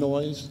 crowd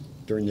noise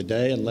during the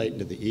day and late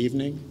into the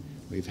evening.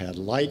 We've had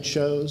light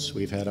shows.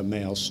 We've had a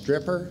male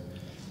stripper.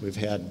 We've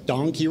had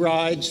donkey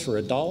rides for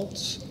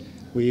adults.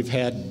 We've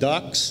had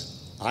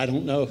ducks, I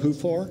don't know who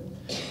for,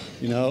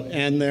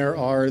 and there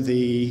are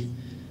the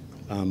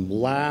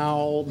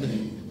loud,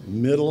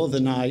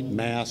 middle-of-the-night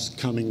mass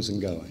comings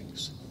and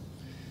goings.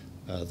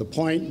 The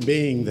point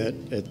being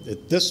that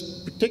at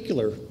this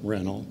particular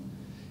rental,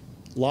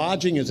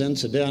 lodging is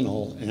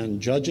incidental,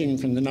 and judging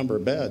from the number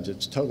of beds,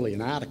 it's totally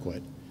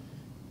inadequate.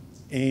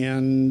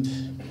 And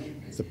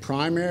the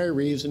primary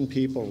reason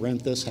people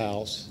rent this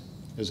house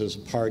is as a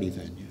party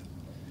venue.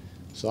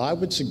 So I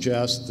would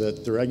suggest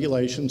that the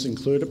regulations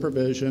include a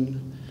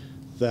provision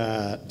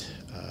that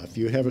if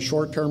you have a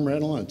short-term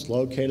rental and it's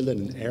located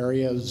in an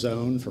area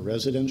zoned for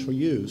residential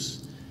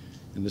use,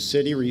 and the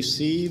city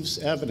receives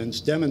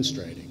evidence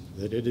demonstrating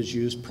that it is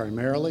used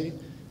primarily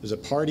as a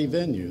party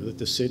venue, that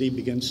the city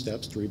begins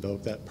steps to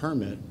revoke that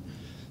permit,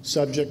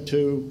 subject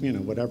to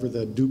whatever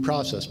the due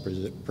process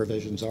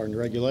provisions are in the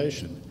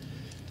regulation.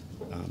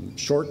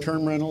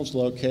 Short-term rentals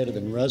located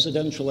in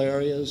residential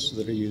areas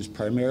that are used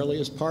primarily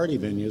as party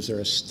venues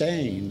are a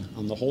stain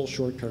on the whole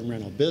short-term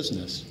rental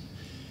business.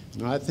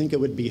 And I think it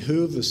would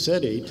behoove the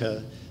city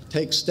to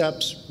take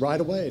steps right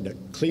away to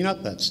clean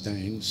up that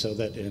stain so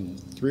that in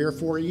 3 or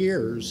 4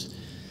 years,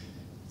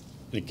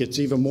 it gets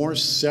even more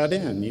set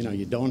in.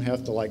 You don't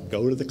have to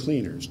go to the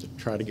cleaners to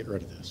try to get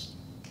rid of this.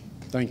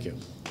 Thank you.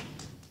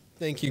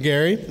 Thank you,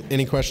 Gary.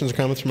 Any questions or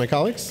comments from my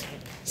colleagues?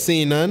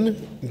 Seeing none,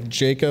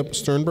 Jacob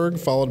Sternberg,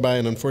 followed by,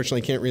 and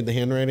unfortunately can't read the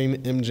handwriting,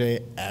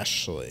 MJ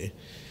Ashley.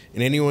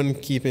 And anyone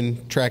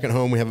keeping track at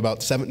home, we have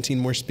about 17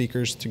 more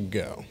speakers to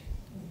go.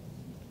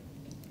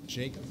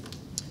 Jacob.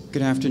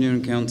 Good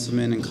afternoon,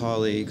 councilmen and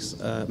colleagues.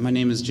 My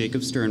name is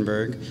Jacob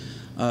Sternberg.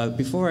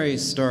 Before I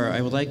start,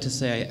 I would like to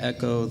say I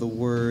echo the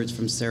words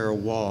from Sarah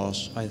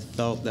Walsh. I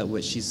felt that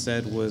what she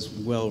said was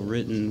well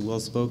written,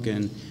 well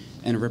spoken,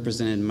 and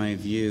represented my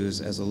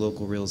views as a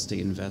local real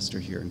estate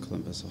investor here in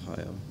Columbus,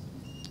 Ohio.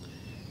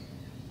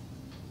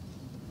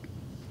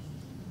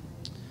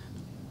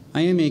 I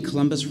am a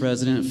Columbus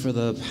resident for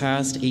the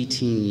past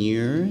 18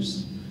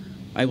 years.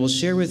 I will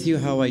share with you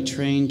how I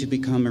trained to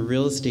become a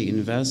real estate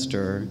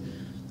investor,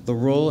 the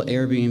role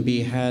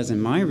Airbnb has in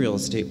my real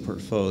estate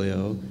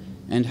portfolio,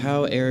 and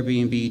how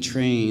Airbnb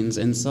trains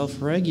and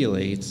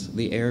self-regulates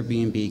the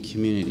Airbnb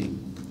community.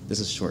 This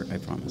is short, I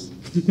promise.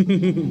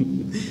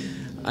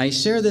 I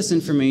share this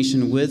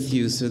information with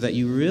you so that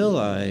you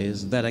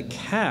realize that a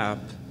cap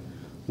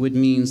would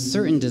mean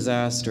certain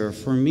disaster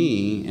for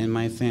me and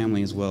my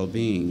family's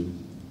well-being.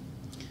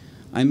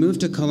 I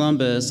moved to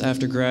Columbus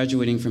after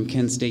graduating from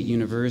Kent State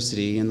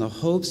University in the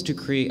hopes to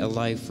create a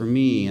life for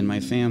me and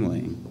my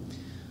family.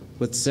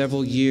 With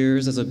several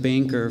years as a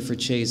banker for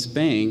Chase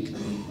Bank,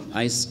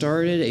 I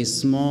started a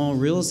small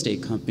real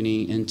estate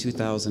company in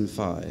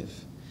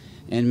 2005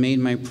 and made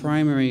my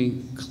primary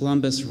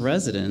Columbus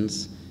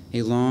residence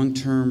a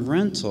long-term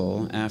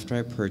rental after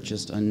I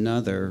purchased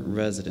another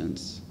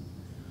residence.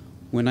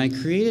 When I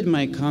created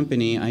my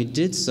company, I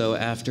did so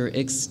after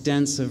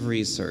extensive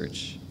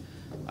research.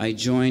 I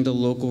joined a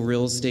local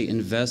real estate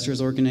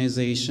investors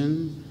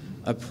organization,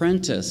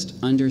 apprenticed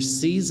under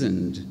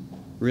seasoned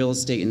real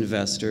estate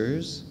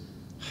investors,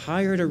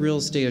 hired a real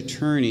estate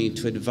attorney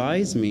to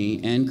advise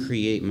me and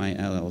create my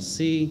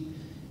LLC,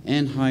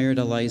 and hired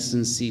a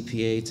licensed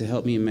CPA to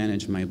help me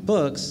manage my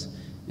books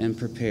and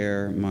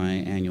prepare my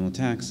annual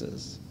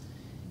taxes.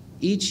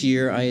 Each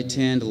year I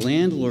attend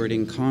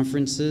landlording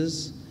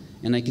conferences,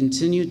 and I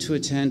continue to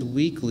attend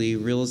weekly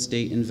real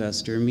estate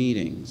investor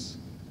meetings.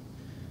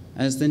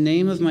 As the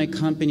name of my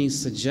company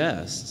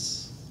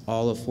suggests,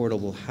 All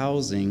Affordable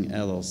Housing,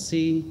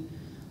 LLC,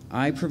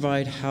 I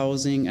provide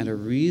housing at a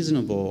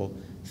reasonable,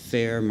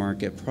 fair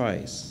market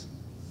price.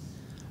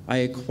 I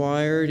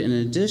acquired an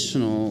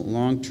additional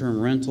long-term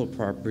rental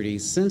property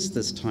since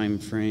this time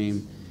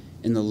frame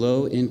in the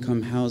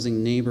low-income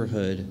housing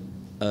neighborhood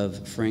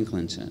of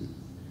Franklinton.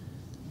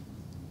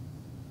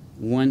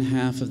 One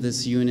half of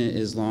this unit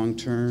is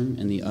long-term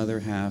and the other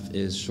half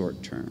is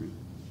short-term.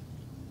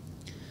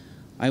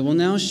 I will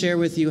now share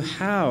with you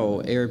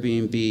how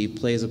Airbnb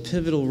plays a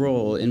pivotal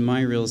role in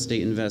my real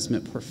estate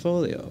investment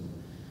portfolio.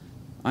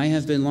 I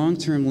have been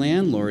long-term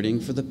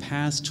landlording for the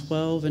past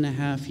 12 and a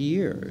half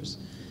years,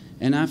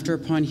 and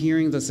upon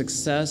hearing the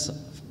success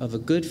of a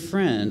good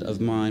friend of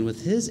mine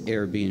with his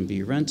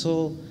Airbnb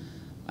rental,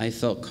 I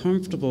felt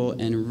comfortable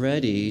and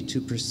ready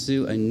to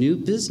pursue a new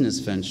business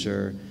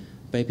venture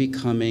by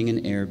becoming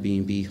an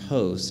Airbnb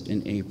host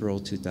in April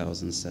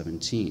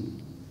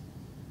 2017.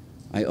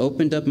 I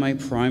opened up my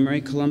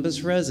primary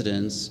Columbus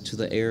residence to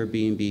the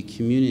Airbnb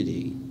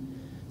community.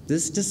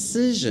 This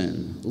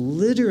decision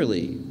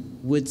literally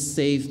would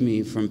save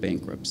me from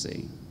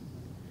bankruptcy.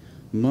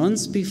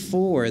 Months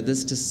before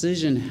this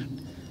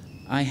decision,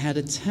 I had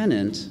a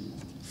tenant,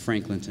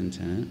 Franklinton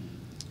tenant,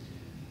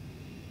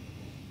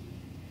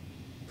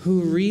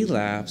 who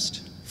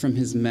relapsed from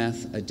his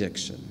meth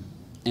addiction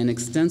and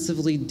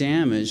extensively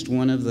damaged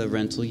one of the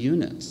rental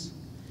units.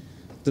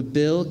 The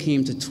bill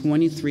came to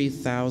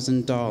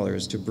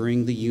 $23,000 to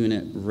bring the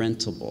unit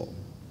rentable.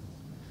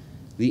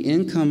 The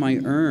income I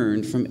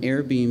earned from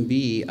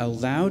Airbnb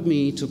allowed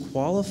me to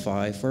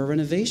qualify for a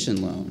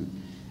renovation loan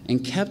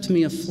and kept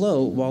me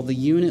afloat while the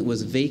unit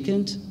was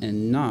vacant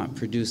and not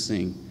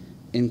producing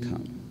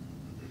income.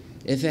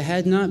 If it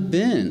had not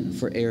been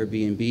for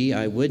Airbnb,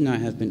 I would not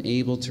have been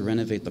able to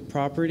renovate the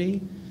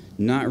property,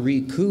 not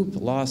recoup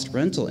lost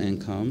rental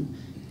income,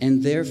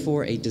 and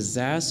therefore a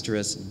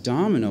disastrous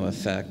domino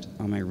effect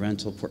on my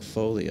rental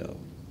portfolio.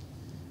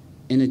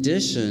 In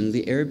addition,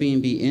 the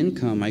Airbnb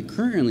income I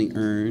currently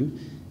earn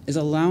is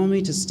allowing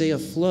me to stay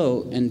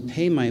afloat and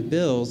pay my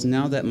bills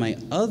now that my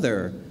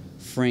other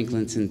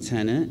Franklinton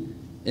tenant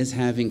is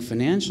having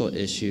financial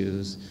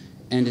issues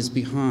and is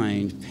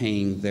behind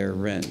paying their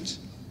rent.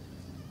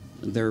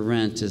 Their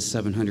rent is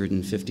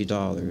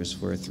 $750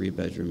 for a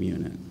 3-bedroom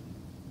unit.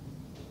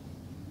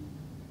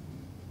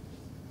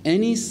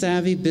 Any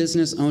savvy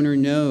business owner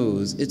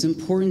knows it's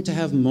important to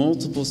have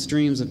multiple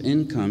streams of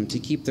income to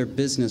keep their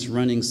business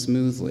running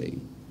smoothly.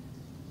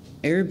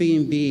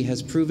 Airbnb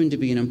has proven to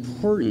be an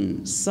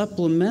important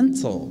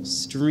supplemental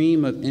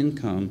stream of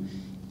income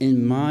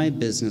in my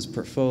business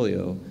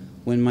portfolio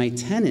when my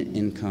tenant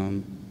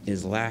income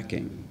is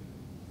lacking.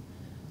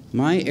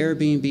 My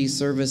Airbnb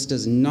service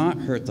does not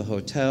hurt the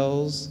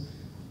hotels,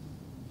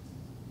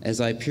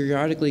 as I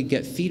periodically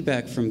get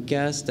feedback from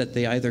guests that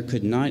they either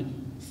could not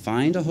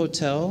find a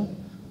hotel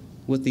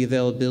with the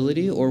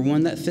availability or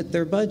one that fit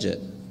their budget.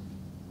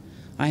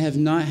 I have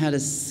not had a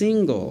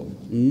single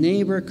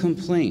neighbor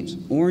complaint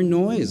or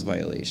noise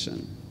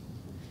violation.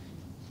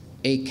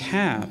 A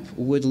cap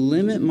would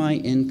limit my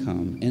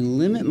income and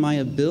limit my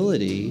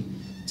ability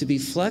to be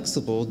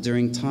flexible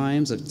during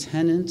times of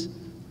tenant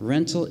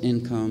rental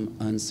income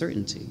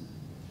uncertainty.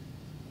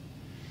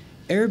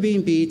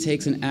 Airbnb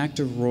takes an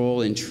active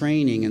role in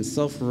training and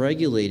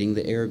self-regulating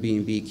the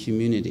Airbnb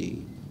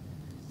community.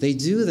 They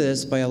do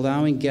this by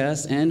allowing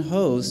guests and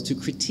hosts to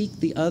critique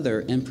the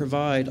other and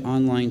provide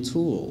online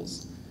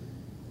tools.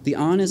 The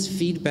honest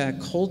feedback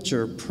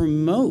culture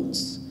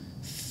promotes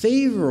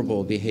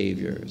favorable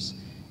behaviors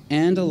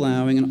and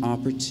allowing an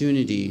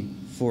opportunity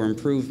for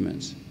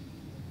improvement.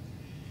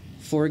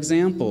 For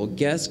example,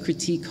 guests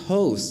critique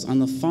hosts on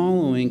the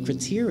following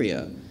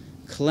criteria: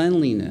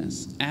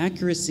 cleanliness,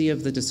 accuracy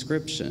of the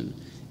description,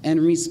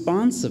 and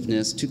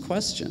responsiveness to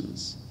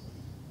questions.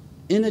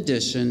 In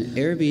addition,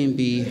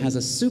 Airbnb has a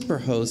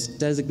superhost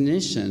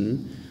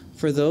designation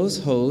for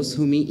those hosts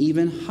who meet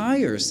even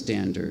higher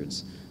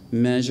standards,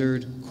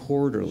 measured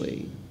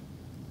quarterly.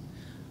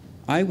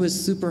 I was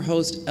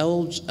superhost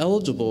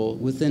eligible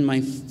within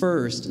my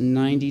first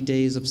 90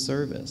 days of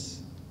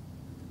service.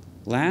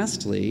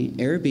 Lastly,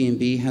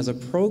 Airbnb has a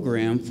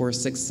program for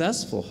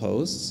successful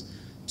hosts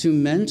to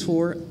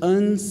mentor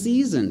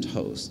unseasoned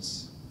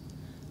hosts.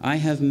 I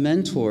have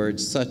mentored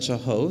such a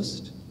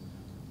host.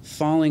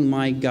 Following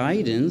my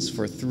guidance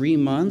for 3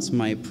 months,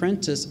 my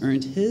apprentice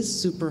earned his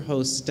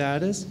superhost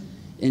status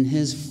in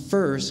his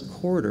first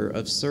quarter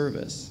of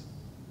service.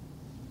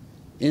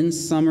 In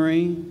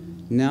summary,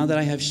 now that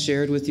I have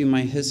shared with you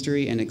my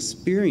history and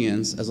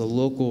experience as a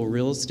local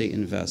real estate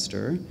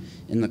investor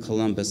in the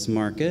Columbus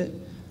market,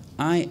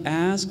 I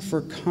ask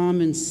for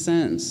common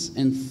sense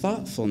and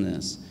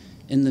thoughtfulness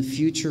in the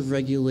future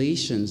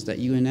regulations that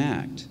you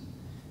enact.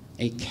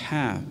 A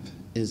cap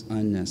is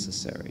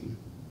unnecessary.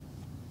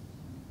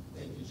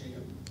 Thank you,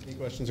 Jacob. Any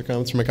questions or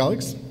comments from my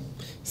colleagues?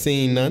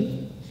 Seeing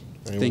none,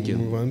 I Thank will you.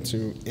 move on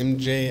to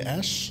MJ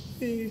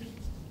Ashley.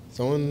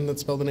 Someone that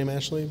spelled the name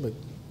Ashley but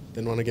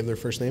didn't want to give their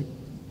first name.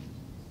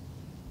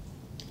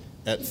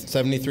 At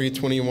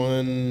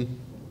 7321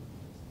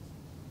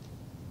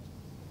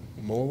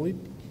 Moleep.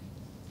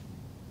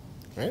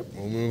 All right,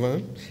 we'll move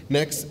on.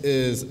 Next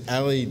is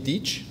Allie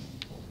Deach,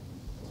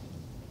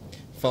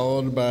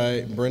 followed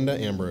by Brenda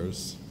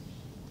Ambrose.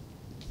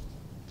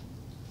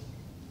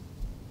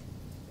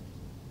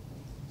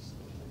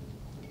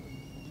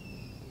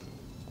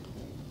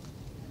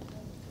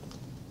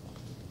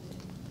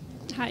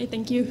 Hi,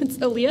 thank you. It's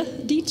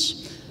Aaliyah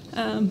Deach.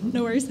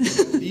 No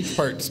worries. Each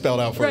part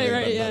spelled out for me.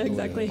 Right, but yeah, not the way.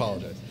 exactly. I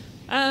apologize.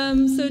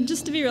 So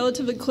just to be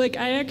relatively quick,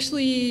 I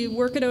actually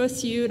work at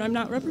OSU, and I'm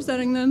not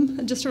representing them.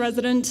 I'm just a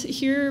resident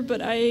here,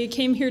 but I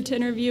came here to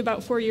interview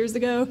about 4 years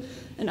ago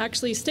and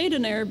actually stayed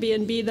in an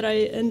Airbnb that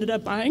I ended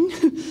up buying.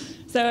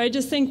 So I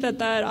just think that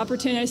that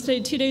opportunity, I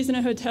stayed 2 days in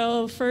a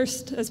hotel,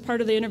 first as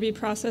part of the interview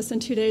process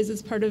and 2 days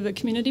as part of a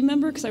community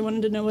member, because I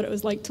wanted to know what it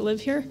was like to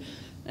live here.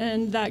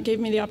 And that gave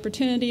me the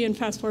opportunity, and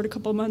fast forward a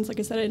couple of months, like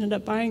I said, I ended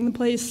up buying the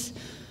place.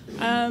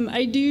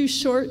 I do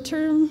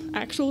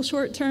actual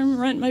short-term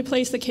rent my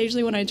place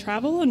occasionally when I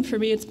travel, and for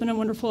me it's been a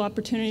wonderful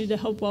opportunity to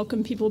help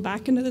welcome people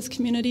back into this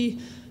community,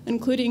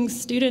 including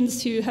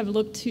students who have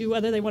looked to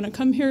whether they want to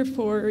come here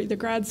for either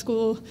grad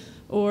school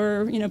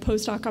or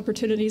postdoc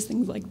opportunities,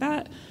 things like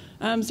that.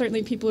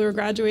 certainly people who are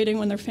graduating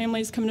when their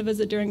families come to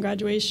visit during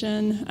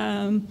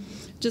graduation.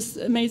 Just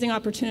amazing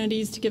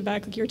opportunities to give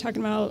back, like you were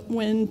talking about,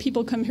 when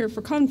people come here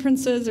for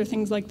conferences or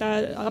things like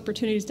that,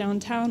 opportunities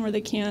downtown where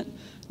they can't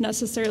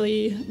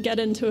necessarily get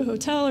into a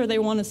hotel or they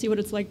want to see what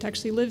it's like to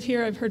actually live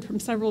here. I've heard from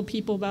several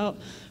people about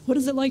what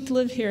is it like to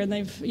live here, and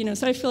they've,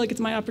 so I feel like it's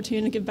my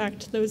opportunity to give back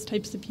to those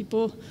types of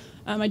people.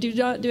 I do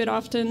not do it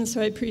often, so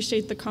I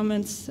appreciate the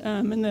comments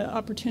and the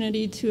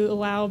opportunity to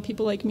allow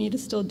people like me to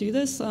still do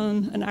this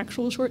on an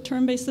actual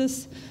short-term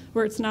basis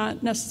where it's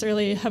not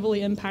necessarily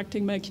heavily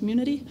impacting my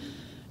community.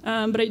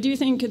 But I do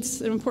think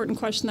it's an important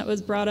question that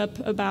was brought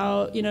up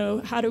about,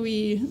 how do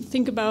we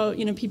think about,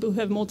 people who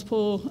have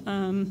multiple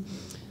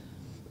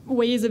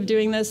ways of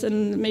doing this,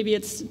 and maybe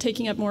it's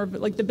taking up more of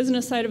like the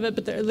business side of it,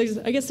 but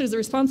I guess there's the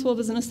responsible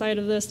business side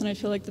of this, and I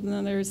feel like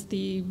then there's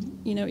the,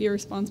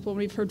 irresponsible.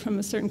 We've heard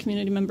from certain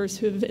community members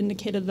who have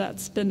indicated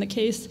that's been the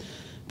case.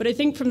 But I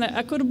think from the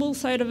equitable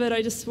side of it,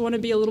 I just want to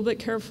be a little bit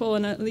careful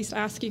and at least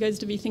ask you guys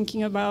to be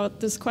thinking about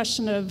this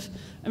question of,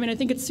 I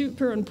think it's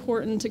super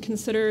important to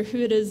consider who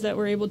it is that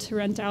we're able to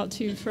rent out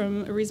to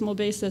from a reasonable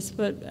basis.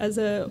 But as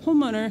a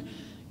homeowner,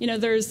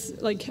 there's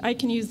I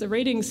can use the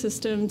rating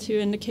system to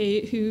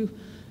indicate who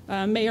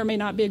may or may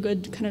not be a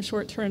good kind of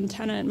short-term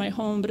tenant in my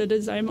home, but it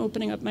is I'm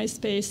opening up my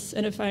space,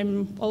 and if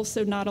I'm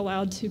also not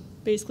allowed to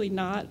basically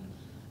not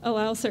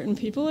allow certain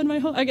people in my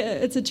home.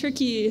 It's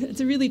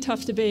a really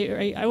tough debate,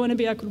 right? I want to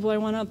be equitable. I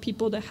want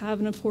people to have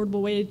an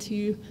affordable way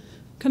to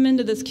come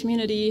into this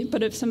community.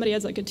 But if somebody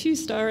has like a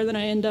 2-star, then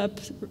I end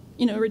up,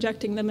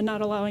 rejecting them and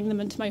not allowing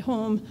them into my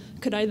home.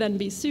 Could I then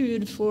be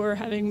sued for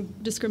having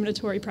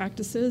discriminatory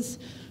practices?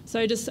 So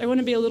I want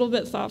to be a little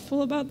bit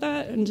thoughtful about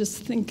that and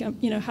just think,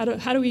 how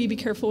do we be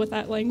careful with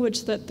that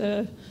language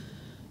that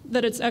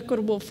it's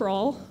equitable for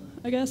all?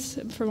 I guess,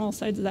 from all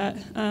sides of that.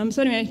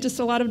 So anyway, just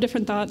a lot of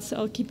different thoughts.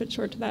 I'll keep it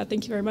short to that.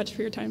 Thank you very much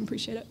for your time.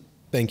 Appreciate it.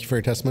 Thank you for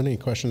your testimony. Any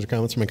questions or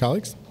comments from my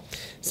colleagues?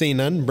 Seeing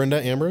none,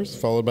 Brenda Ambrose,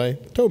 followed by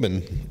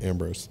Tobin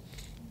Ambrose.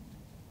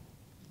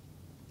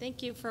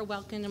 Thank you for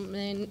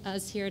welcoming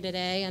us here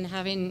today and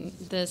having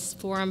this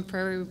forum for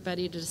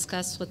everybody to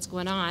discuss what's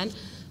going on.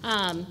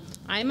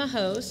 I'm a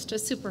host, a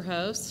super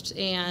host,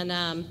 and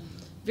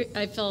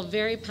I feel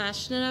very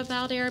passionate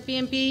about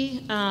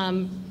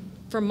Airbnb.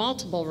 For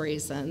multiple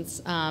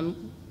reasons.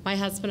 My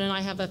husband and I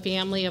have a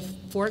family of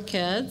 4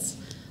 kids.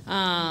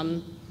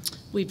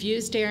 We've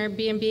used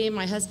Airbnb.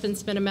 My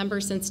husband's been a member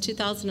since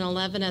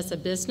 2011 as a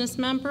business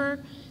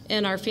member,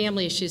 and our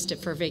family has used it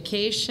for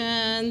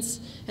vacations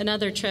and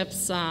other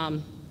trips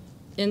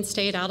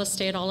in-state,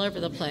 out-of-state, all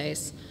over the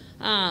place.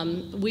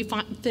 We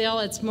feel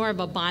it's more of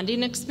a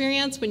bonding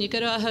experience. When you go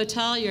to a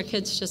hotel, your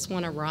kids just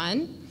want to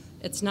run.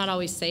 It's not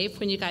always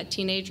safe when you got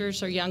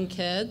teenagers or young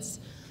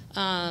kids.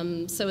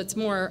 So it's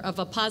more of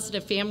a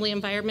positive family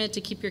environment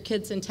to keep your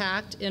kids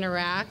intact,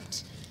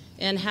 interact,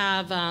 and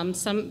have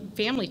some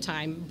family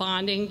time,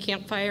 bonding,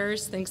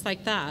 campfires, things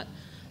like that.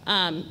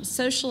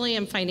 Socially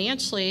and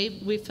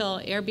financially, we feel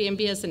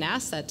Airbnb is an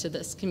asset to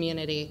this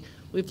community.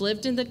 We've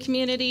lived in the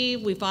community.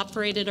 We've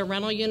operated a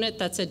rental unit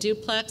that's a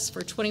duplex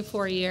for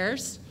 24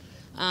 years.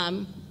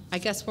 I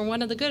guess we're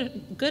one of the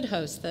good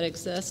hosts that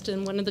exist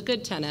and one of the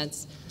good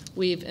tenants.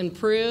 We've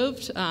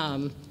improved.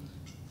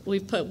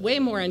 We've put way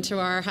more into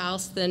our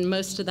house than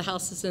most of the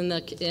houses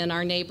in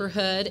our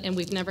neighborhood, and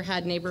we've never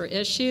had neighbor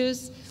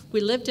issues.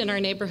 We lived in our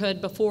neighborhood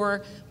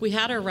before we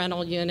had our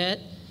rental unit,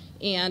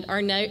 and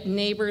our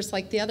neighbors,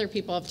 like the other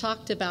people I've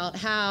talked about,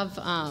 have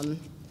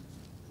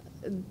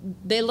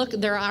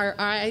they're our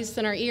eyes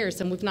and our ears,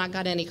 and we've not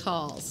got any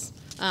calls.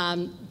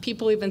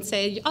 People even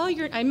say, "Oh,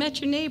 I met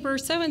your neighbor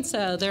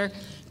so-and-so. They're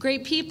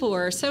great people,"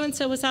 or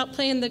 "So-and-so was out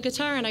playing the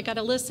guitar, and I got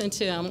to listen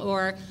to him,"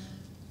 or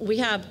we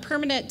have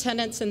permanent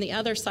tenants in the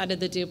other side of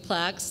the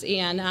duplex,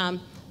 and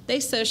they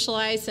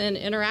socialize and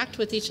interact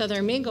with each other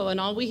and mingle,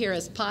 and all we hear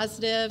is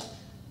positive,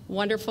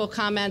 wonderful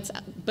comments,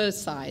 both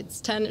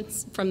sides,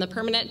 tenants from the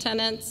permanent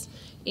tenants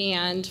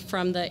and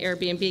from the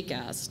Airbnb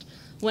guest.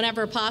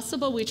 Whenever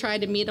possible, we try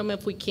to meet them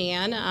if we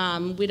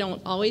can. We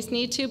don't always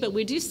need to, but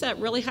we do set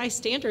really high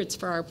standards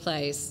for our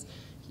place.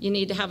 You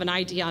need to have an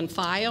ID on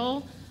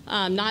file.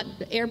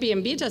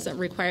 Airbnb doesn't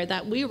require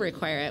that, we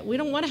require it. We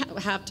don't want to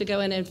have to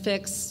go in and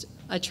fix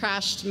a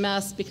trashed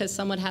mess because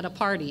someone had a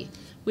party.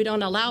 We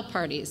don't allow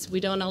parties.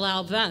 We don't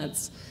allow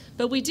events.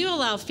 But we do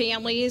allow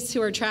families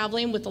who are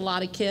traveling with a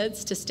lot of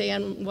kids to stay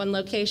in one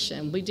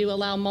location. We do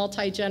allow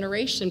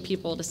multi-generation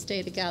people to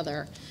stay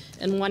together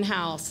in one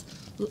house.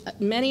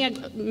 Many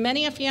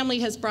a family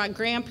has brought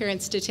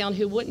grandparents to town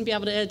who wouldn't be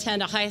able to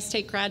attend a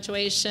high-state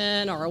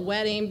graduation or a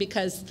wedding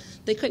because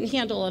they couldn't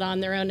handle it on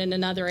their own in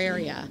another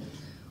area.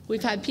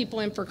 We've had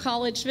people in for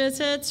college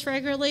visits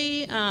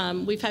regularly.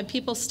 We've had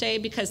people stay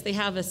because they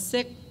have a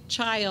sick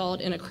child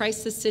in a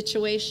crisis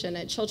situation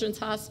at Children's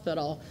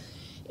Hospital.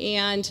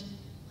 And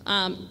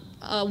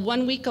a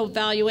 1-week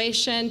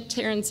evaluation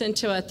turns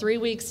into a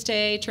 3-week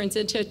stay, turns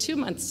into a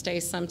 2-month stay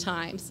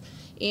sometimes.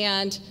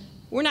 And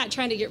we're not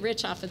trying to get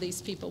rich off of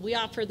these people. We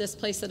offer this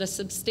place at a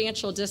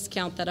substantial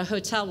discount that a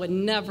hotel would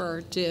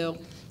never do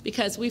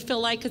because we feel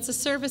like it's a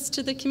service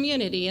to the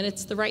community and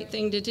it's the right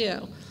thing to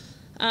do.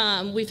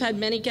 We've had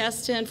many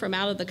guests in from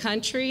out of the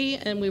country,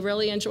 and we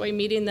really enjoy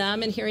meeting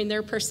them and hearing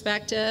their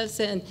perspectives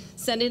and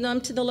sending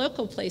them to the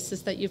local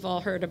places that you've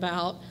all heard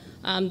about,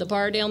 the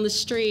bar down the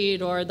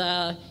street or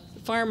the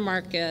farm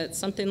market,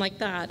 something like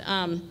that.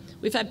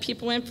 We've had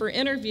people in for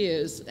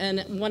interviews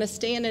and want to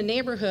stay in a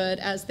neighborhood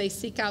as they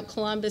seek out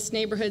Columbus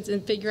neighborhoods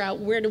and figure out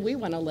where do we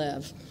want to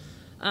live.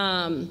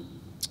 And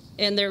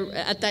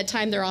at that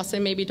time, they're also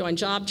maybe doing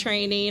job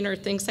training or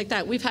things like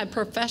that. We've had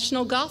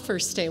professional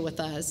golfers stay with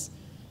us.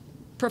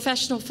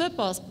 Professional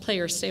football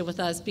players stay with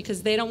us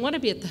because they don't want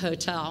to be at the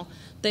hotel.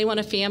 They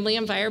want a family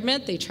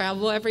environment. They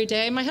travel every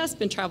day. My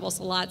husband travels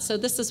a lot, so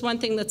this is one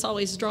thing that's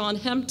always drawn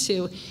him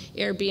to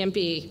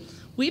Airbnb.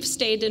 We've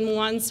stayed in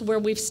ones where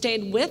we've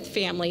stayed with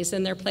families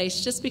in their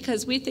place just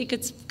because we think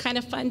it's kind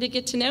of fun to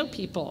get to know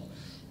people.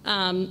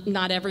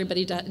 Not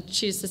everybody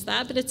chooses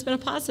that, but it's been a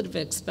positive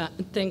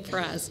thing for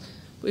us.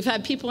 We've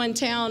had people in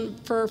town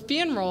for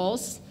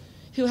funerals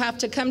who have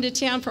to come to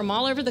town from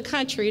all over the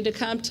country to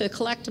come to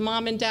collect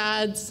mom and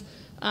dad's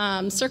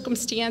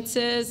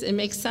circumstances and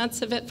make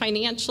sense of it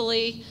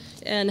financially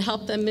and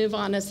help them move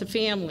on as a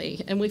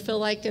family. And we feel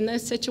like in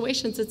those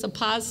situations it's a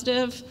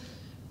positive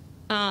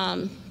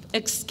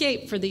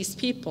escape for these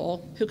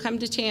people who come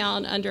to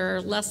town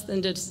under less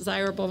than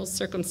desirable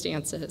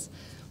circumstances.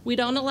 We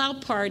don't allow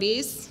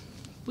parties.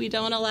 We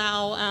don't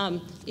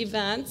allow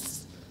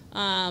events.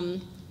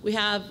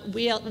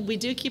 We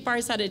do keep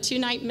ours at a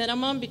 2-night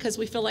minimum because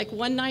we feel like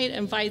one night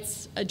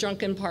invites a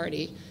drunken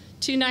party.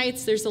 2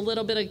 nights, there's a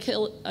little bit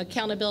of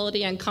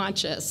accountability and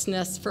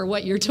consciousness for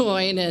what you're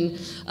doing, and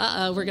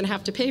we're going to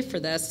have to pay for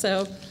this.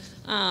 So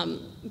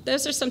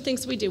those are some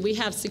things we do. We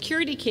have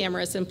security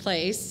cameras in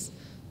place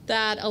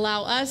that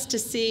allow us to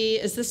see,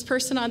 is this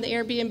person on the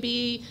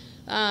Airbnb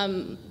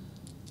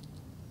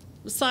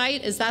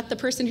site, is that the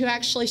person who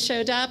actually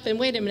showed up? And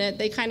wait a minute,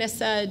 they kind of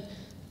said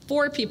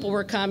 4 people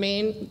were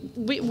coming.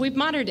 We've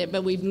monitored it,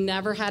 but we've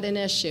never had an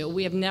issue.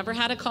 We have never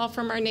had a call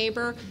from our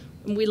neighbor.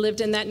 We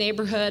lived in that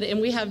neighborhood,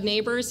 and we have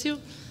neighbors who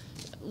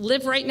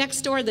live right next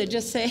door that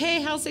just say,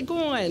 hey, how's it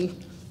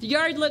going? The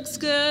yard looks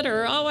good,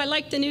 or oh, I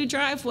like the new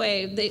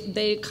driveway.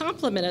 They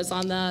compliment us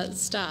on the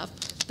stuff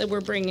that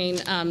we're bringing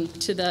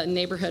to the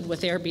neighborhood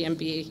with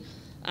Airbnb.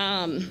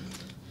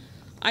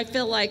 I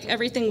feel like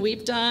everything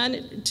we've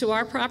done to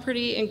our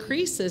property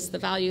increases the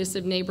values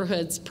of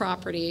neighborhoods'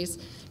 properties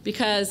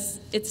because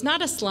it's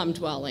not a slum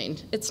dwelling.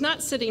 It's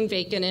not sitting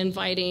vacant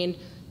inviting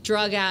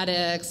drug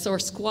addicts or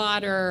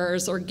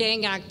squatters or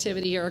gang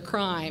activity or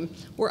crime.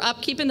 We're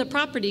upkeeping the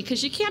property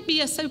because you can't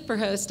be a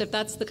superhost if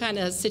that's the kind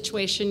of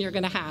situation you're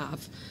going to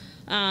have.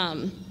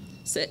 And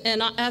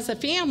as a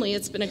family,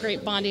 it's been a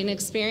great bonding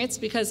experience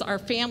because our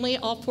family,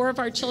 all 4 of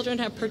our children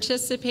have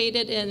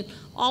participated in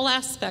all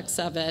aspects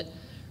of it,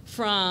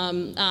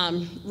 from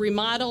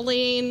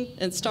remodeling,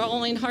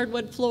 installing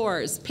hardwood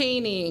floors,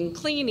 painting,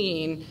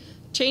 cleaning,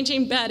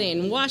 changing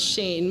bedding,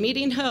 washing,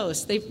 meeting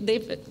hosts.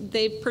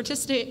 They've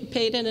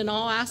participated in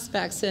all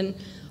aspects, and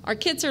our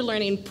kids are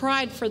learning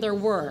pride for their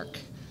work.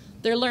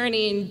 They're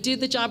learning do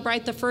the job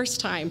right the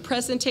first time.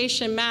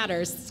 Presentation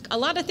matters. A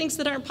lot of things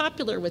that aren't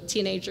popular with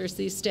teenagers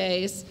these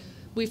days.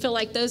 We feel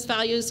like those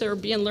values are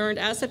being learned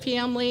as a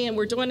family, and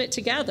we're doing it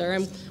together,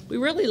 and we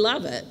really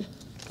love it.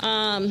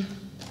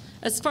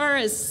 As far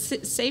as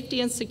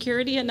safety and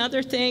security,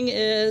 another thing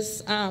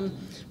is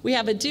we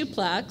have a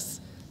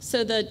duplex,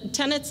 so the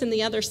tenants in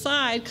the other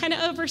side kind of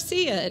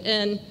oversee it,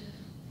 and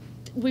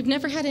we've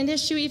never had an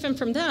issue even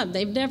from them.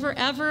 They've never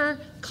ever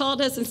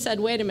called us and said,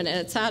 wait a minute,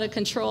 it's out of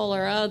control,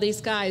 or oh,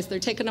 these guys, they're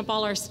taking up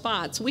all our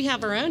spots. We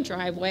have our own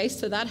driveway,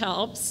 so that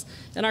helps,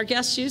 and our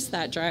guests use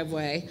that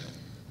driveway.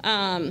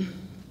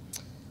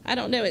 I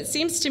don't know, it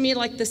seems to me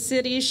like the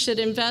city should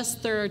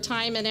invest their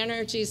time and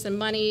energies and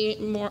money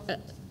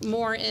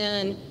more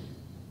in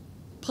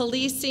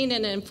policing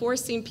and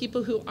enforcing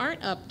people who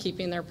aren't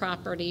upkeeping their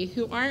property,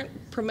 who aren't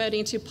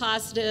promoting to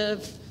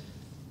positive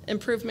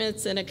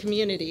improvements in a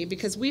community,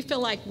 because we feel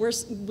like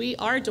we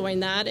are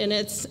doing that, and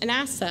it's an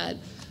asset.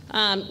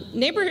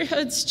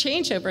 Neighborhoods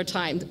change over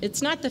time.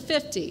 It's not the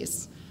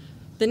 50s.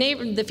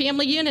 The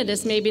family unit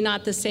is maybe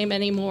not the same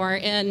anymore,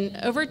 and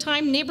over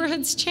time,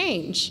 neighborhoods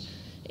change.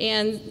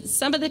 And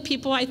some of the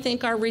people, I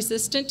think, are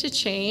resistant to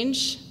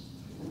change.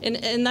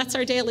 And that's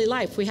our daily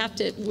life. We have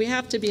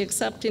to be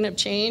accepting of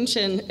change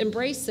and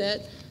embrace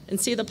it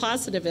and see the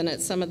positive in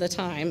it some of the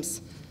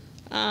times.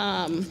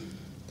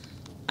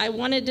 I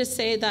wanted to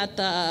say that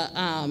the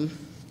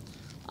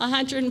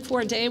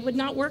 104-day would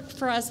not work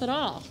for us at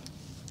all.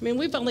 I mean,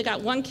 we've only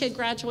got 1 kid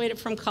graduated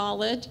from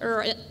college,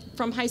 or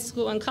from high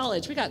school and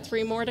college. We got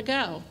 3 more to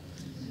go.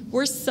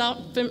 We're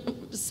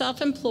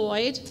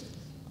self-employed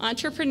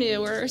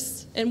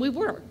entrepreneurs, and we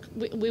work.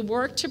 We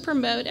work to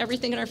promote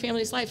everything in our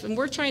family's life, and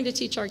we're trying to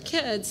teach our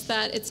kids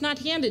that it's not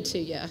handed to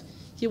you.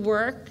 You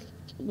work.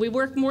 We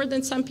work more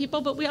than some people,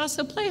 but we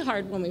also play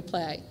hard when we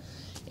play.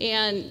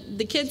 And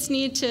the kids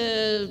need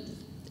to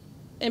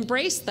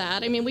embrace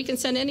that. I mean, we can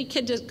send any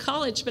kid to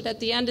college, but at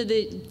the end of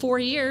the 4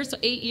 years,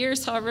 8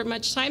 years, however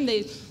much time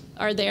they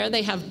are there.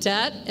 They have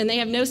debt, and they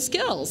have no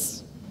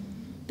skills.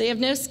 They have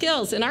no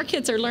skills, and our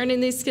kids are learning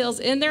these skills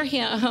in their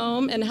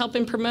home and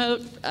helping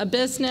promote a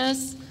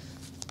business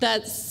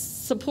that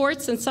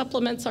supports and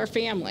supplements our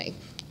family.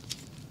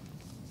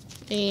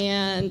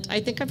 And I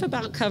think I've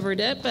about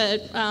covered it,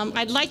 but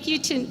I'd like you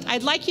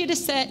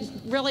to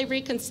really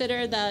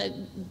reconsider the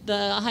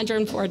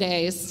 104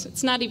 days.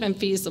 It's not even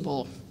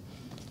feasible.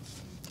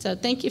 So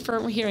thank you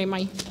for hearing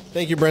my.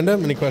 Thank you, Brenda.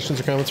 Any questions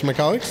or comments from my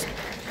colleagues?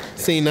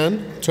 Seeing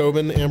none,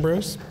 Tobin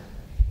Ambrose.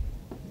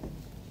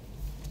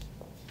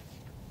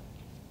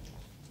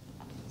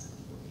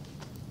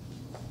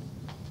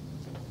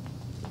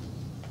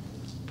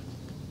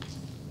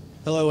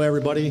 Hello,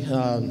 everybody.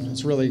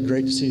 It's really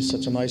great to see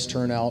such a nice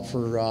turnout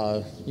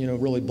for,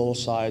 really both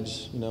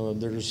sides.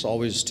 There's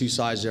always two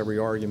sides to every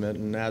argument,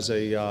 and as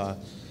a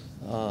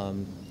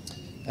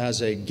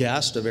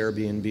guest of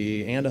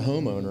Airbnb and a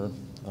homeowner,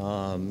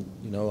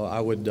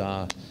 I would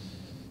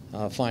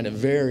find it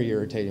very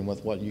irritating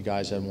with what you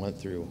guys have went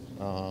through.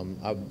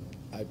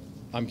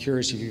 I'm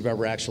curious if you've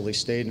ever actually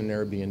stayed in an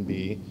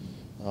Airbnb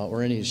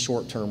or any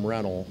short-term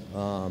rental.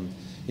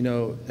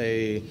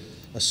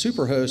 A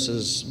superhost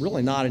is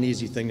really not an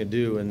easy thing to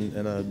do, and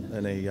a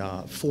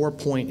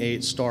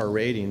 4.8 star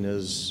rating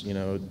is,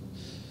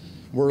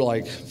 we're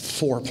like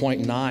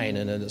 4.9, and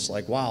then it's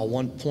like, wow,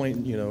 1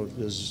 point,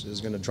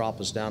 is going to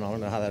drop us down. I don't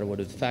know how that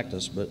would affect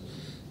us, but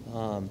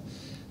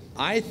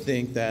I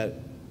think that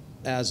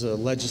as a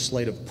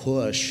legislative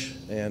push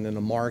and in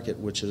a market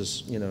which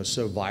is,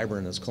 so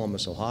vibrant as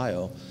Columbus,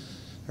 Ohio,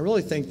 I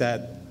really think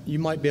that you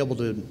might be able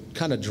to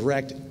kind of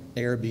direct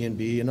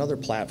Airbnb and other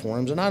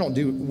platforms, and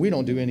we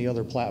don't do any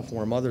other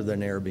platform other than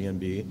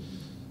Airbnb,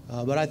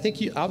 but I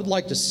think I would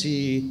like to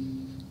see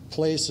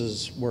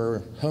places where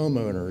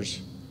homeowners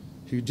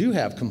who do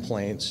have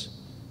complaints,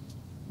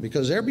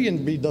 because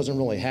Airbnb doesn't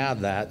really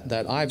have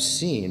that I've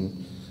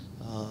seen.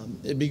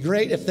 It'd be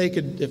great if they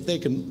could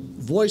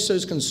voice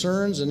those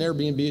concerns and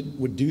Airbnb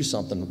would do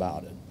something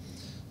about it.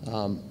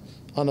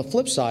 On the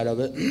flip side of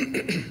it,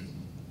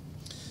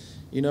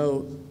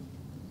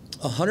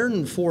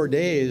 104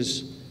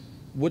 days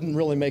wouldn't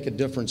really make a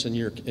difference in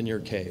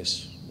your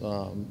case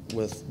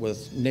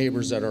with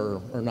neighbors that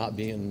are not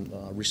being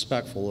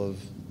respectful of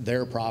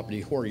their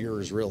property or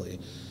yours, really.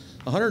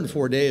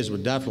 104 days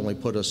would definitely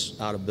put us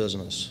out of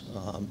business.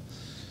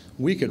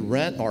 We could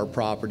rent our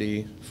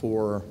property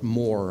for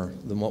more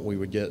than what we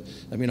would get.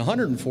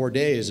 104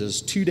 days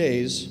is 2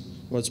 days.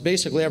 Well, it's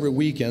basically every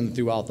weekend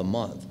throughout the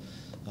month.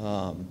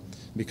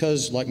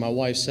 Because, like my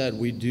wife said,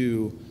 we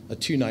do a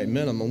 2-night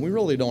minimum, we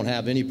really don't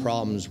have any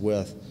problems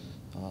with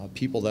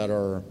people that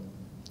are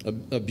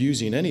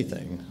abusing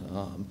anything.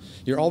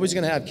 You're always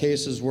going to have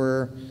cases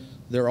where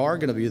there are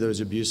going to be those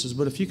abuses,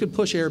 but if you could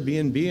push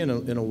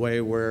Airbnb in a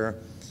way where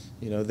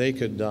they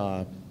could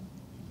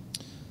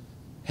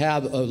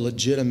have a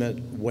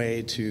legitimate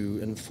way to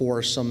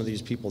enforce some of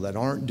these people that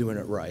aren't doing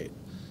it right,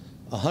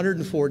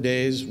 104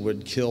 days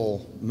would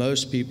kill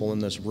most people in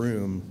this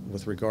room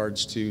with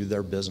regards to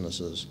their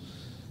businesses.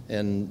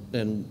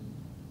 And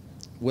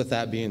with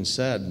that being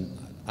said,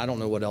 I don't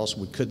know what else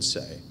we could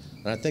say.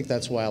 And I think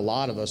that's why a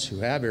lot of us who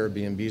have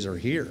Airbnbs are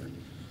here.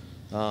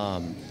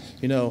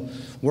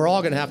 We're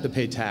all going to have to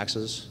pay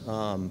taxes.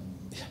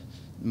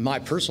 My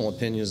personal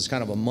opinion is it's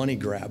kind of a money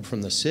grab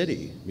from the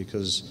city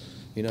because,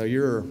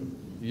 you're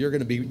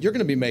going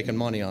to be making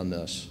money on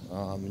this.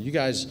 You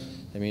guys,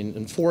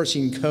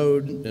 enforcing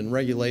code and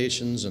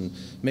regulations and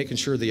making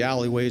sure the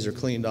alleyways are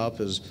cleaned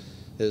up is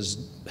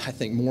I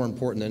think more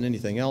important than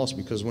anything else,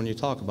 because when you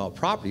talk about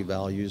property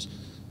values,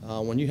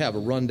 when you have a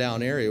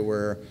rundown area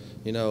where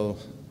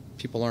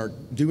people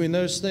aren't doing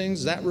those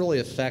things, that really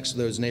affects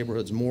those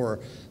neighborhoods more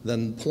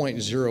than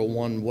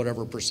 0.01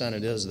 whatever percent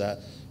it is that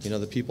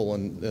the people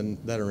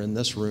that are in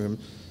this room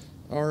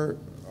are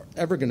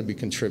ever going to be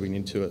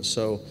contributing to it.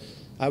 So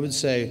I would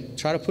say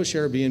try to push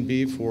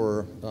Airbnb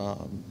for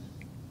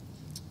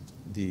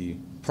the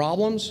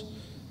problems.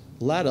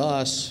 Let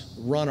us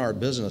run our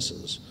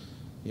businesses.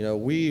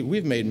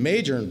 We've made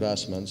major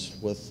investments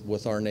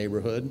with our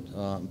neighborhood.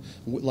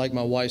 Like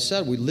my wife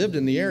said, we lived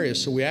in the area,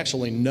 so we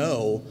actually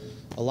know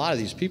a lot of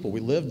these people. We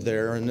lived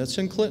there, and it's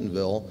in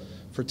Clintonville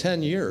for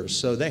 10 years,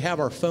 so they have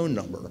our phone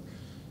number.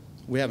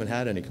 We haven't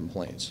had any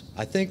complaints.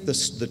 I think the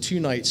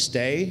 2-night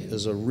stay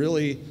is a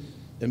really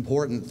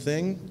important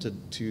thing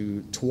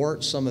to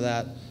thwart some of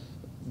that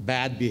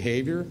bad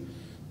behavior.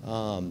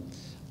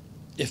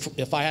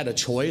 If I had a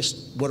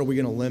choice, what are we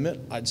going to limit?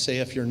 I'd say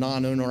if you're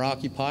non-owner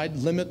occupied,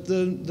 limit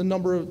the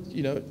number of,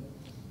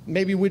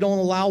 maybe we don't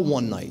allow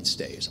 1-night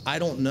stays. I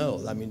don't know.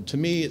 To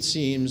me, it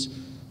seems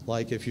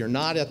like if you're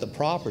not at the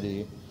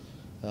property,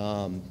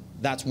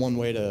 that's one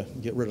way to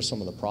get rid of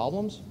some of the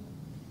problems.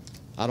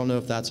 I don't know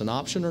if that's an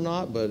option or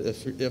not, but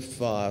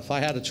if I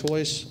had a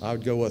choice, I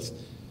would go with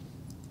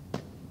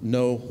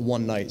no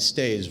 1-night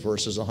stays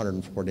versus a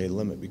 104-day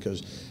limit,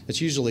 because it's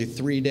usually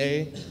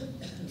 3-day,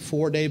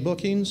 4-day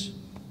bookings.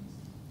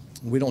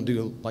 We don't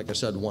do, like I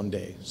said, 1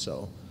 day.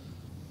 So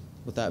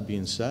with that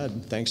being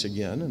said, thanks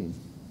again. And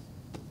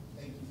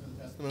thank you for the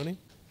testimony.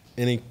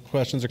 Any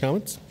questions or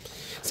comments?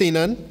 Seeing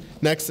none,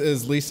 next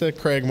is Lisa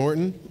Craig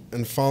Morton,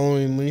 and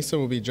following Lisa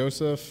will be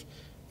Joseph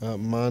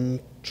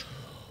Montrone,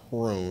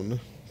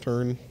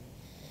 turn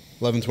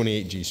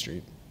 1128 G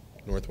Street,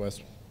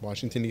 Northwest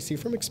Washington, D.C.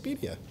 from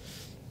Expedia.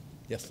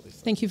 Yes,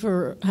 Lisa. Thank you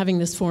for having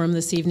this forum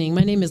this evening.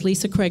 My name is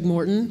Lisa Craig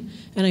Morton,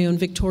 and I own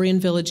Victorian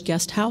Village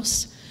Guest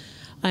House.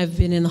 I've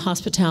been in the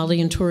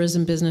hospitality and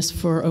tourism business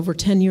for over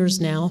 10 years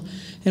now,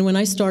 and when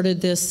I started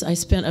this, I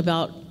spent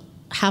about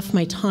half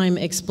my time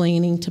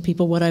explaining to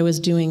people what I was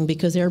doing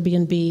because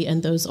Airbnb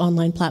and those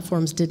online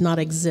platforms did not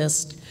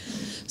exist.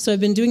 So I've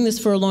been doing this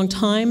for a long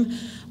time.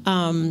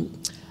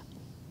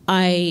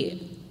 I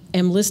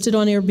am listed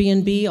on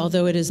Airbnb,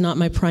 although it is not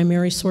my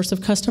primary source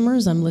of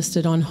customers. I'm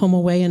listed on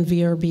HomeAway and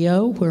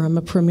VRBO, where I'm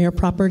a premier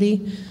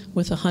property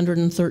with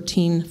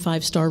 113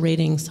 five-star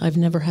ratings. I've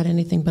never had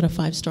anything but a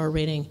five-star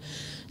rating.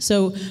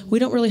 So we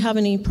don't really have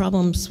any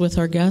problems with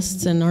our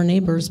guests and our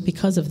neighbors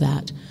because of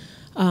that.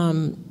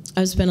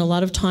 I've spent a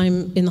lot of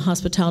time in the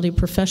hospitality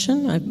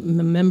profession.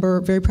 I'm a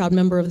very proud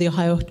member of the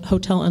Ohio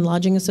Hotel and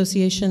Lodging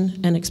Association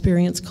and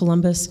Experience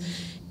Columbus.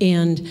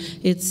 And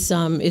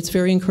it's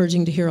very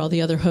encouraging to hear all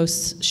the other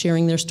hosts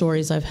sharing their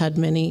stories. I've had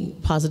many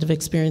positive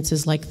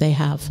experiences like they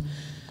have.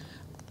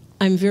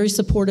 I'm very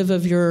supportive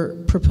of your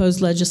proposed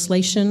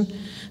legislation.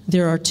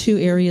 There are two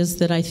areas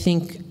that I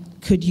think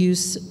could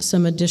use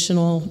some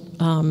additional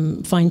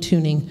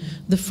fine-tuning.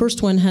 The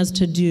first one has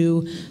to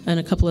do, and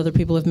a couple other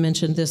people have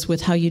mentioned this,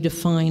 with how you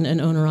define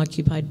an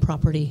owner-occupied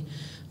property.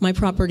 My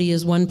property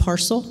is one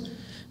parcel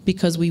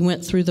because we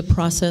went through the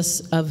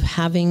process of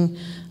having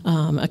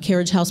a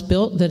carriage house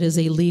built that is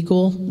a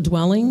legal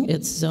dwelling.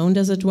 It's zoned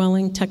as a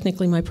dwelling.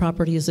 Technically, my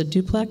property is a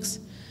duplex,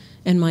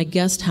 and my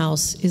guest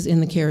house is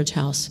in the carriage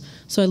house.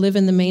 So I live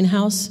in the main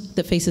house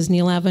that faces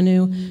Neal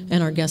Avenue,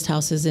 and our guest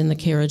house is in the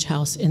carriage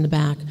house in the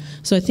back.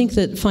 So I think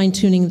that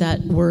fine-tuning that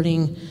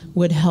wording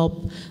would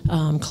help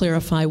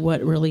clarify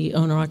what really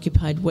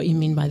owner-occupied, what you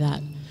mean by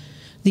that.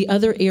 The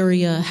other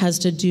area has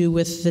to do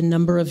with the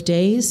number of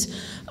days,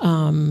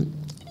 and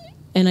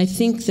I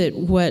think that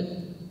what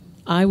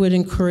I would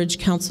encourage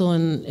council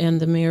and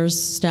the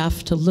mayor's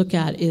staff to look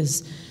at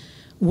is,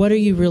 what are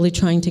you really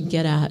trying to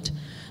get at?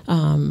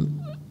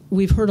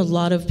 We've heard a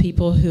lot of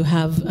people who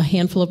have a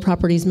handful of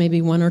properties,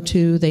 maybe one or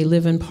two, they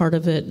live in part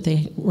of it,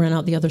 they rent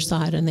out the other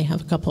side, and they have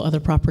a couple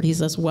other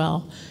properties as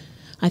well.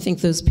 I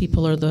think those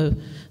people are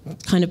the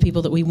kind of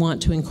people that we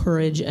want to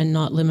encourage and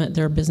not limit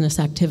their business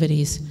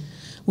activities.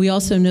 We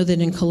also know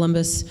that in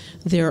Columbus,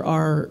 there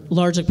are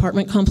large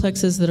apartment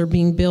complexes that are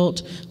being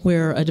built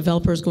where a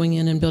developer is going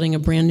in and building a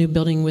brand new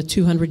building with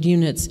 200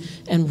 units,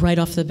 and right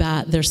off the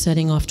bat, they're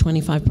setting off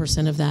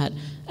 25% of that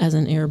as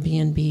an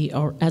Airbnb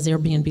or as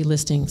Airbnb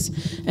listings.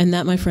 And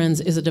that, my friends,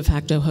 is a de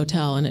facto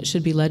hotel, and it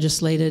should be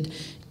legislated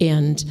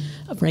and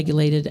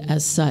regulated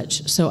as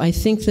such. So I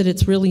think that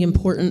it's really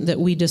important that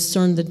we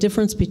discern the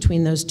difference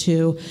between those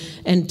two.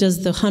 And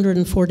does the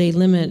 104-day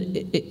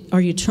limit, are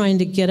you trying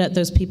to get at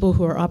those people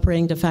who are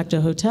operating de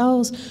facto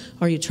hotels?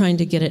 Are you trying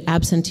to get at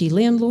absentee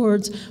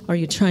landlords? Are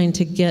you trying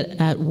to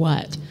get at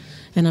what?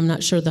 And I'm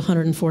not sure the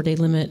 104-day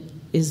limit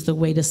is the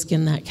way to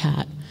skin that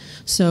cat.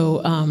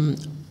 So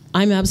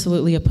I'm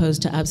absolutely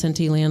opposed to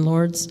absentee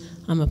landlords.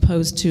 I'm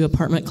opposed to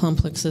apartment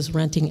complexes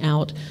renting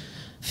out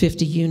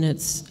 50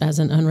 units as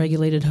an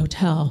unregulated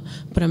hotel,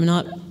 but I'm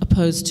not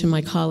opposed to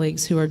my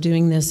colleagues who are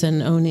doing this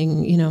and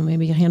owning,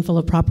 maybe a handful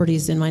of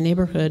properties in my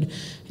neighborhood,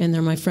 and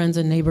they're my friends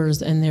and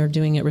neighbors, and they're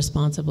doing it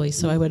responsibly.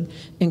 So I would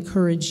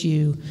encourage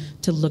you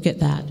to look at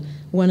that.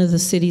 One of the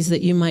cities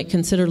that you might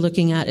consider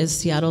looking at is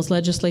Seattle's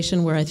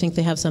legislation, where I think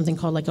they have something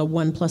called like a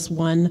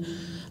 1+1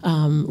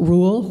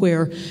 rule,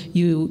 where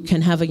you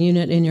can have a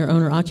unit in your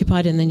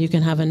owner-occupied, and then you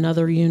can have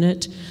another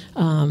unit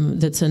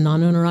that's a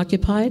non-owner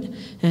occupied.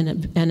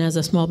 And as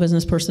a small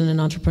business person and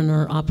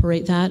entrepreneur,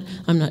 operate that.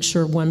 I'm not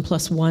sure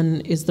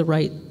 1+1 is the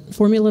right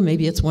formula.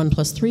 Maybe it's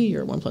 1+3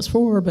 or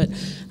 1+4, but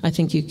I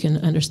think you can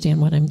understand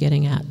what I'm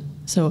getting at.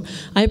 So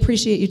I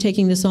appreciate you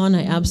taking this on.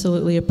 I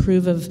absolutely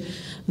approve of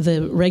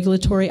the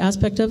regulatory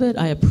aspect of it.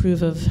 I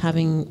approve of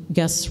having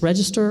guests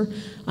register.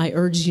 I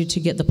urge you to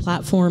get the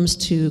platforms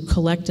to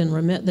collect and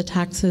remit the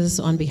taxes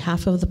on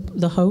behalf of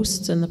the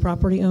hosts and the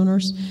property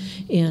owners.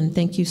 And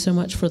thank you so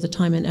much for the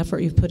time and effort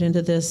you've put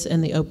into this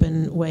and the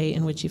open way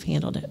in which you've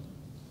handled it.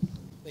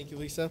 Thank you,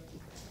 Lisa.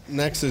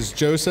 Next is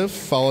Joseph,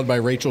 followed by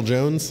Rachel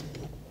Jones.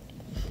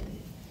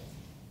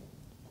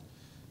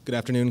 Good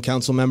afternoon,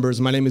 council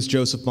members. My name is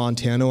Joseph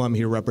Montano. I'm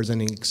here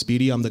representing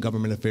Expedia. I'm the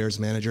government affairs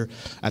manager.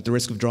 At the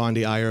risk of drawing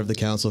the ire of the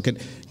council, can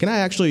I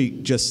actually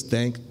just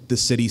thank the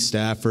city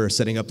staff for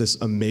setting up this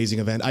amazing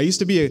event? I used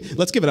to be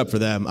let's give it up for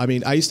them.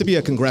 I used to be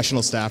a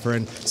congressional staffer,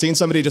 and seeing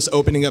somebody just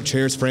opening up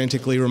chairs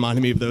frantically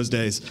reminded me of those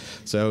days.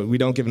 So we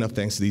don't give enough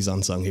thanks to these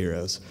unsung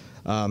heroes.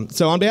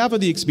 So on behalf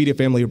of the Expedia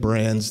family of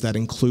brands that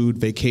include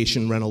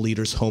Vacation Rental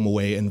Leaders,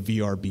 HomeAway, and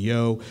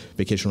VRBO,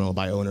 Vacation Rental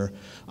by Owner,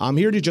 I'm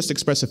here to just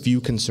express a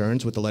few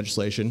concerns with the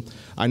legislation.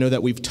 I know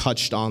that we've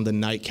touched on the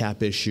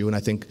nightcap issue, and I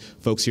think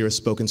folks here have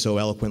spoken so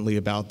eloquently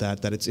about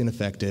that it's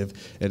ineffective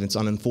and it's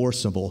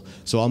unenforceable.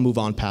 So I'll move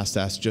on past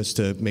that just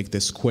to make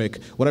this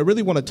quick. What I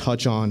really want to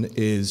touch on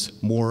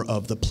is more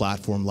of the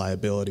platform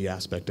liability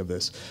aspect of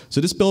this. So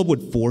this bill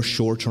would force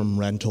short-term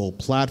rental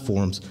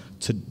platforms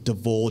to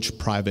divulge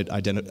private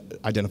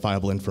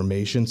identifiable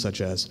information,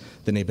 such as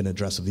the name and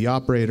address of the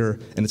operator,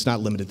 and it's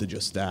not limited to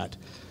just that.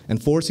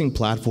 And forcing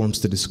platforms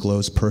to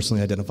disclose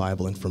personally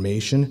identifiable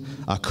information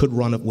could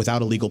run,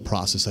 without a legal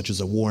process such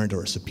as a warrant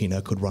or a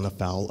subpoena, could run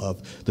afoul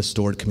of the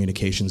Stored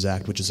Communications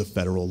Act, which is a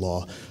federal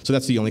law. So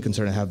that's the only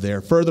concern I have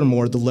there.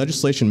 Furthermore, the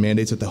legislation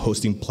mandates that the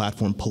hosting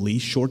platform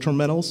police short-term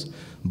rentals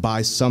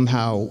by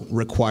somehow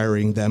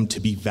requiring them to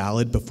be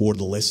valid before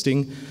the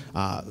listing.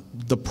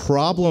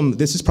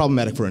 This is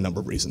problematic for a number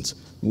of reasons.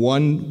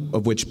 One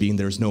of which being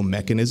there's no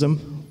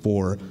mechanism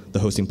for the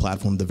hosting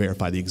platform to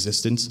verify the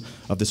existence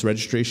of this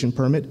registration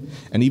permit.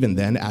 And even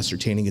then,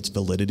 ascertaining its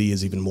validity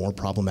is even more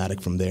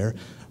problematic from there.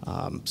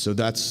 So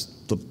that's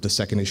the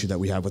second issue that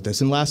we have with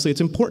this. And lastly,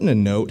 it's important to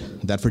note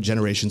that for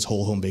generations,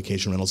 whole home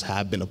vacation rentals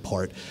have been a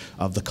part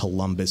of the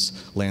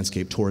Columbus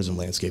tourism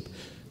landscape.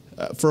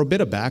 For a bit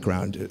of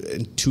background,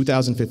 in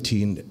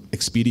 2015,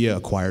 Expedia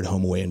acquired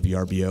HomeAway and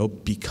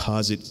VRBO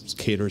because it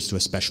caters to a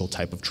special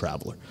type of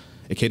traveler.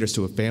 It caters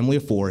to a family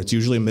of four. It's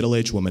usually a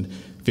middle-aged woman,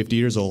 50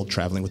 years old,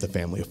 traveling with a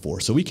family of four.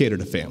 So we cater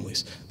to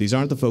families. These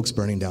aren't the folks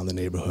burning down the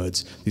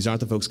neighborhoods. These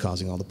aren't the folks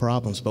causing all the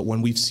problems. But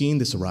when we've seen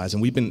this arise,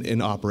 and we've been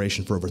in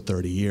operation for over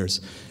 30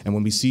 years, and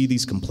when we see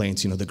these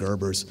complaints, the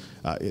Gerbers,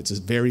 it's a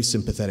very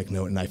sympathetic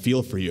note, and I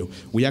feel for you.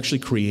 We actually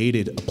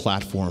created a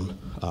platform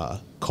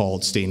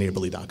called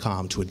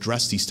StayNeighborly.com to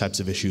address these types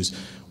of issues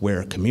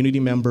where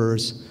community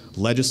members,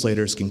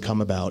 legislators can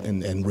come about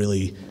and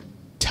really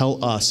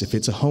tell us if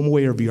it's a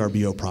HomeAway or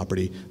VRBO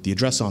property, the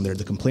address on there,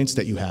 the complaints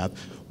that you have.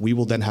 We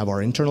will then have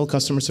our internal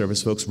customer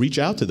service folks reach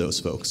out to those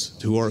folks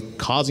who are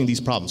causing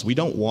these problems. We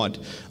don't want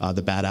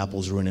the bad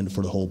apples ruining it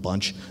for the whole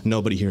bunch.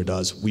 Nobody here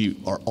does.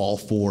 We are all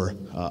for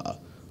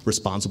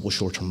responsible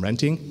short-term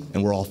renting,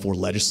 and we're all for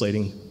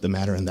legislating the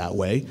matter in that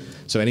way.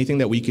 So anything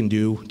that we can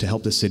do to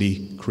help the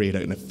city create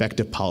an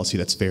effective policy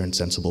that's fair and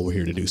sensible, we're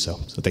here to do so.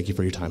 So thank you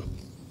for your time.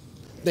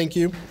 Thank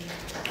you.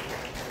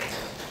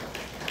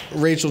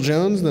 Rachel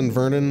Jones, then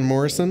Vernon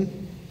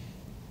Morrison.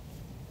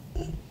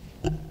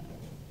 My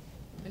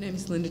name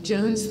is Linda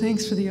Jones.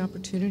 Thanks for the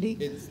opportunity.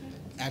 It's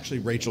actually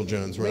Rachel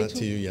Jones. We're not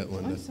to you yet,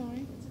 Linda. I'm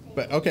sorry.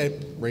 But okay,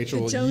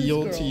 Rachel, we'll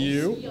yield to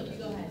you.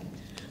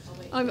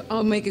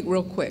 I'll make it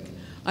real quick.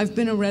 I've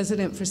been a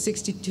resident for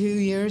 62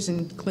 years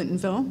in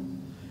Clintonville.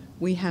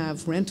 We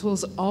have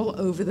rentals all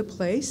over the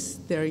place.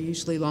 They're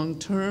usually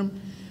long-term,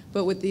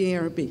 but with the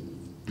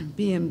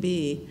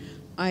Airbnb,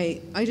 I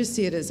just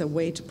see it as a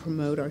way to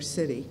promote our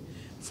city.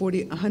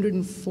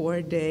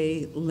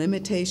 104-day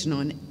limitation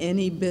on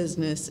any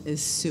business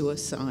is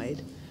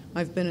suicide.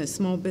 I've been a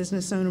small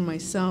business owner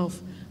myself.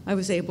 I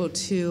was able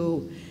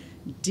to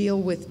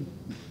deal with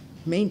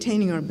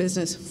maintaining our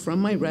business from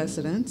my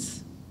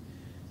residence,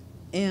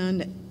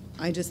 and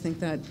I just think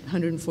that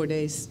 104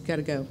 days got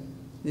to go.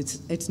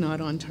 It's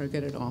not on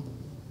target at all.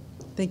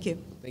 Thank you.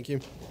 Thank you.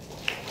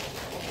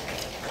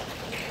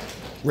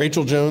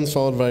 Rachel Jones,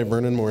 followed by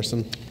Vernon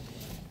Morrison.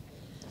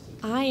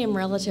 I am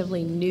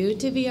relatively new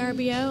to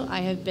VRBO. I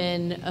have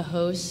been a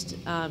host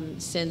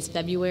since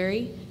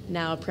February,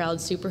 now a proud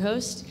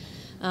superhost.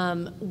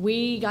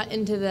 We got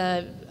into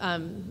the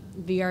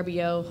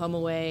VRBO,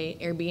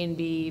 HomeAway,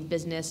 Airbnb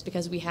business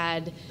because we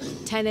had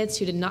tenants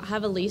who did not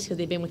have a lease because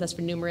they've been with us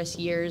for numerous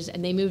years,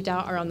 and they moved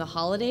out around the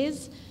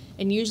holidays.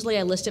 And usually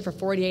I list it for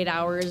 48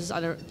 hours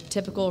on a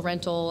typical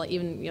rental,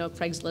 even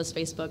Craigslist,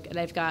 Facebook, and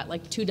I've got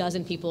like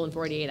 24 people in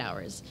 48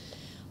 hours.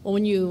 Well,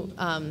 when you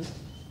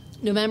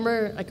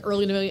November, like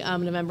early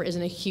November,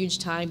 isn't a huge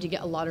time to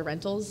get a lot of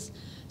rentals.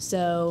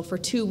 So for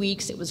 2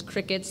 weeks, it was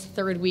crickets.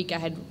 Third week, I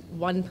had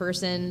one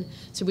person.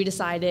 So we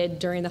decided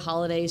during the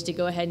holidays to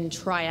go ahead and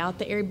try out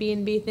the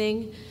Airbnb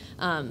thing.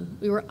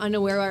 We were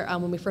unaware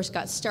when we first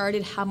got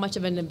started how much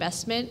of an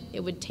investment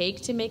it would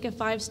take to make a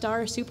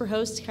 5-star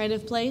superhost kind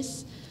of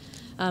place.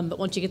 But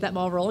once you get that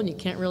ball rolling, you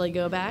can't really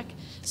go back.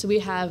 So we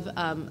have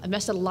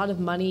invested a lot of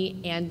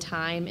money and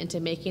time into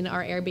making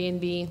our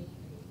Airbnb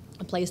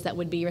a place that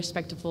would be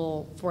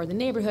respectful for the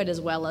neighborhood, as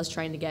well as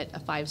trying to get a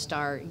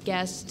 5-star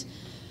guest.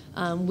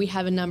 We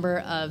have a number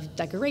of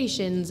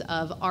decorations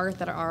of art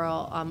that are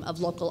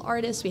of local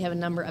artists. We have a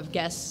number of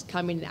guests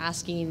coming and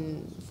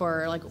asking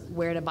for like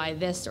where to buy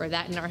this or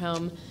that in our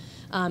home.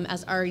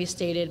 As already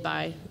stated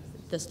by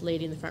this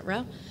lady in the front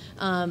row,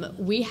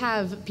 we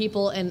have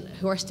people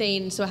who are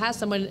staying. So it has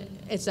someone.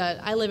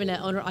 I live in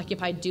an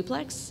owner-occupied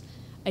duplex.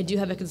 I do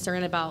have a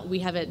concern about we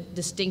have a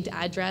distinct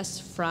address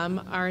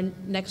from our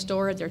next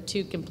door. They're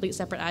two complete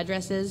separate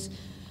addresses.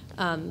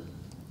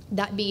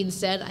 That being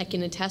said, I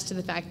can attest to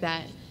the fact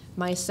that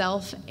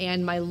myself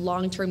and my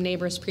long-term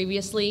neighbors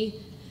previously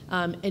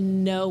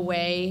In no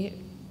way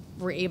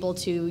we're able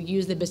to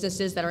use the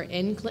businesses that are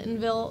in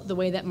Clintonville the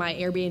way that my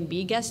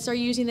Airbnb guests are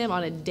using them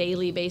on a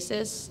daily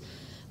basis,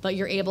 but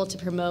you're able to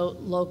promote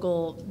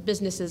local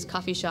businesses,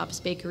 coffee shops,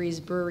 bakeries,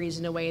 breweries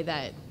in a way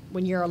that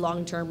when you're a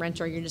long-term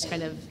renter, you're just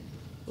kind of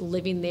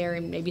living there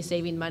and maybe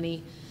saving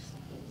money.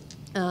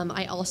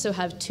 I also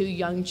have 2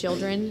 young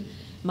children.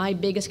 My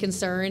biggest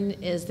concern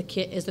is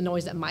the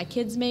noise that my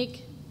kids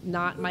make,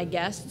 not my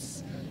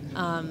guests.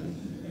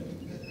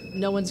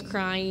 No one's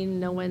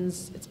crying,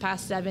 it's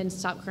past 7,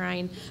 stop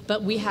crying.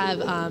 But we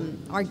have,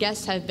 our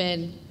guests have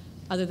been,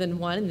 other than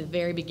one in the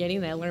very beginning,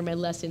 and I learned my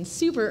lesson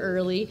super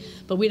early,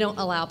 but we don't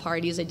allow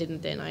parties. I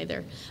didn't then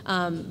either.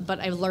 But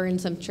I've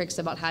learned some tricks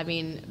about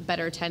having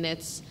better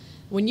tenants.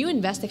 When you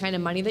invest the kind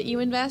of money that you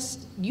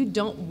invest, you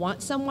don't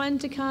want someone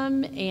to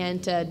come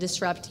and to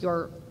disrupt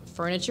your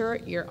furniture,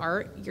 your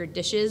art, your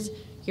dishes,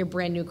 your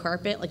brand new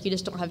carpet. Like, you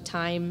just don't have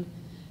time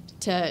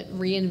to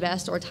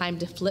reinvest or time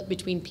to flip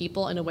between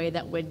people in a way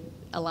that would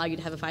allow you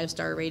to have a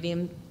 5-star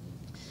rating.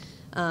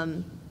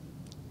 And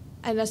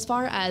as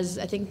far as,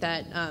 I think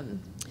that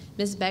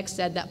Ms. Beck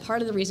said that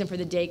part of the reason for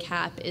the day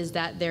cap is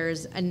that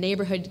there's a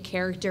neighborhood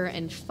character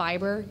and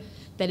fiber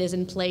that is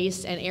in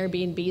place, and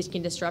Airbnbs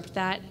can disrupt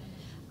that.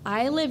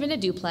 I live in a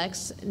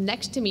duplex.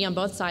 Next to me on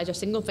both sides are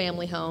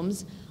single-family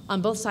homes. On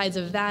both sides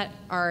of that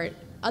are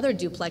other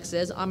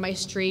duplexes. On my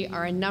street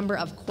are a number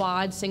of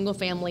quad,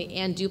 single-family,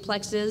 and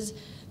duplexes.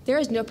 There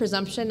is no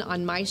presumption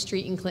on my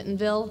street in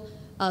Clintonville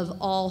of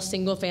all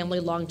single-family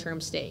long-term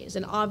stays.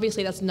 And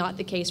obviously that's not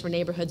the case for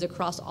neighborhoods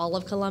across all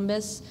of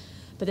Columbus,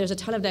 but there's a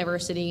ton of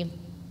diversity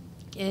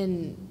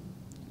in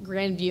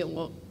Grandview,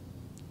 well,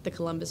 the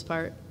Columbus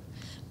part,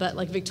 but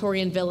like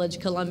Victorian Village,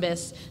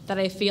 Columbus, that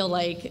I feel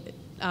like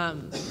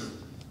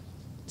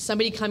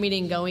somebody coming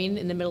and going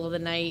in the middle of the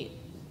night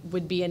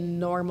would be a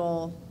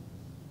normal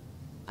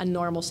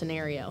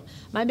scenario.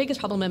 My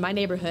biggest problem in my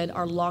neighborhood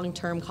are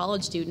long-term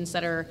college students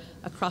that are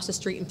across the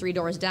street and 3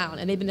 doors down,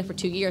 and they've been there for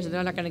 2 years and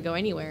they're not going to go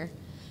anywhere.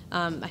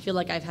 I feel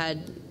like I've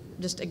had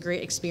just a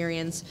great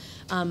experience.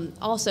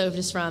 Also,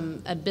 just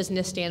from a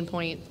business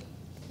standpoint,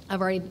 I've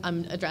already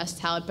addressed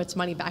how it puts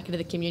money back into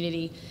the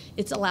community.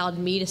 It's allowed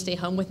me to stay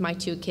home with my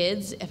 2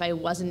 kids. If I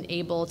wasn't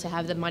able to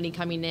have the money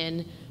coming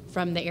in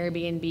from the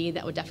Airbnb,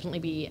 that would definitely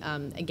be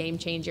a game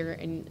changer.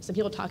 And some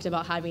people talked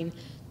about having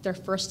their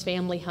first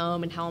family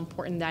home and how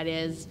important that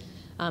is.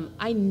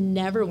 I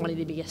never wanted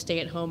to be a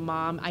stay-at-home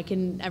mom. I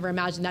can never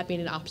imagine that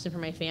being an option for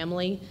my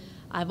family.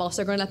 I've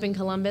also grown up in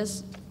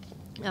Columbus,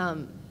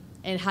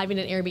 and having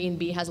an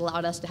Airbnb has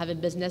allowed us to have a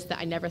business that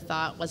I never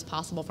thought was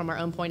possible from our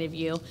own point of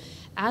view.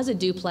 As a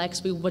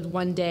duplex, we would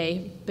one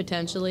day,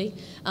 potentially,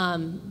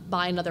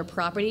 buy another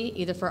property,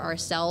 either for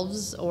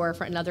ourselves or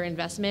for another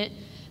investment.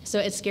 So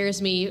it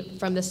scares me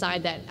from the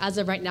side that, as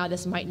of right now,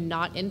 this might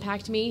not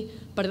impact me,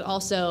 but it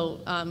also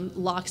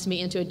locks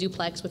me into a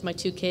duplex with my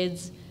 2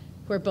 kids,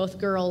 who are both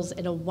girls,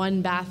 in a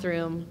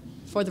 1-bathroom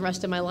for the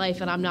rest of my life,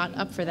 and I'm not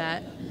up for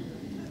that.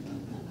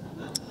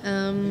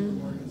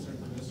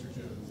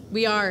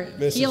 We are.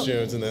 Mrs.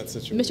 Jones in that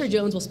situation. Mr.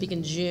 Jones will speak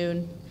in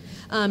June.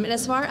 And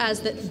as far as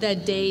the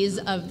days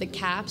of the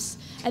caps,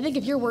 I think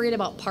if you're worried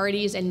about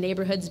parties and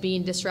neighborhoods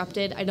being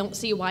disrupted, I don't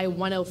see why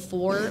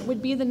 104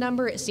 would be the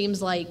number. It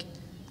seems like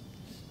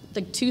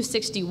the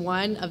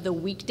 261 of the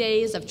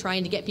weekdays of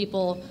trying to get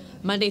people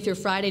Monday through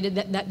Friday,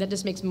 that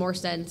just makes more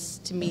sense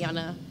to me on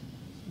a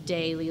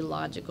daily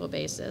logical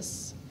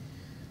basis.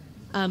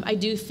 I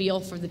do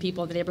feel for the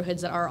people in the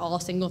neighborhoods that are all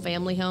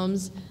single-family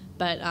homes,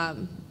 but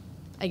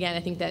again, I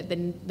think that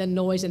the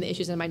noise and the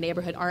issues in my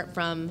neighborhood aren't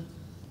from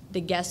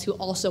the guests who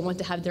also want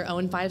to have their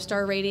own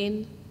 5-star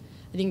rating.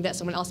 I think that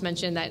someone else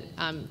mentioned that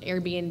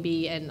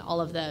Airbnb and all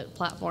of the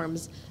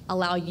platforms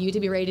allow you to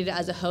be rated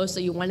as a host,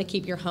 so you want to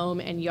keep your home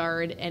and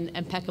yard in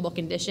impeccable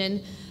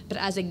condition. But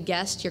as a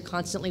guest, you're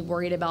constantly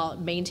worried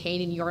about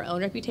maintaining your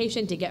own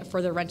reputation to get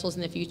further rentals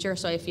in the future.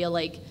 So I feel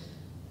like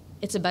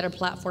it's a better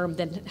platform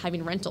than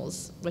having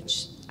rentals,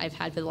 which I've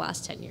had for the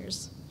last 10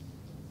 years.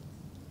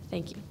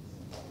 Thank you.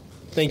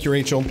 Thank you,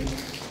 Rachel.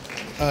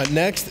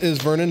 Next is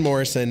Vernon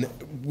Morrison.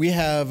 We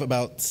have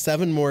about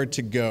 7 more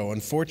to go.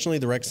 Unfortunately,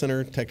 the rec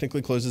center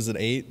technically closes at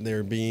 8.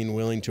 They're being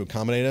willing to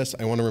accommodate us.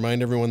 I want to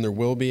remind everyone there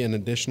will be an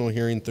additional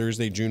hearing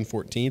Thursday, June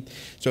 14th.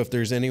 So if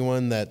there's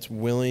anyone that's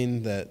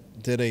willing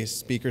that did a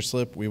speaker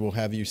slip, we will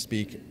have you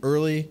speak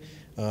early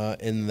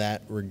in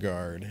that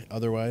regard.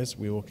 Otherwise,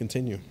 we will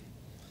continue.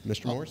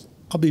 Mr. Morrison?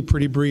 I'll be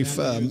pretty brief.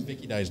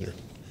 Vicki Deisner.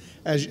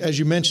 As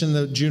you mentioned,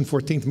 the June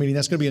 14th meeting,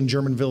 that's going to be in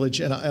German Village,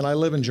 and I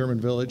live in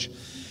German Village.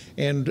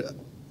 And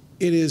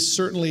it is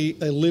certainly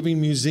a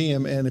living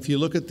museum, and if you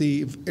look at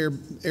the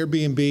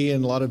Airbnb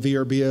and a lot of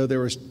VRBO,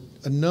 there was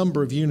a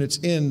number of units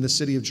in the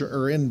city of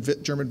in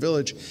German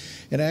Village,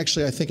 and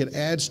actually I think it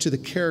adds to the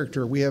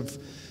character. We have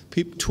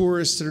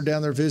tourists that are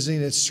down there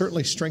visiting. It's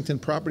certainly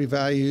strengthened property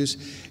values,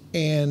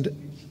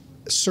 and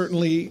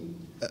certainly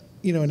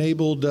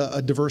enabled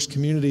a diverse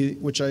community,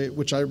 which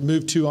I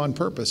moved to on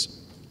purpose.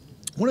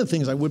 One of the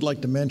things I would like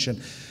to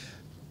mention,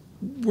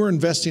 we're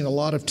investing a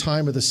lot of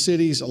time of the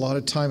cities, a lot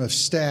of time of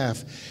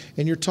staff,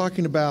 and you're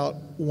talking about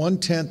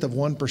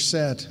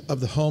 0.1% of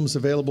the homes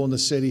available in the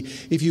city.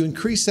 If you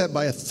increase that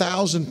by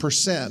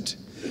 1,000%,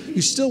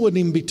 you still wouldn't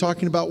even be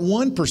talking about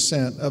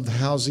 1% of the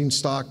housing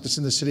stock that's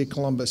in the city of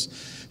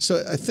Columbus.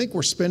 So I think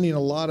we're spending a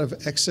lot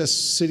of excess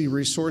city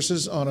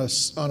resources on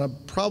a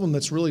problem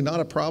that's really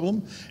not a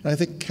problem. And I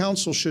think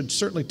council should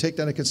certainly take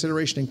that into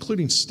consideration,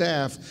 including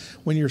staff,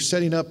 when you're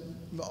setting up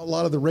a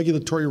lot of the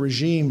regulatory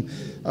regime,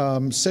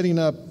 setting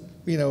up,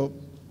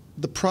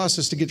 the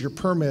process to get your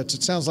permits.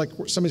 It sounds like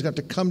somebody's got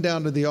to come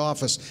down to the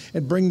office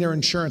and bring their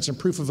insurance and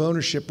proof of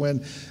ownership,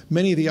 when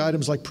many of the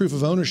items like proof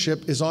of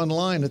ownership is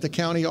online at the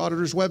county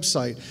auditor's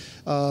website.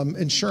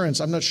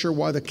 Insurance, I'm not sure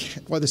why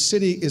the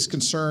city is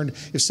concerned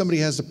if somebody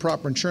has the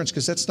proper insurance,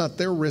 because that's not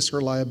their risk or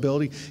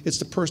liability. It's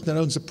the person that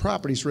owns the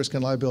property's risk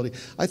and liability.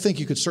 I think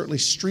you could certainly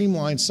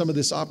streamline some of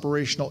this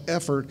operational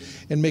effort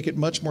and make it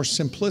much more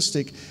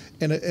simplistic,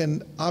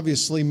 and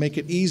obviously make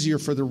it easier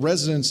for the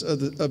residents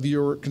of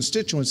your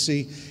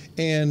constituency,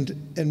 and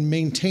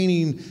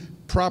maintaining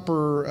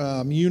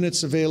proper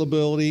units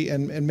availability,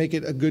 and make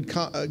it a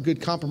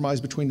good compromise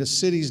between the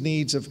city's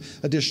needs of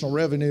additional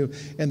revenue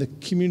and the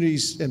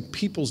communities and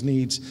people's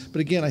needs.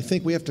 But again, I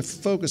think we have to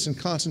focus and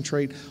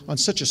concentrate on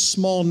such a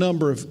small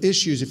number of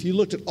issues. If you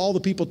looked at all the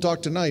people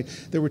talked tonight,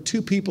 there were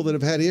 2 people that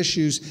have had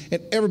issues,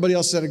 and everybody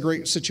else had a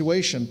great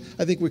situation.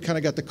 I think we kind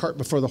of got the cart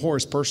before the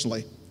horse,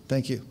 personally.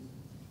 Thank you.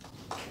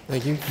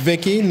 Thank you.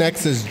 Vicki,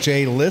 next is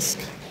Jay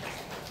Lisk.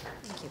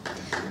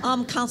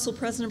 Council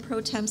President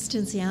Pro Tem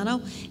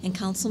Stinziano and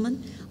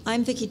Councilman,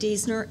 I'm Vicki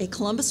Diesner, a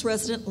Columbus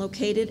resident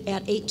located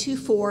at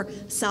 824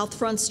 South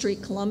Front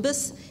Street,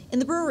 Columbus, in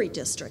the Brewery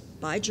District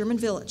by German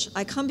Village.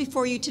 I come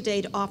before you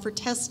today to offer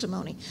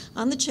testimony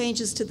on the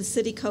changes to the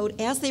City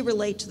Code as they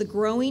relate to the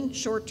growing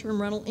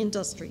short-term rental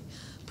industry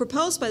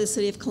proposed by the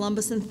City of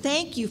Columbus, and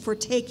thank you for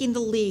taking the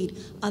lead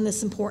on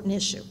this important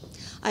issue.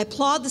 I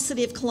applaud the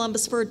City of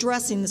Columbus for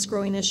addressing this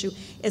growing issue,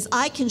 as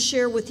I can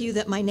share with you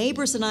that my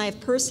neighbors and I have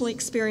personally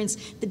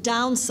experienced the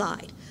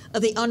downside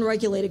of the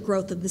unregulated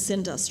growth of this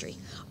industry.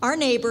 Our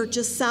neighbor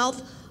just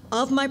south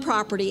of my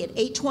property at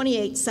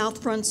 828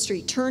 South Front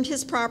Street turned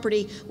his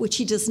property, which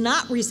he does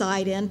not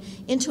reside in,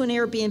 into an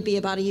Airbnb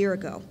about a year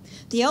ago.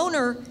 The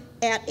owner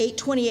at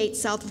 828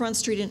 South Front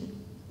Street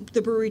in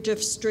the Brewery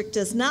District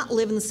does not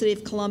live in the City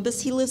of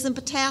Columbus. He lives in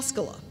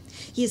Pataskala.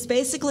 He is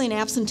basically an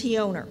absentee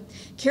owner.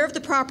 Care of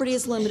the property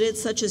is limited,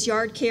 such as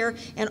yard care,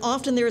 and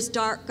often there is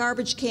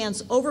garbage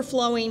cans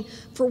overflowing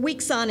for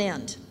weeks on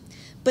end.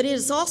 But it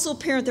is also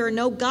apparent there are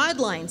no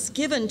guidelines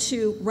given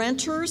to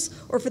renters,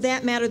 or for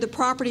that matter, the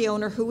property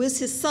owner, who is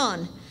his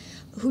son,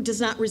 who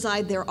does not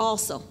reside there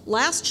also.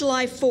 Last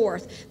July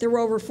 4th, there were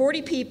over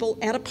 40 people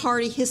at a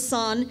party his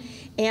son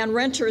and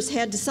renters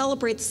had to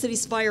celebrate the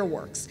city's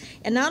fireworks.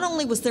 And not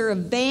only was there a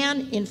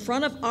van in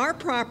front of our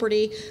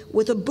property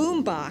with a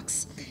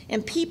boombox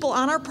and people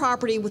on our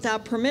property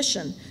without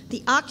permission,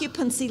 the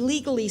occupants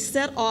illegally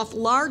set off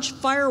large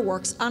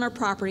fireworks on our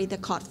property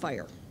that caught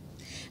fire,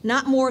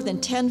 not more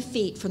than 10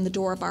 feet from the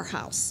door of our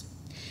house.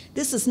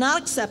 This is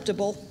not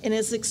acceptable and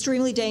is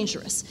extremely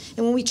dangerous.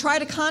 And when we try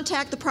to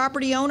contact the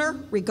property owner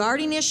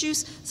regarding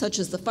issues such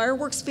as the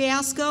fireworks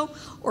fiasco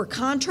or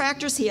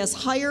contractors he has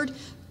hired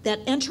that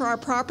enter our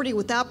property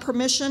without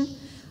permission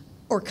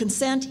or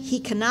consent, he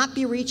cannot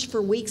be reached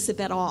for weeks, if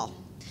at all.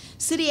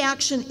 City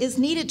action is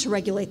needed to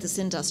regulate this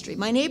industry.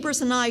 My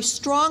neighbors and I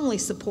strongly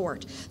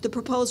support the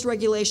proposed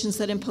regulations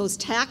that impose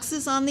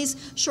taxes on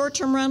these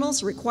short-term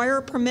rentals, require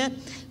a permit,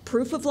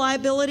 proof of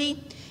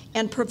liability,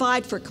 and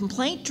provide for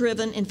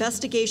complaint-driven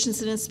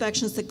investigations and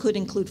inspections that could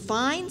include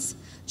fines,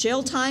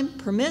 jail time,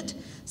 permit,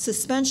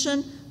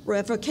 suspension,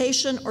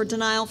 revocation, or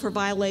denial for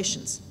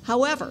violations.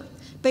 However,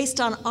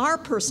 based on our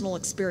personal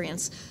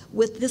experience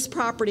with this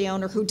property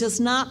owner who does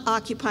not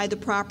occupy the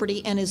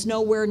property and is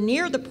nowhere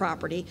near the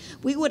property,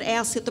 we would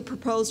ask that the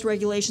proposed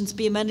regulations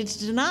be amended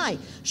to deny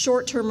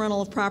short-term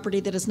rental of property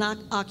that is not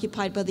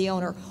occupied by the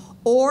owner,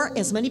 or,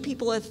 as many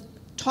people have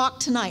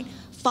talked tonight,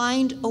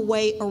 find a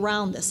way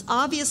around this.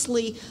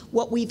 Obviously,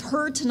 what we've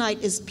heard tonight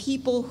is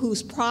people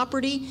whose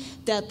property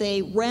that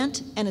they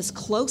rent and is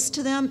close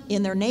to them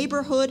in their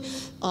neighborhood.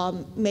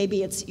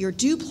 Maybe it's your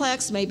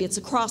duplex, maybe it's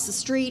across the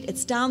street,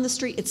 it's down the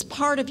street, it's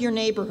part of your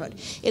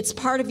neighborhood, it's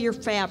part of your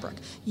fabric.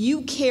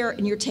 You care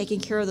and you're taking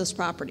care of those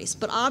properties.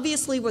 But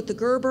obviously with the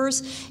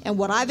Gerbers and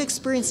what I've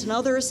experienced in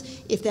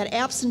others, if that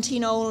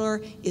absentee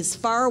owner is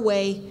far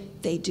away,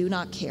 they do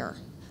not care.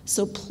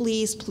 So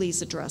please,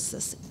 please address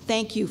this.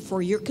 Thank you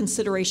for your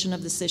consideration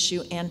of this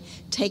issue and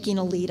taking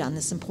a lead on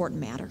this important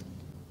matter.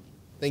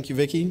 Thank you,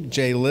 Vicki.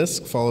 Jay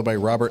Lisk, followed by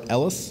Robert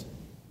Ellis.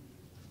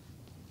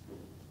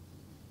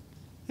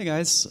 Hey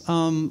guys,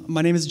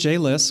 my name is Jay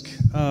Lisk.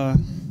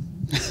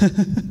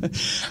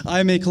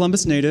 I'm a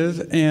Columbus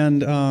native,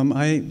 and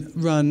I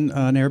run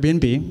an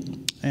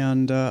Airbnb,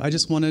 and I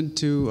just wanted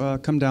to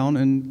come down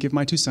and give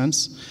my 2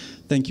 cents.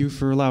 Thank you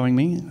for allowing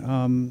me.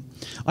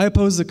 I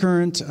oppose the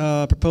current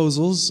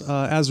proposals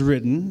as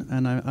written,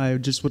 and I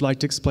just would like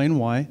to explain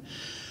why.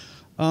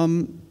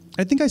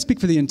 I think I speak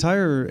for the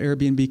entire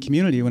Airbnb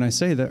community when I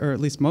say that, or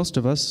at least most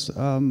of us.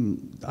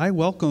 I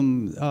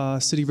welcome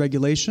city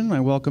regulation.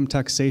 I welcome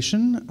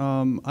taxation.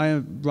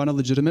 I run a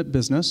legitimate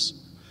business,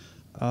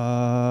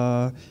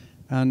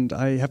 and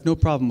I have no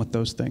problem with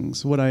those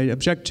things. What I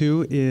object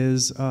to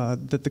is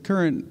that the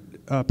current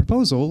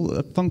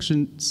proposal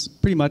functions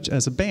pretty much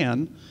as a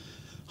ban.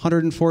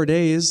 104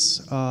 days,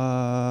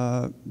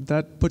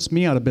 that puts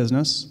me out of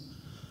business.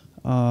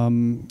 I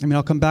mean,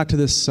 I'll come back to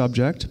this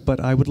subject, but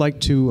I would like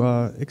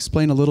to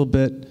explain a little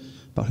bit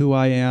about who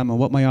I am and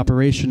what my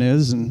operation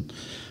is, and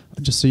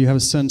just so you have a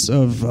sense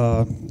of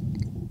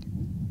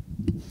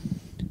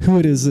who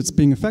it is that's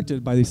being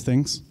affected by these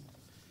things.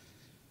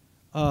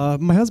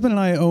 My husband and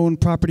I own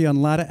property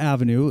on Latta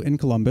Avenue in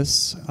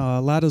Columbus.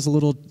 Latta's a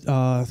little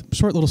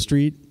short little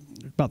street,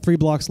 about 3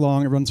 blocks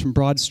long. It runs from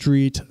Broad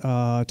Street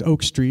to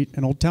Oak Street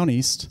in Old Town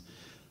East.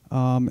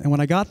 And when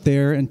I got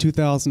there in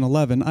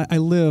 2011, I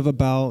live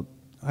about,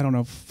 I don't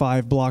know,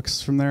 5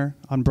 blocks from there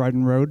on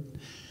Bryden Road.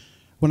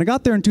 When I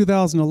got there in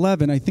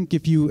 2011, I think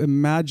if you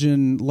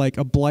imagine like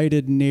a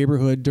blighted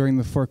neighborhood during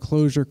the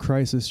foreclosure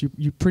crisis,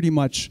 you pretty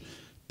much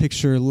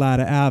picture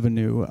Latta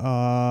Avenue.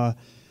 I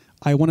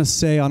want to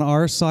say on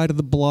our side of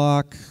the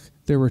block,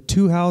 there were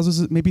 2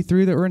 houses, maybe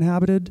 3 that were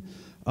inhabited.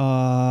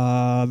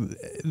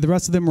 The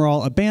rest of them were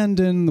all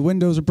abandoned. The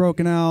windows are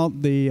broken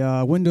out.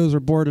 The windows are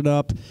boarded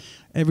up.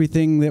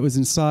 Everything that was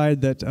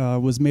inside that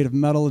was made of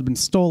metal had been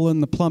stolen.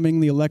 The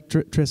plumbing, the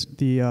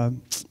electricity, the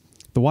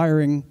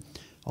wiring,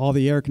 all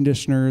the air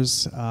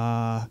conditioners,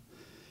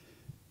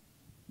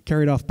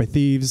 carried off by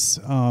thieves.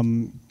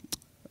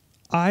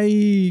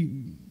 I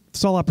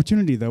saw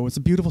opportunity, though. It's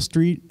a beautiful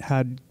street,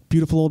 had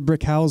beautiful old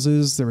brick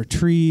houses. There were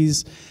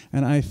trees,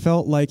 and I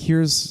felt like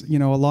here's a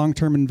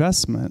long-term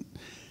investment.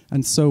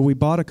 And so we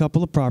bought a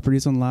couple of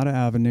properties on Latta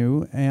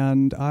Avenue,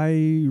 and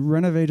I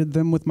renovated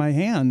them with my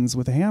hands,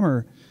 with a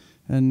hammer,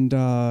 and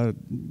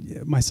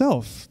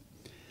myself,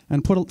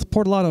 and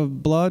poured a lot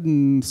of blood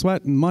and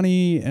sweat and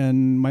money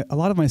and a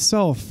lot of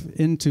myself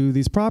into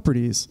these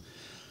properties.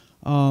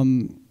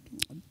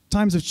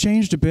 Times have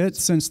changed a bit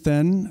since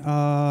then.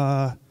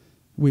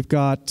 We've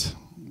got,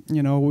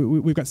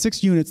 we've got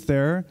 6 units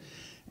there,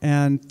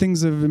 and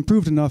things have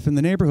improved enough in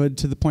the neighborhood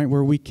to the point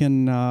where we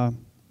can,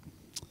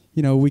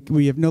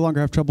 we have no longer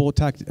have trouble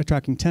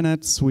attracting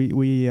tenants.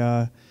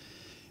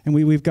 And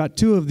we've got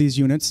 2 of these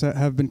units that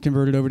have been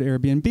converted over to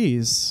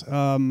Airbnbs.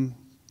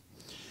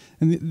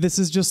 And this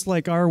is just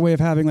like our way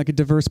of having like a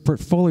diverse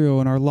portfolio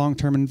in our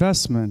long-term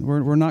investment.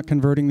 We're not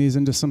converting these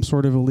into some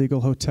sort of illegal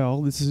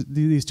hotel. These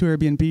 2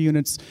 Airbnb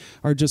units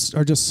are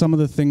just some of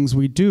the things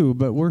we do,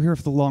 but we're here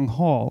for the long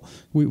haul.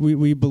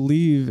 We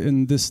believe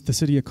in the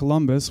city of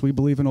Columbus. We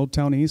believe in Old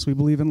Town East. We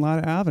believe in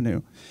Latta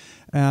Avenue.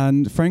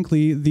 And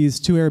frankly,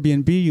 these 2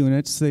 Airbnb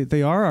units,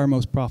 they are our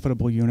most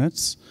profitable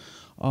units.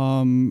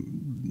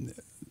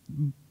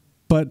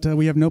 But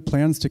we have no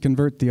plans to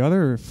convert the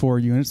other 4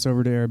 units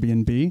over to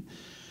Airbnb.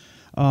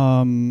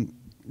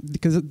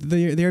 Because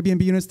the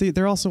Airbnb units,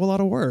 they're also a lot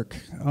of work.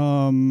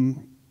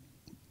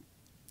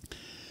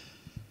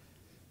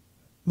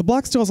 The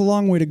block still has a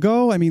long way to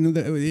go. I mean,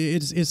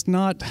 it's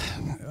not,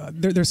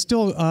 there's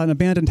still an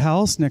abandoned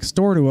house next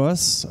door to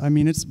us. I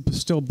mean, it's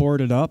still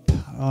boarded up.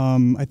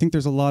 I think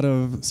there's a lot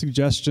of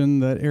suggestion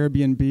that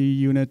Airbnb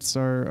units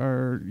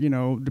are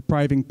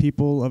depriving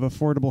people of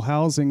affordable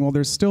housing. Well,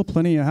 there's still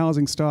plenty of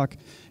housing stock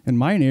in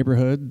my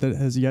neighborhood that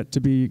has yet to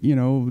be,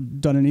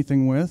 done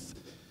anything with.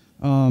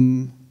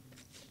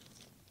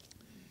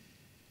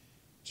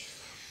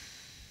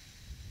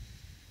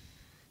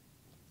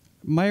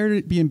 My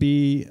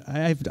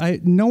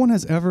Airbnb, no one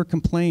has ever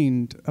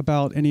complained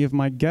about any of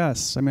my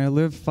guests. I mean, I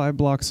live 5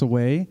 blocks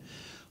away.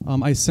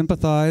 I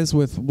sympathize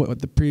with what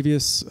the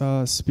previous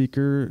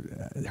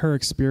speaker, her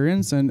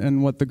experience,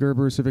 and what the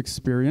Gerbers have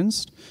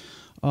experienced.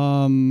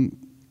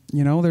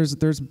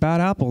 There's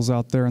bad apples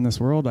out there in this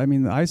world. I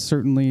mean, I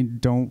certainly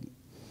don't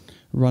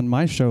run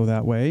my show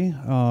that way.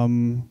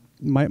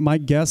 My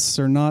guests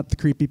are not the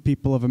creepy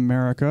people of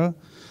America.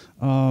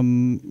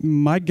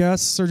 My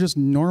guests are just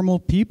normal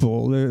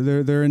people.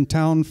 They're in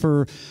town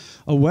for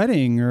a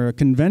wedding or a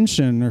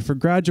convention or for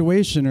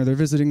graduation, or they're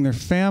visiting their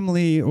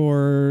family,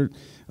 or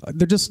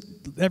they're just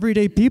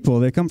everyday people.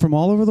 They come from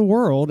all over the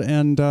world,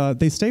 and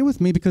they stay with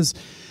me because,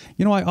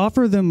 I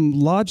offer them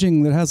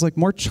lodging that has like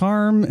more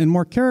charm and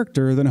more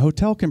character than a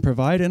hotel can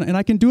provide, and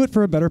I can do it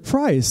for a better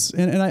price.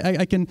 And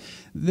I can,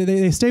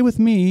 they stay with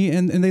me,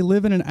 and they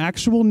live in an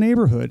actual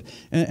neighborhood,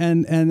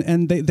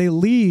 and they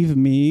leave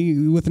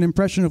me with an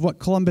impression of what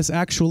Columbus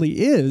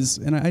actually is,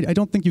 and I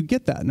don't think you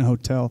get that in a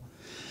hotel.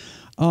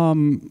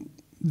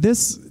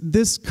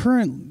 This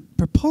current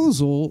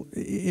proposal,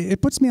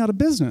 it puts me out of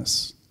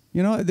business.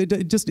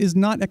 It just is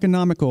not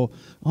economical.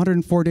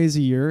 104 days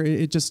a year.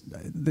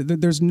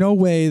 There's no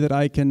way that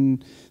I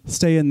can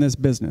stay in this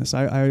business.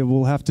 I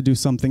will have to do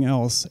something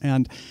else.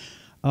 And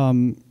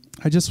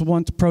I just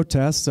want to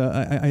protest.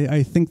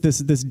 I think this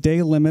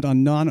day limit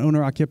on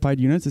non-owner occupied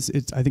units,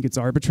 I think it's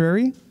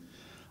arbitrary.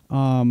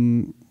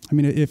 I I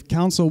mean, if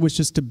council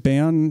wishes to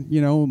ban,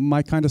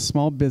 my kind of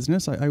small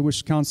business, I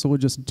wish council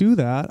would just do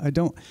that. I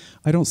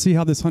don't see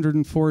how this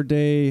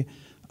 104-day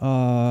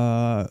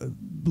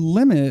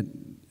limit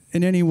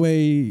in any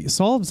way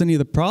solves any of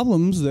the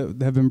problems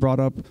that have been brought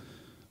up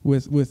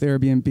with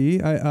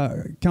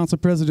Airbnb. Council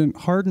President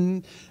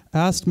Hardin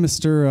asked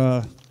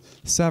Mr.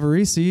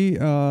 Savarese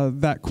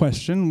that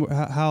question,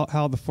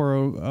 how the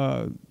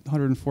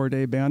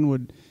 104-day ban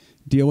would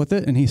deal with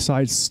it, and he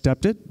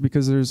sidestepped it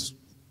because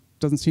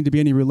doesn't seem to be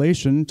any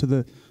relation to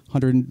the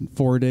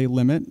 104-day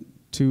limit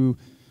to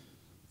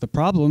the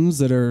problems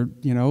that are,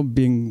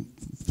 being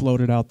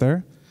floated out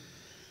there.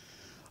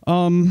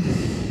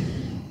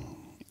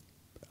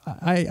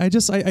 I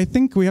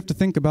think we have to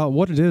think about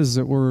what it is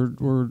that we're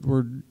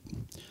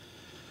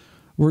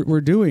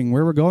doing,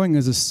 where we're going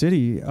as a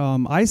city.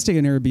 I stay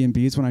in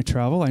Airbnbs when I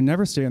travel. I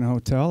never stay in a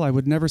hotel. I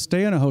would never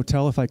stay in a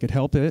hotel if I could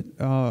help it.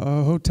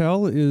 A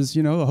hotel is,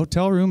 a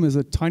hotel room is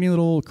a tiny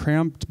little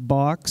cramped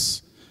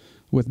box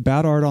with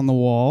bad art on the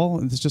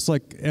wall. It's just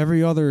like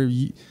every other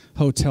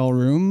hotel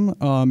room.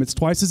 It's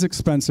twice as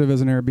expensive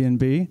as an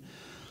Airbnb.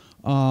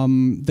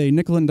 They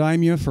nickel and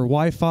dime you for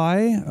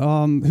Wi-Fi.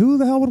 Who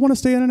the hell would want to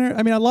stay in an Airbnb?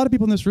 I mean, a lot of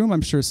people in this room,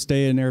 I'm sure,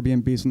 stay in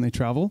Airbnbs when they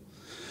travel.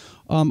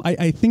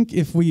 I think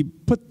if we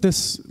put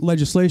this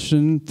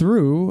legislation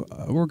through,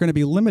 we're going to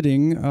be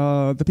limiting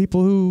the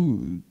people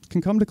who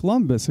can come to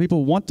Columbus.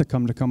 People want to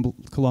come to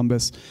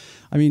Columbus.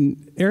 I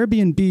mean,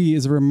 Airbnb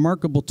is a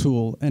remarkable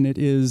tool, and it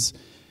is,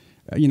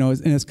 and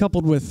it's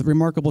coupled with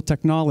remarkable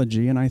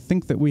technology. And I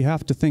think that we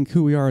have to think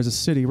who we are as a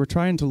city. We're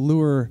trying to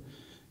lure,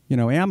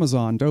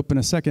 Amazon to open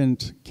a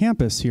second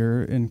campus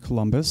here in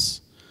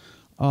Columbus.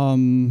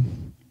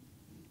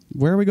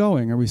 Where are we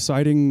going? Are we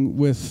siding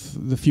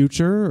with the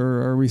future,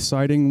 or are we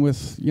siding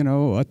with,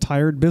 a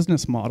tired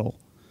business model?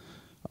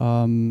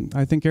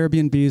 I think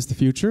Airbnb is the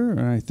future,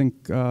 and I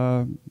think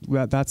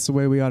that's the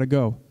way we ought to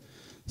go.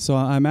 So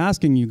I'm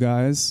asking you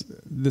guys,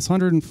 this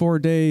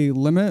 104-day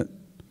limit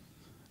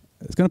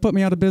is going to put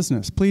me out of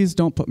business. Please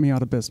don't put me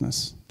out of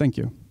business. Thank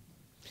you.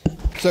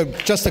 So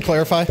just to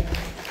clarify,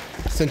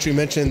 since you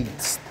mentioned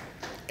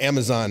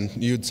Amazon,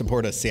 you'd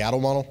support a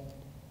Seattle model?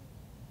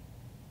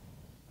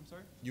 I'm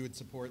sorry? You would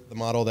support the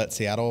model that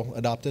Seattle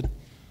adopted?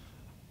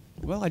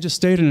 Well, I just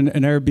stayed in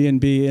an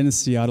Airbnb in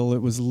Seattle.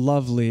 It was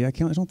lovely. I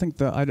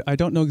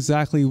don't know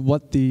exactly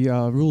what the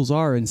rules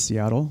are in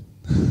Seattle.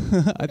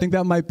 I think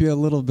that might be a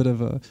little bit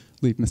of a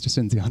leap, Mr.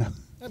 Cinziano.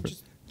 I'm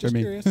just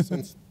curious.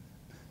 Since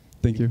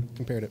Thank you.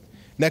 Compared it.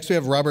 Next, we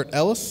have Robert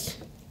Ellis,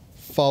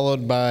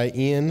 followed by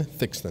Ian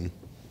Thixton.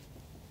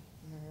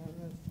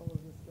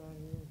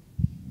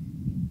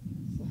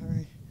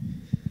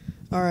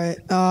 All right,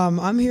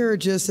 I'm here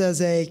just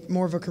as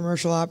more of a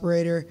commercial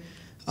operator.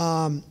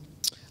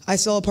 I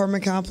sell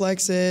apartment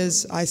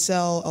complexes. I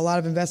sell a lot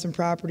of investment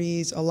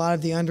properties. A lot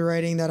of the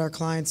underwriting that our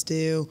clients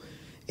do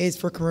is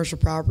for commercial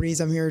properties.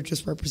 I'm here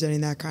just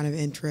representing that kind of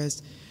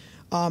interest.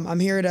 I'm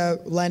here to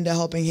lend a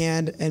helping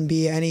hand and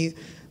be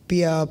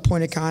a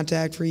point of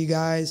contact for you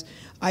guys.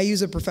 I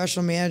use a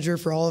professional manager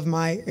for all of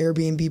my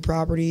Airbnb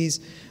properties.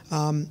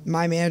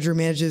 My manager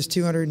manages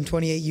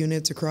 228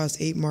 units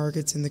across 8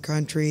 markets in the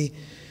country.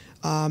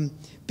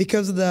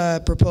 Because of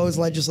the proposed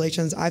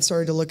legislations, I've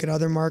started to look at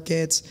other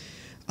markets.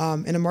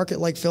 In a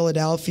market like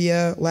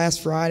Philadelphia,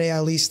 last Friday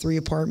I leased 3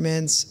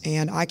 apartments,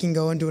 and I can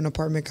go into an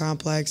apartment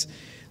complex,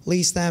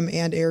 lease them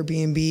and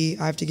Airbnb.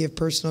 I have to give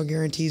personal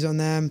guarantees on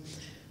them.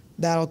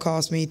 That'll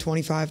cost me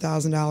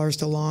 $25,000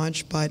 to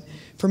launch, but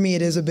for me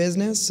it is a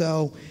business,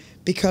 so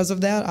because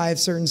of that I have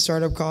certain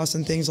startup costs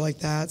and things like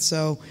that.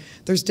 So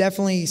there's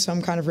definitely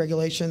some kind of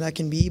regulation that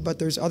can be, but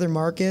there's other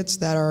markets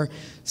that are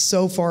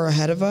so far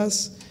ahead of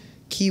us.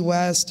 Key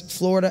West,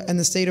 Florida, and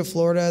the state of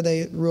Florida,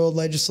 they ruled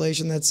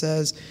legislation that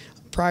says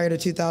prior to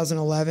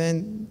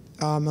 2011,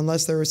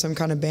 unless there was some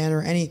kind of ban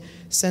or any,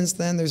 since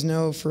then there's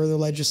no further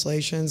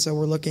legislation. So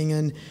we're looking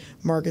in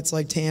markets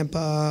like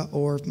Tampa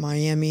or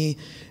Miami,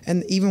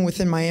 and even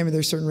within Miami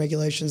there's certain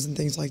regulations and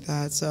things like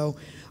that. So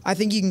I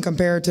think you can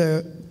compare it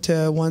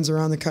to ones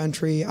around the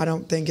country. I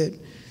don't think it,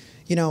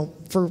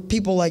 for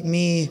people like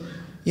me,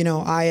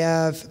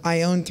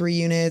 I own 3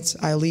 units,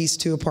 I lease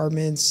 2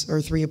 apartments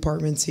or 3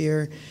 apartments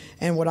here,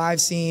 and what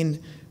I've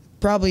seen,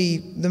 probably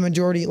the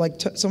majority,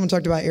 like someone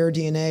talked about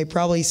AirDNA,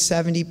 probably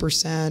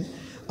 70%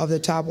 of the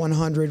top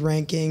 100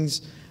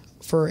 rankings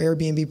for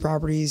Airbnb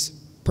properties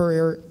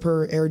per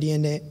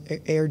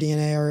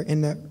AirDNA are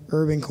in the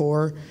urban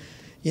core.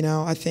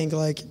 I think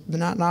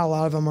not a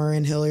lot of them are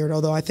in Hilliard,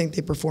 although I think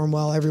they perform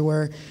well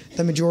everywhere.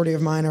 The majority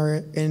of mine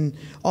are in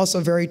also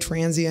very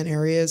transient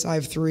areas. I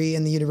have 3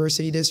 in the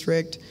University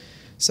District.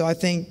 So I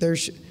think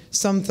there's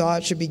some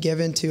thought should be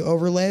given to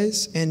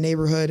overlays in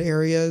neighborhood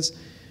areas.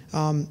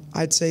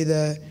 I'd say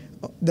the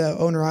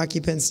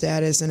owner-occupant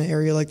status in an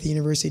area like the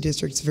University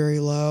District is very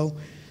low.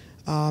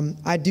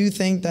 I do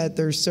think that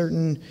there's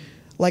certain,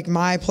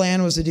 my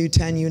plan was to do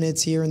 10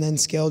 units here and then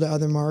scale to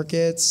other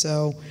markets.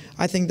 So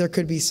I think there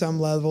could be some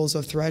levels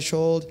of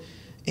threshold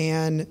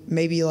and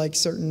maybe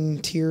certain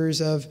tiers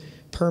of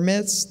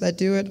permits that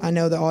do it. I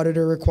know the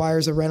auditor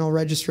requires a rental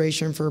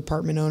registration for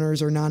apartment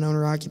owners or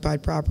non-owner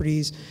occupied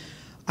properties.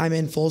 I'm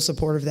in full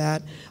support of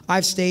that.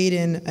 I've stayed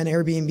in an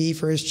Airbnb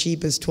for as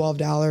cheap as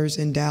 $12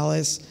 in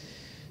Dallas.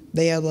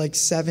 They had like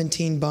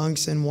 17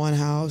 bunks in one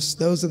house.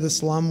 Those are the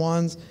slum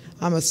ones.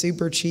 I'm a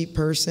super cheap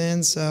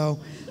person, so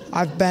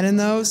I've been in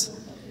those.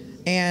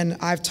 And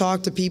I've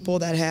talked to people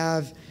that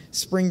have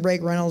spring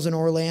break rentals in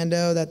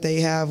Orlando that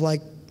they have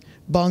like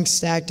bunks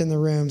stacked in the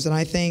rooms. And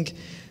I think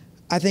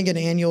an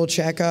annual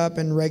checkup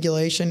and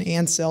regulation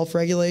and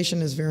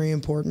self-regulation is very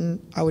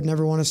important. I would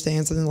never want to stay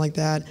in something like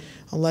that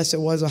unless it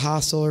was a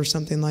hostel or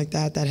something like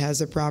that that has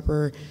the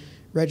proper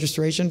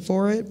registration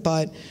for it.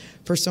 But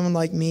for someone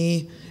like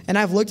me, and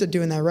I've looked at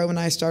doing that. Right when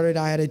I started,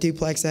 I had a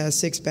duplex that has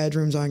 6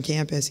 bedrooms on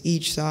campus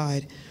each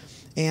side.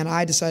 And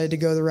I decided to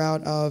go the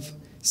route of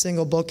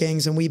single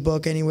bookings, and we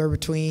book anywhere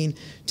between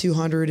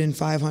 $200 and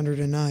 $500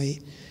 a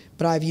night.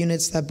 But I have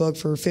units that book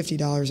for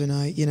 $50 a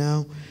night, you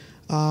know?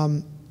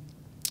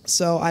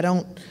 So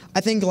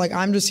I think like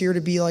I'm just here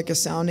to be like a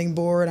sounding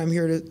board. I'm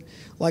here to,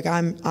 like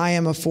I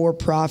am a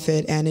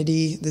for-profit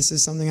entity. This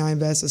is something I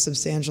invest a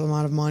substantial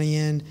amount of money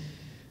in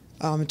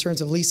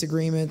terms of lease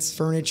agreements,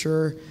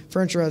 furniture.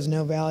 Furniture has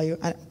no value.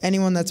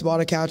 Anyone that's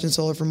bought a couch and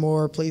sold it for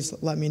more, please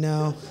let me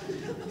know.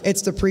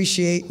 It's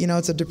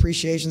it's a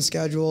depreciation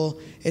schedule.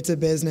 It's a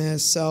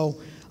business. So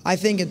I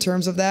think in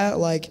terms of that,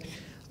 like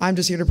I'm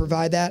just here to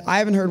provide that. I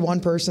haven't heard one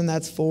person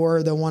that's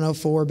for the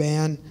 104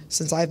 ban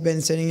since I've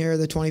been sitting here,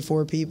 the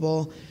 24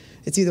 people.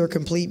 It's either a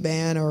complete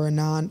ban or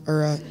not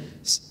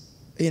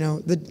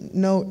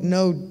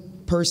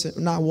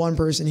one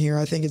person here.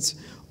 I think it's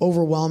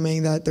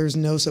overwhelming that there's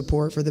no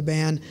support for the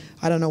ban.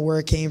 I don't know where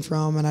it came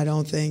from, and I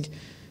don't think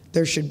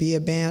there should be a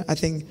ban. I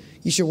think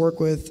you should work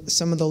with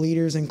some of the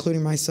leaders,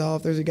 including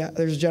myself. There's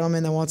a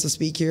gentleman that wants to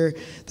speak here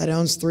that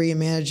owns 3 and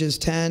manages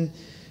 10.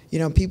 You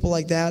know, people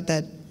like that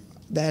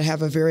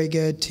have a very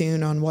good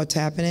tune on what's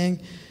happening.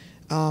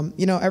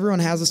 Everyone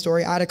has a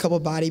story. I had a couple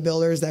of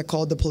bodybuilders that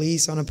called the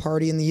police on a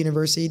party in the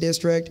University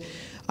District.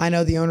 I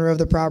know the owner of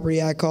the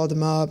property. I called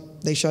them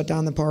up. They shut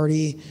down the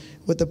party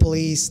with the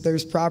police.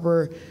 There's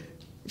proper,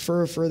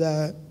 for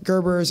the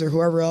Gerbers or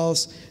whoever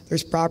else,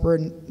 there's proper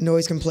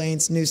noise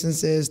complaints,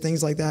 nuisances,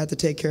 things like that to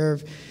take care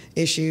of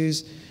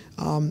issues.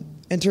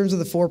 In terms of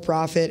the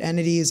for-profit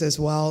entities as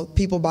well,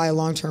 people buy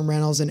long-term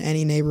rentals in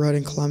any neighborhood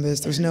in Columbus.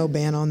 There's no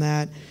ban on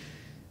that.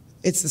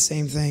 It's the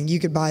same thing. You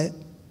could buy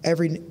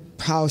every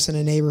house in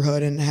a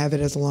neighborhood and have it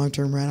as a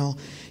long-term rental.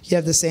 You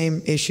have the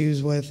same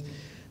issues with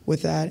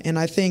that. And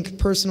I think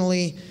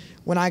personally,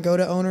 when I go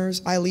to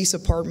owners, I lease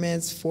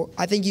apartments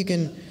I think you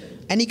can,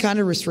 any kind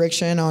of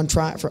restriction on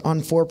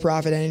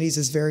for-profit entities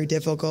is very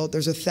difficult.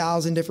 There's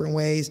 1,000 different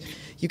ways.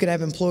 You can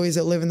have employees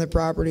that live in the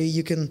property.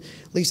 You can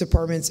lease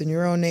apartments in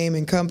your own name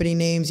and company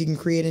names. You can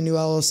create a new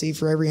LLC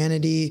for every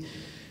entity.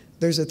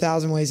 There's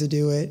 1,000 ways to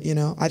do it.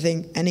 I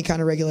think any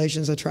kind of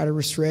regulations that try to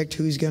restrict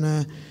who's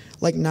gonna,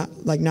 like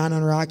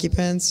non-owner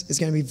occupants, is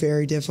gonna be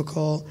very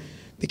difficult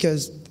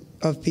because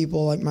of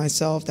people like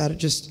myself that are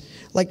just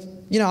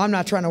I'm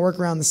not trying to work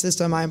around the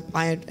system.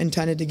 I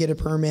intended to get a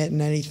permit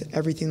and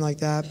everything like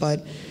that,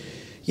 but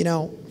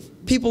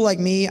people like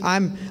me,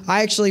 I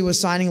actually was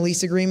signing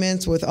lease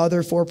agreements with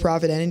other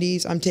for-profit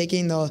entities. I'm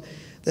taking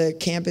the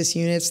campus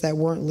units that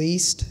weren't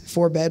leased,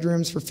 4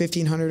 bedrooms for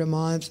 $1,500 a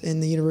month in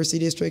the University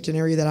District, an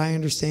area that I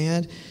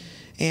understand.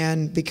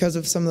 And because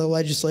of some of the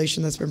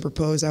legislation that's been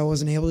proposed, I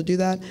wasn't able to do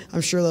that.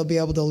 I'm sure they'll be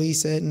able to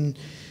lease it,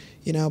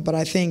 but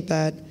I think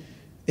that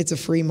it's a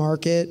free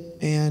market,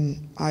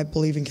 and I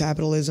believe in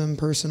capitalism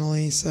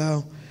personally.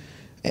 So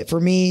for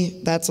me,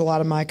 that's a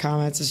lot of my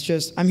comments. It's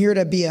just I'm here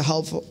to be a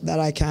helpful that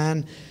I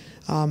can.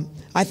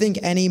 I think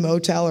any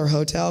motel or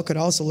hotel could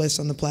also list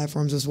on the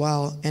platforms as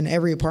well, and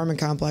every apartment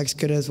complex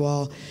could as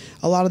well.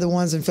 A lot of the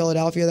ones in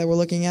Philadelphia that we're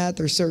looking at,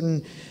 there's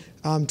certain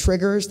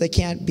triggers. They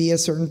can't be a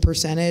certain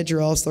percentage or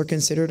else they're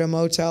considered a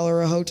motel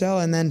or a hotel,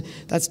 and then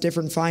that's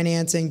different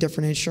financing,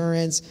 different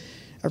insurance,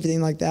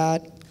 everything like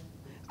that.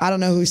 I don't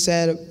know who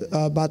said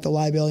about the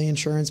liability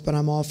insurance, but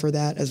I'm all for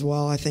that as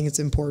well. I think it's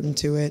important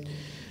to it.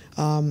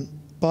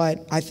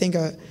 But I think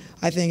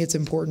it's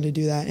important to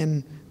do that.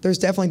 And there's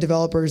definitely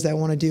developers that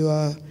want to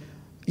do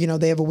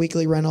they have a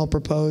weekly rental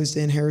proposed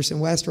in Harrison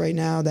West right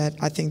now that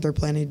I think they're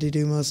planning to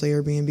do mostly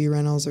Airbnb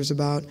rentals. There's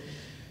about,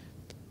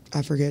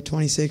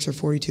 26 or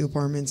 42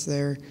 apartments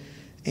there.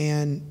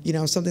 And,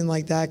 something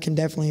like that can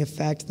definitely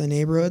affect the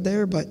neighborhood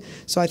there. But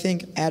so I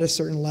think at a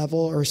certain level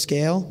or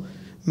scale,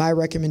 my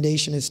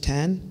recommendation is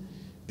 10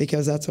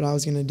 because that's what I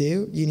was going to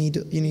do. You need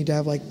to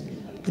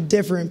have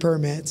different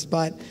permits.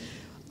 But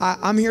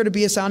I'm here to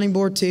be a sounding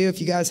board too.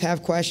 If you guys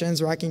have questions,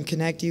 or I can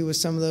connect you with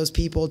some of those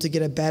people to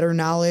get a better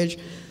knowledge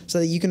so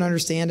that you can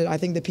understand it. I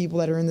think the people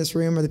that are in this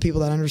room are the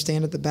people that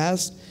understand it the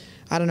best.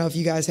 I don't know if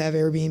you guys have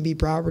Airbnb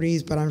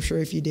properties, but I'm sure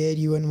if you did,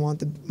 you wouldn't want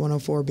the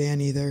 104 ban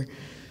either.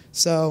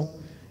 So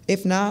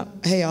if not,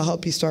 hey, I'll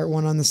help you start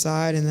one on the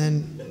side, and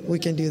then we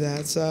can do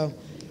that. So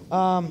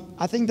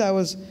I think that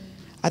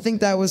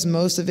was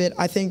most of it.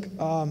 I think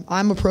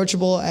I'm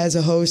approachable as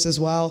a host as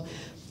well.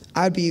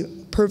 I'd be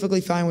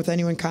perfectly fine with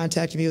anyone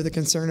contacting me with a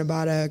concern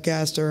about a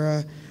guest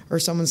or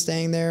someone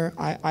staying there.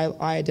 I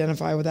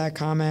identify with that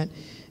comment.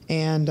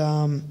 And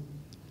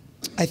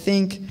I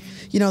think,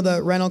 you know,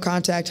 the rental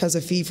contact has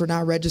a fee for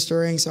not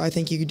registering, so I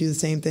think you could do the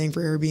same thing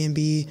for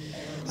Airbnb.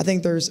 I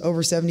think there's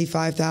over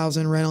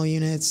 75,000 rental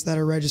units that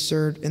are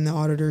registered in the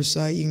auditor's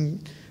site. You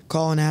can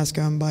call and ask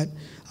them, but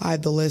I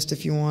have the list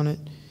if you want it.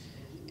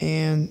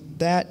 And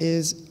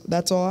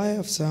that's all I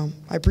have, so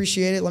I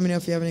appreciate it. Let me know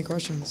if you have any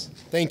questions.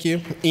 Thank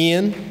you.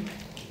 Ian,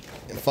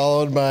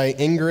 followed by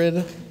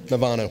Ingrid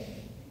Navano.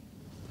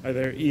 Hi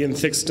there, Ian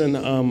Thixton.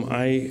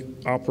 I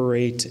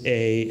operate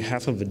a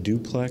half of a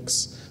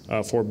duplex,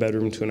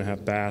 4-bedroom,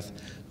 2.5 bath,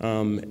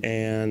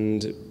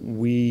 and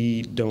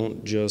we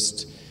don't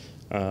just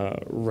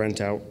rent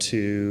out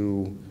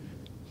to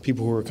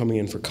people who are coming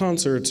in for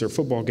concerts or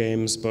football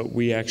games, but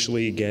we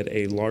actually get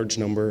a large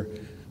number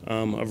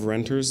of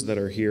renters that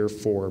are here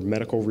for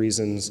medical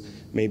reasons.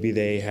 Maybe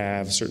they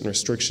have certain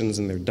restrictions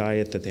in their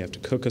diet that they have to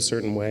cook a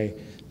certain way.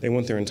 They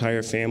want their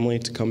entire family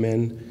to come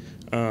in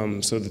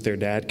so that their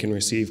dad can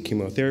receive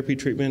chemotherapy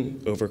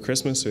treatment over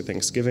Christmas or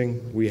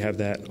Thanksgiving. We have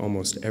that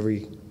almost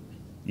every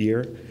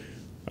year.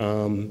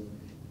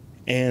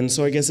 And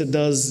so I guess it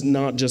does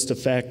not just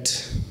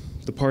affect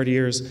the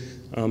partiers,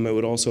 it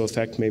would also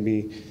affect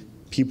maybe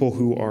people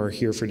who are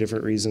here for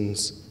different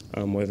reasons,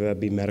 whether that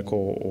be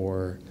medical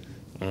or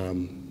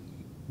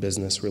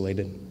business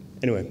related.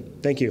 Anyway,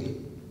 thank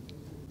you.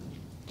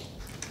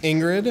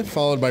 Ingrid,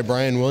 followed by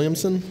Brian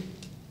Williamson.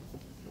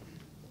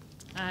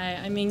 Hi,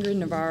 I'm Ingrid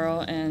Navarro,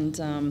 and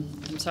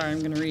I'm sorry, I'm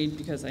going to read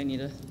because I need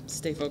to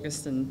stay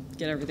focused and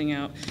get everything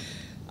out.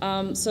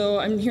 So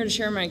I'm here to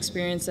share my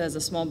experience as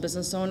a small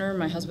business owner.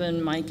 My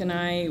husband Mike and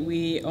I,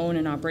 we own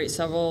and operate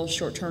several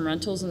short-term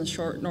rentals in the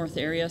Short North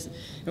area,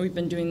 and we've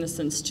been doing this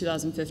since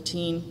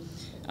 2015.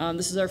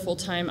 This is our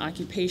full-time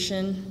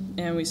occupation,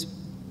 and we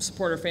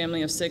support a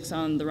family of 6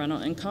 on the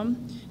rental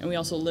income, and we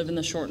also live in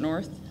the Short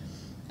North.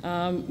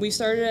 We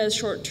started as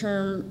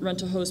short-term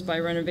rental host by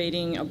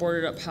renovating a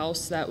boarded-up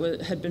house that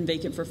had been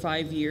vacant for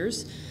 5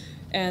 years,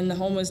 and the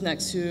home was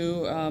next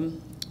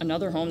to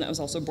another home that was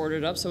also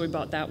boarded up, so we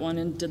bought that one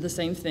and did the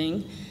same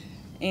thing.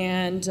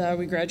 And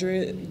we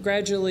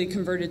gradually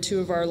converted 2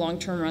 of our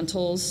long-term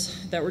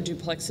rentals that were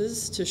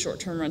duplexes to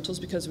short-term rentals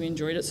because we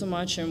enjoyed it so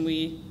much and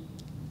we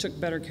took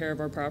better care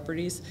of our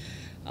properties.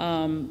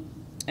 And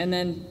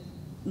then,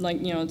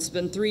 it's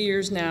been 3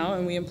 years now,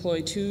 and we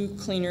employ 2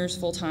 cleaners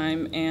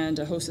full-time and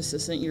a host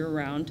assistant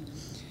year-round.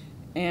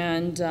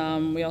 And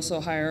we also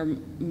hire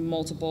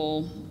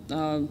multiple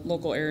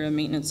local area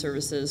maintenance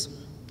services.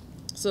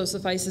 So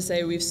suffice to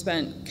say, we've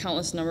spent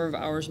countless number of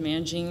hours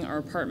managing our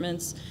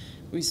apartments.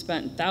 We've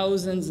spent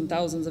thousands and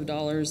thousands of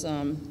dollars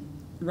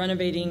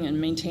renovating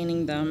and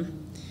maintaining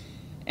them.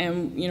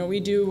 And we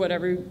do what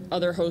every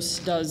other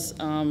host does.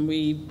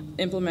 We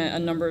implement a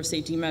number of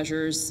safety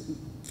measures,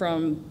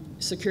 from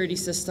security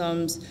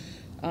systems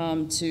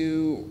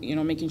to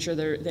making sure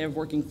they have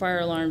working fire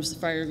alarms,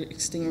 fire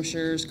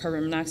extinguishers,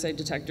 carbon monoxide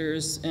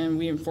detectors, and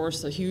we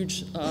enforce a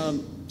huge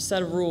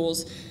set of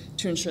rules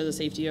to ensure the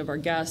safety of our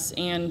guests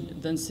and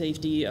the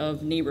safety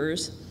of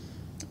neighbors.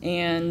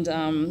 And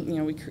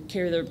we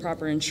carry the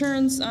proper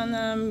insurance on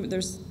them.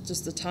 There's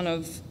just a ton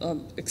of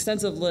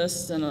extensive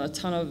lists and a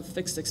ton of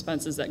fixed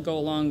expenses that go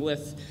along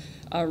with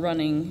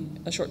running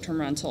a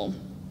short-term rental.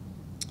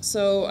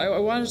 So I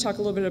wanted to talk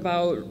a little bit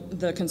about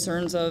the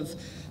concerns of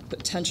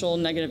potential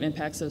negative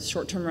impacts of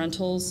short-term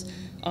rentals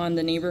on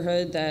the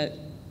neighborhood that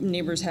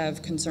neighbors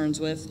have concerns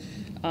with.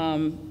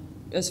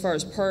 As far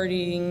as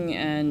partying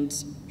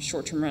and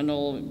short-term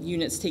rental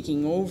units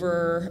taking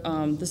over,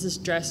 this is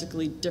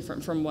drastically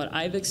different from what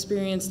I've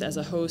experienced as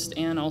a host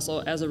and also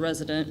as a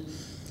resident.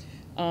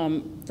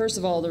 First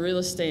of all, the real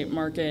estate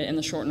market in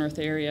the Short North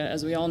area,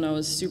 as we all know,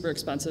 is super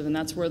expensive, and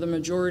that's where the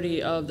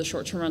majority of the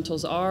short-term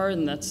rentals are,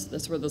 and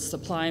that's where the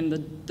supply and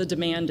the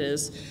demand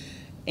is.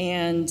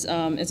 And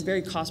it's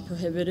very cost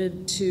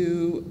prohibitive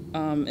to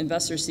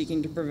investors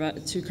seeking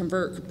to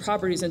convert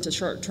properties into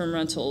short-term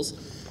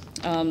rentals.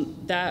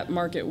 That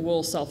market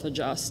will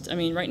self-adjust. I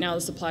mean, right now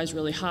the supply is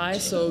really high,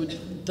 so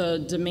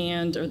the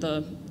demand or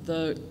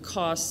the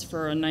cost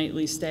for a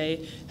nightly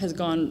stay has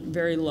gone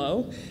very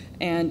low.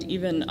 And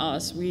even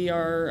us, we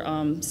are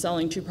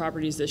selling 2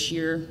 properties this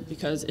year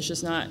because it's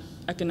just not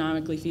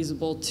economically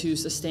feasible to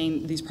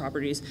sustain these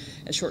properties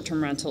as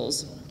short-term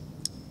rentals.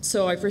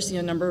 So I foresee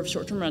a number of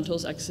short-term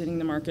rentals exiting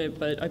the market,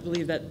 but I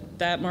believe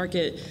that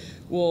market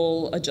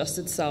will adjust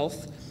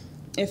itself.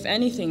 If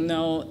anything,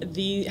 though,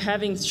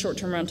 having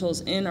short-term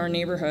rentals in our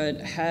neighborhood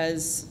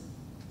has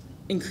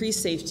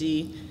increased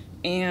safety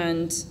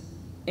and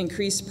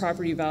increased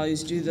property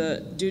values due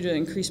to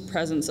increased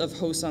presence of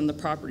hosts on the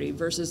property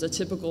versus a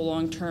typical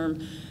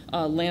long-term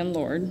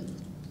landlord.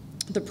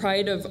 The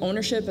pride of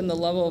ownership and the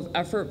level of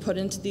effort put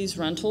into these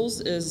rentals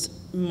is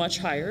much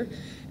higher,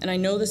 and I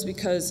know this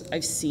because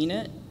I've seen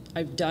it,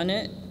 I've done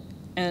it,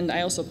 and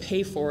I also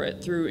pay for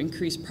it through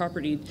increased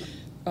property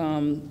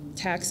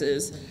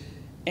taxes.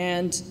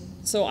 And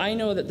so I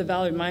know that the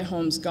value of my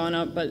home's gone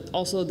up, but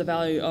also the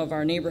value of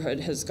our neighborhood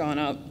has gone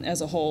up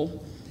as a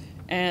whole.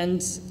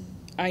 And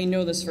I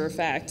know this for a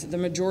fact. The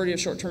majority of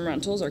short-term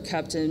rentals are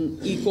kept in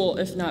equal,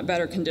 if not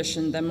better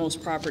condition than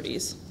most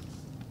properties.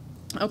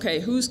 Okay,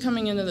 who's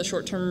coming into the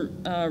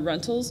short-term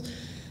rentals?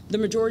 The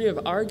majority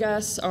of our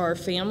guests are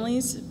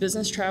families,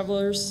 business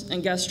travelers,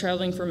 and guests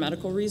traveling for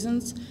medical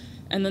reasons.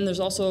 And then there's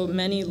also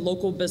many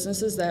local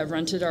businesses that have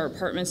rented our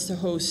apartments to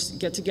host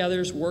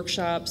get-togethers,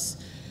 workshops,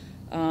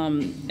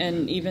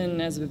 and even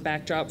as a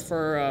backdrop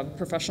for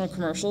professional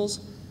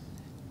commercials.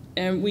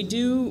 And we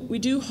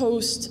do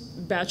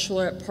host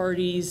bachelorette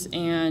parties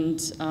and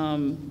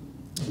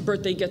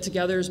birthday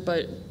get-togethers,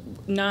 but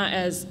not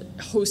as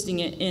hosting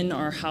it in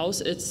our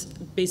house. It's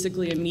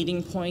basically a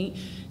meeting point,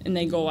 and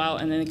they go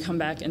out and then they come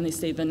back and they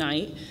stay the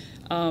night.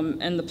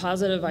 And the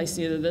positive I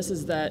see of this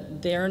is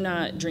that they're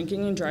not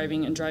drinking and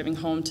driving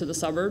home to the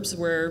suburbs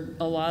where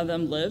a lot of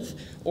them live,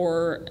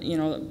 or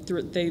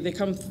they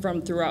come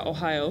from throughout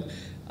Ohio.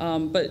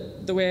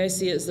 But the way I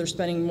see it is they're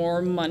spending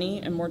more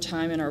money and more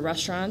time in our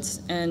restaurants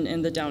and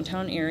in the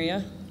downtown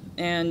area.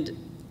 And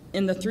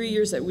in the 3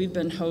 years that we've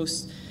been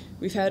hosts,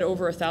 we've had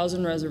over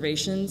 1,000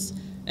 reservations.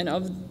 And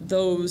of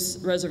those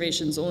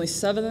reservations, only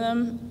 7 of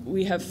them,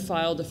 we have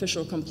filed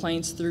official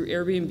complaints through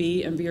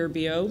Airbnb and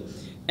VRBO.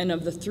 And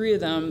of the 3 of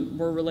them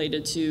were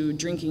related to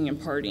drinking and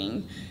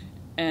partying.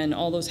 And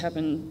all those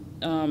happen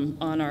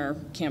on our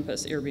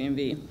campus,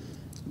 Airbnb.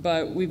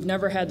 But we've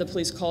never had the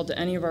police called to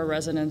any of our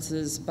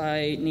residences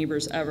by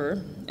neighbors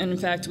ever. And in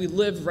fact, we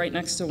live right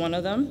next to one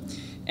of them.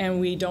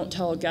 And we don't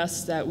tell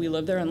guests that we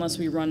live there unless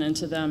we run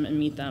into them and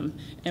meet them.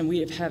 And we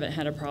haven't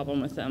had a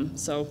problem with them.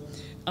 So,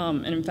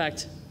 and in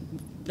fact,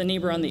 the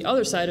neighbor on the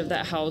other side of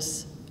that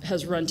house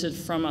has rented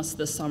from us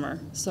this summer.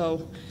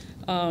 So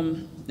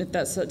if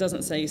that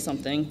doesn't say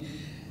something.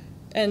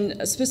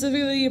 And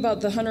specifically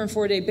about the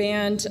 104-day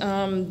ban,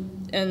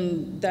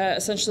 and that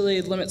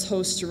essentially limits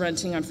hosts to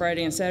renting on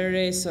Friday and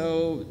Saturday,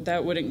 so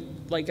that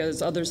wouldn't, like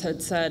as others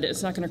had said,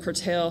 it's not going to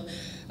curtail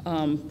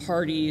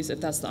parties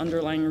if that's the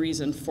underlying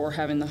reason for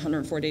having the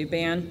 104-day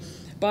ban.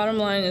 Bottom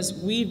line is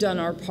we've done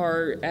our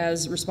part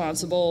as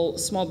responsible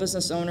small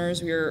business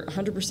owners. We are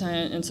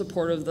 100% in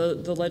support of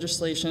the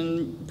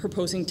legislation,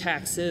 proposing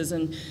taxes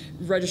and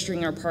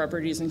registering our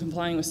properties and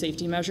complying with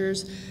safety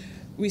measures.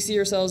 We see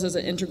ourselves as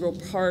an integral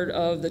part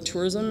of the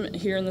tourism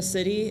here in the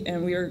city,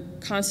 and we are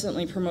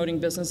constantly promoting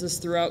businesses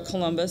throughout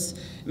Columbus.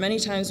 Many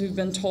times we've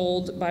been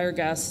told by our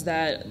guests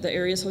that the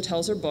area's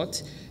hotels are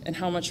booked and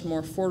how much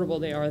more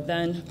affordable they are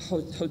than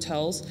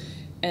hotels,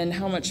 and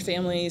how much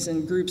families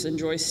and groups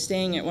enjoy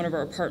staying at one of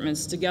our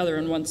apartments together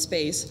in one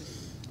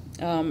space.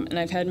 And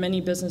I've had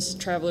many business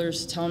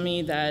travelers tell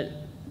me that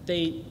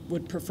they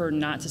would prefer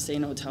not to stay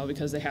in a hotel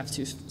because they have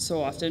to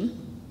so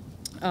often.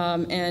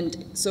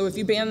 And so if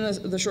you ban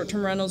the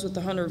short-term rentals with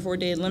the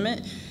 104-day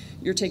limit,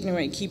 you're taking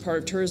away a key part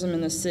of tourism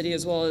in the city,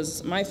 as well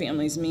as my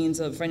family's means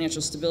of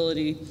financial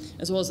stability,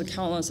 as well as the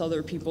countless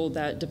other people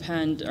that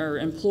depend or are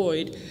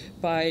employed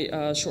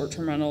by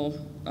short-term rental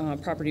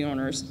property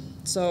owners.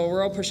 So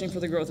we're all pushing for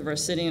the growth of our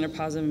city in a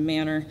positive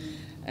manner,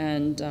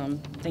 and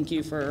thank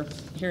you for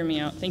hearing me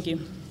out. Thank you.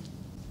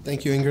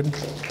 Thank you,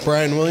 Ingrid.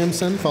 Brian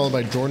Williamson, followed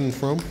by Jordan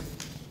Fromm.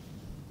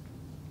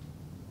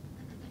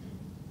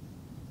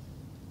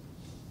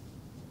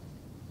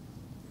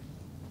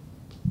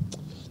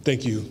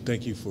 Thank you.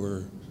 Thank you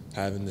for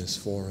having this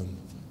forum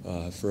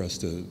for us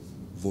to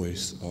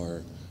voice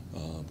our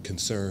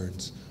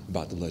concerns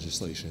about the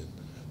legislation.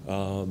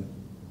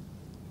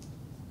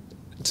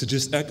 To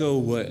just echo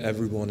what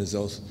everyone has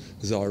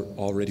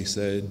already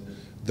said,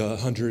 the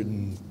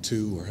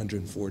 102 or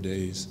 104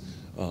 days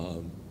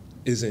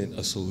isn't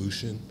a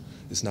solution.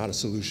 It's not a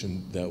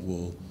solution that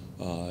will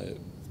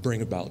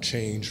bring about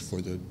change for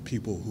the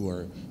people who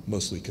are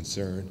mostly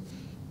concerned,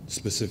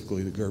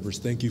 specifically the Gerbers.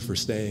 Thank you for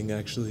staying,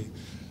 actually.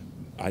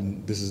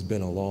 This has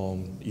been a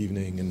long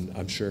evening, and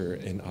I'm sure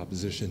in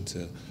opposition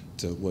to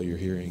what you're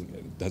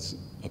hearing, that's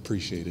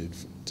appreciated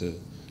to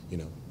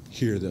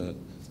hear the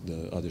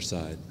other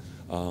side.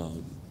 I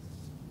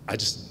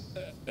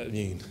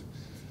mean,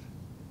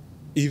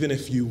 even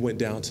if you went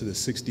down to the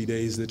 60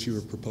 days that you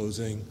were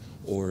proposing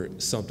or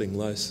something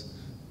less,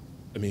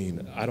 I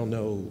mean, I don't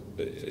know,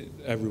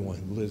 everyone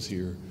who lives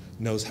here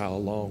knows how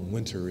long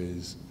winter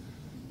is.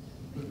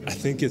 I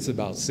think it's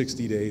about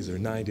 60 days or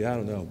 90, I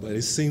don't know, but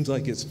it seems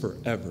like it's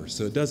forever.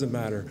 So it doesn't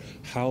matter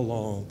how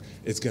long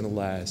it's going to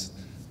last,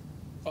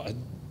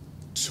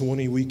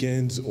 20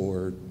 weekends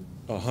or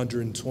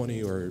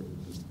 120 or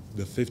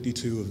the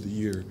 52 of the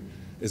year.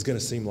 It's going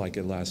to seem like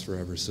it lasts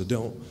forever. So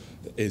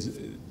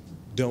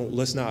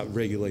let's not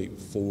regulate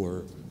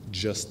for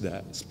just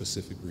that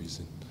specific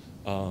reason.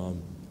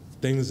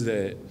 Things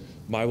that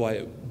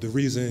the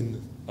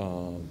reason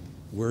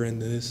we're in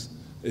this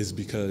is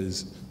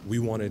because we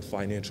wanted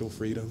financial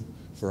freedom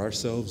for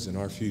ourselves and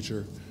our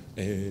future,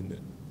 and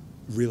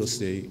real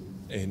estate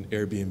and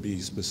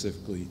Airbnb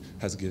specifically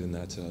has given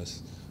that to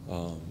us.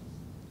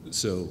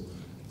 So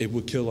it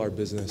would kill our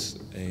business,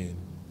 and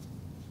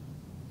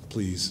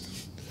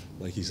please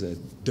like he said,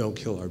 don't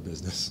kill our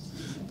business.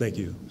 Thank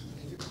you.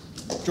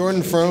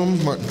 Jordan Fromm,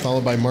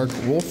 followed by Mark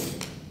Wolf.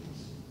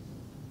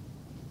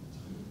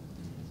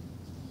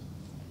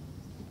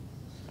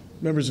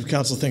 Members of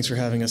council, thanks for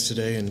having us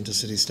today, and to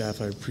city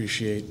staff, I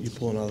appreciate you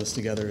pulling all this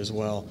together as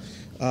well.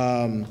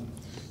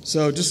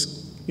 So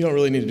just, you don't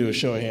really need to do a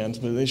show of hands,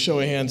 but a show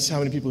of hands, how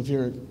many people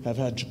here have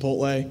had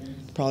Chipotle?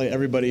 Probably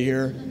everybody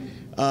here.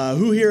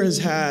 Who here has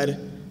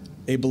had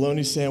a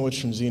bologna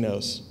sandwich from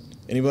Zeno's?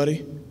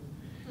 Anybody?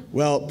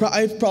 Well,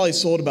 I've probably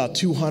sold about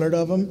 200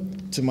 of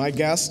them to my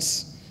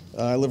guests.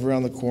 I live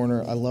around the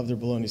corner. I love their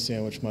bologna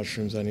sandwich,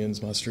 mushrooms,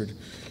 onions, mustard.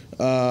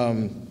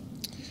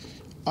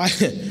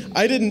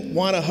 I didn't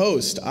want to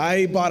host.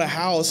 I bought a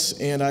house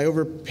and I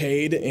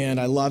overpaid and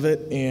I love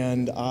it,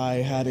 and I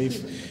had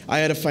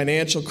a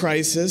financial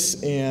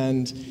crisis,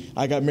 and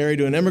I got married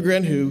to an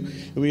immigrant who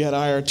we had to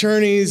hire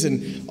attorneys,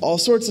 and all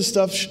sorts of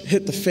stuff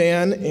hit the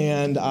fan,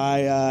 and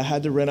I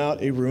had to rent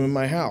out a room in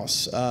my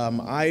house.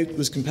 I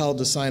was compelled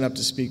to sign up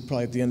to speak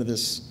probably at the end of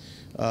this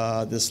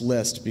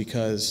list,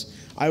 because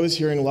I was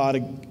hearing a lot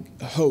of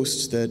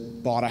hosts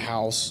that bought a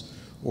house,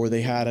 or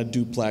they had a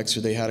duplex,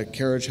 or they had a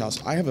carriage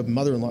house. I have a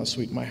mother-in-law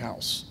suite in my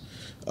house.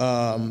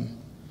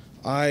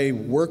 I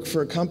work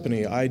for a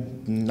company.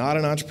 I'm not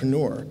an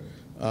entrepreneur.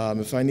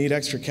 If I need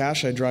extra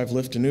cash, I drive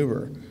Lyft and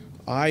Uber.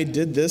 I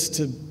did this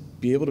to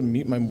be able to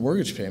meet my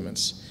mortgage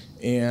payments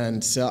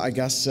and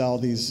sell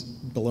these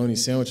bologna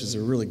sandwiches.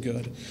 They're really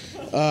good.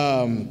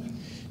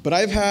 But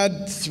I've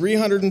had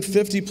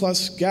 350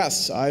 plus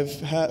guests. I've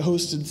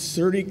hosted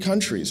 30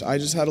 countries. I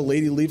just had a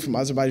lady leave from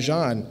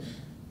Azerbaijan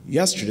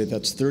yesterday.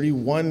 That's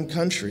 31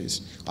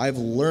 countries. I've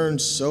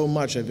learned so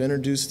much. I've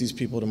introduced these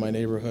people to my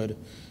neighborhood.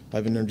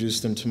 I've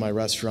introduced them to my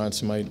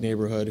restaurants in my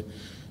neighborhood.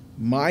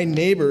 My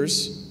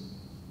neighbors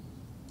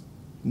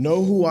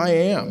know who I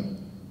am.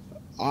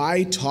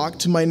 I talk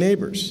to my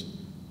neighbors.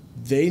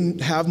 They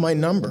have my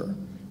number.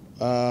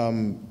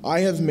 I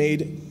have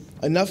made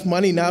enough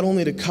money not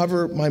only to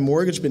cover my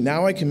mortgage, but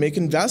now I can make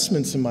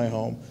investments in my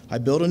home. I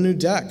built a new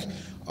deck.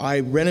 I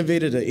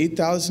renovated an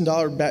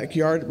 $8,000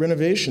 backyard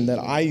renovation that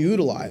I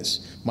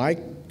utilize. My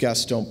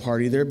guests don't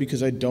party there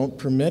because I don't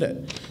permit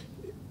it.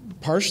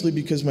 Partially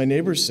because my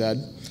neighbors said,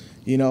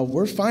 you know,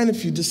 we're fine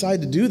if you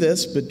decide to do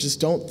this, but just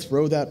don't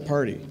throw that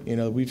party. You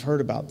know, we've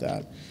heard about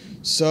that.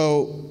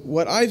 So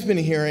what I've been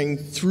hearing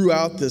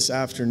throughout this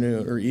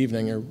afternoon or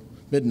evening or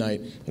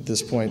midnight at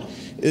this point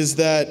is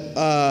that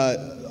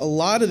a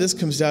lot of this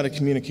comes down to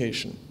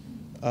communication.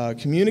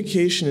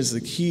 Communication is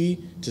the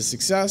key to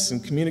success,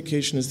 and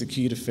communication is the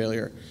key to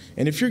failure.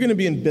 And if you're going to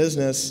be in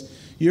business,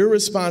 your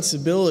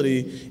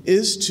responsibility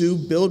is to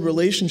build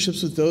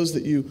relationships with those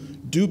that you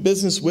do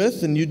business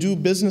with and you do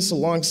business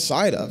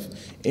alongside of.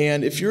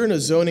 And if you're in a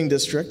zoning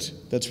district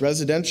that's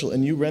residential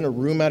and you rent a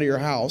room out of your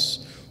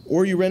house,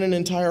 or you rent an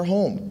entire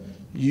home,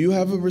 you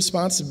have a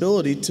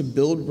responsibility to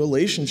build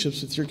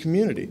relationships with your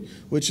community,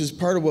 which is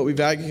part of what we've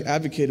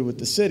advocated with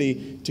the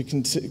city to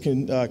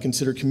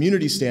consider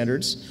community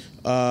standards,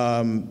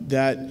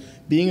 that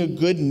being a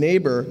good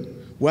neighbor,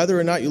 whether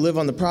or not you live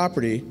on the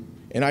property,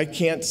 and I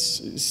can't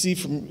see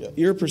from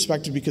your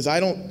perspective because I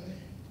don't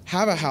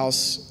have a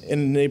house in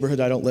a neighborhood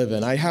I don't live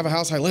in. I have a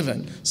house I live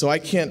in, so I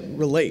can't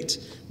relate,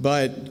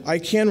 but I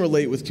can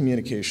relate with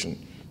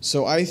communication.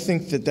 So I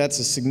think that that's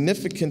a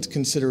significant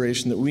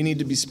consideration that we need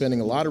to be spending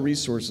a lot of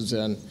resources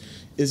in,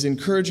 is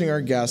encouraging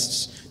our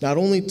guests not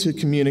only to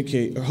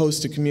communicate, or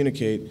hosts to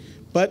communicate,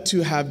 but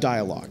to have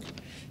dialogue.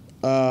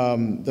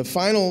 The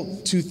final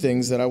two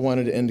things that I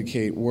wanted to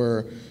indicate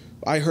were,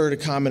 I heard a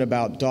comment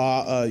about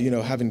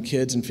having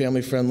kids and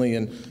family friendly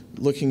and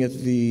looking at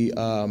the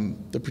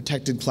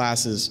protected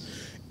classes.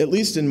 At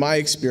least in my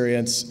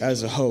experience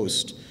as a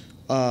host,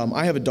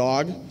 I have a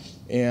dog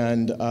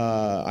and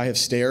I have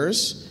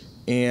stairs.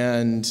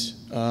 And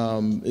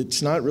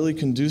it's not really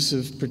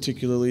conducive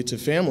particularly to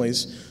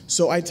families.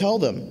 So I tell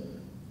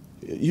them,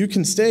 you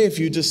can stay if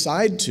you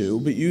decide to,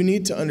 but you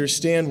need to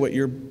understand what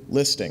you're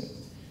listing.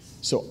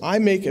 So I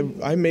make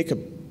a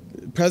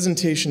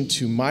presentation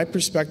to my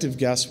prospective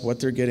guests, what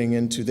they're getting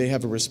into. They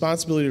have a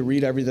responsibility to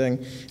read everything,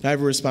 and I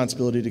have a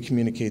responsibility to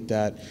communicate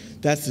that.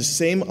 That's the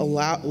same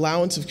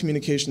allowance of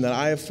communication that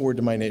I afford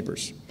to my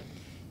neighbors.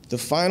 The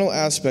final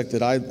aspect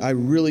that I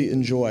really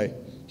enjoy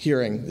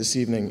hearing this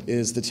evening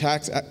is the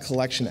tax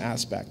collection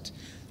aspect.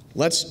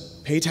 Let's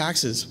pay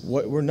taxes.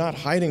 We're not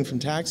hiding from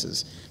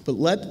taxes, but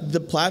let the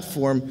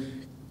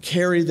platform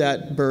carry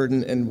that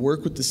burden and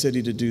work with the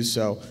city to do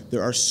so.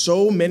 There are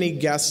so many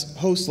guest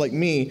hosts like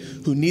me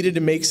who needed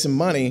to make some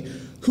money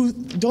who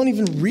don't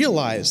even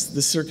realize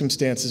the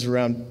circumstances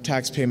around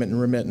tax payment and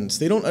remittance.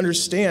 They don't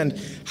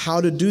understand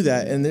how to do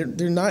that, and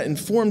they're not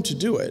informed to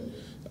do it.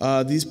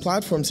 These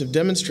platforms have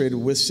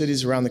demonstrated with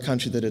cities around the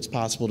country that it's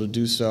possible to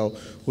do so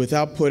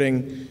without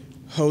putting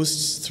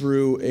hosts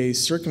through a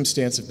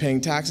circumstance of paying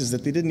taxes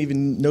that they didn't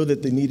even know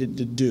that they needed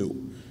to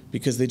do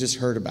because they just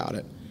heard about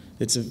it.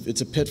 It's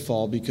a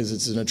pitfall because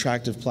it's an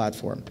attractive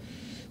platform.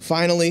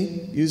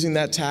 Finally, using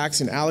that tax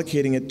and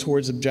allocating it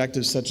towards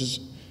objectives such as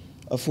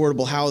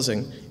affordable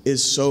housing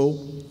is so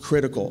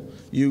critical.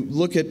 You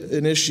look at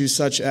an issue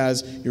such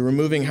as you're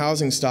removing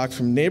housing stock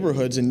from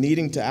neighborhoods and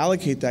needing to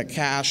allocate that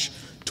cash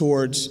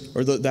towards,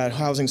 or that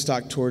housing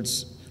stock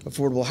towards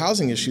affordable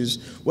housing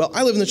issues. Well,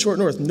 I live in the short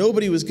north.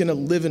 Nobody was going to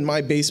live in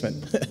my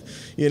basement,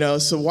 you know.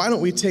 So why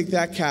don't we take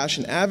that cash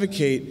and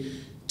advocate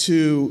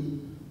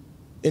to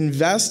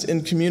invest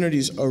in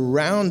communities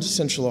around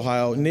Central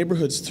Ohio,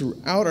 neighborhoods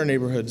throughout our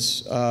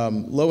neighborhoods,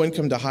 low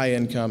income to high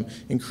income,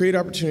 and create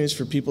opportunities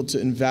for people to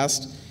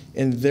invest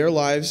in their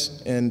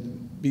lives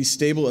and be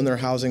stable in their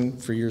housing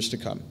for years to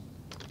come.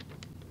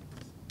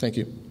 Thank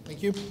you.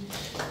 Thank you.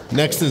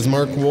 Next is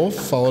Mark Wolf,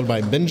 followed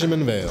by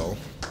Benjamin Vale.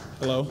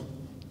 Hello.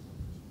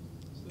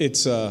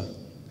 It's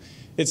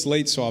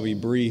late, so I'll be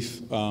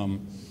brief. My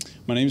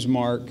name's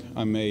Mark.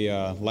 I'm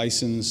a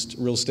licensed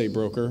real estate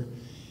broker,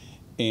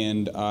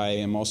 and I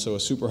am also a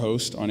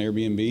superhost on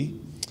Airbnb.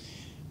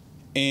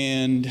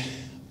 And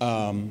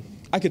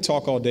I could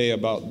talk all day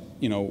about,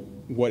 you know,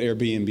 what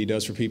Airbnb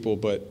does for people,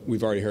 but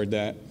we've already heard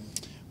that.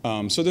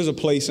 So there's a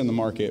place in the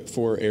market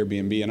for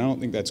Airbnb, and I don't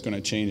think that's going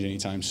to change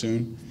anytime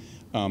soon,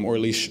 or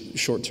at least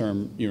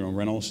short-term, you know,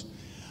 rentals.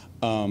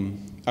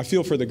 I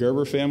feel for the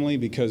Gerber family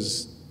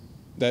because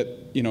that,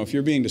 you know, if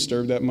you're being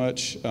disturbed that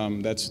much,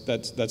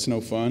 that's no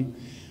fun.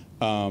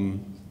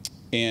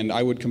 And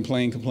I would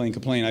complain.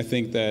 I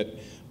think that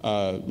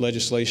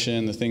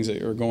legislation, the things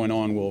that are going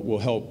on will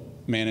help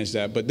manage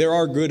that. But there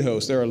are good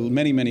hosts. There are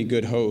many, many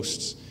good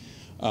hosts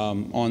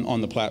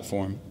on the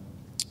platform.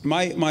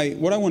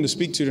 What I wanted to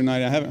speak to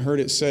tonight, I haven't heard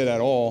it said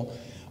at all.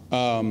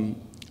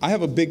 I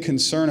have a big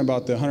concern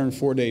about the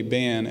 104-day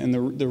ban, and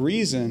the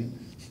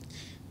reason,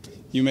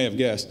 you may have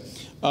guessed,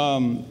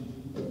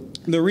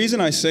 the reason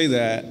I say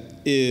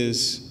that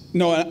is,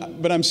 no,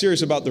 but I'm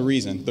serious about the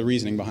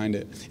reasoning behind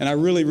it. And I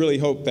really, really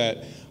hope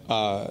that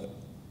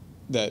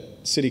that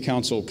City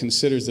Council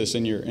considers this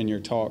in your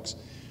talks.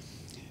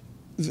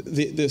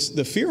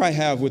 The fear I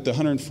have with the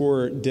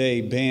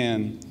 104-day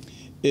ban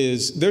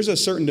is there's a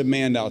certain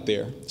demand out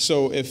there.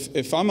 So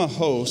if I'm a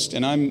host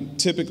and I'm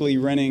typically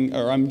renting,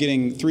 or I'm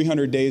getting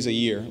 300 days a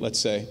year, let's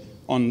say,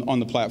 on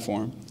the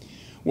platform.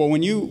 Well,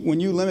 when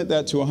you limit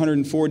that to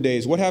 104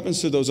 days, what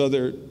happens to those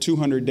other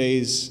 200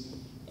 days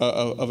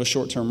of a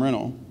short-term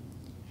rental?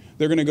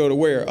 They're going to go to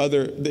where?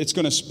 It's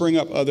going to spring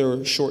up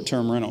other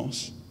short-term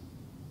rentals.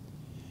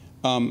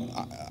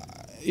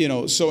 You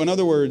know, so in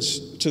other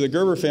words, to the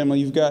Gerber family,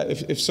 you've got,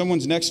 if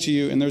someone's next to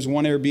you and there's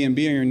one Airbnb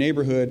in your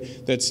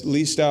neighborhood that's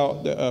leased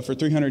out for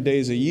 300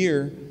 days a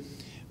year,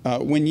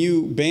 when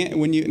you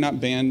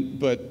not ban,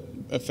 but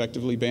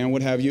effectively ban,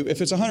 what have you,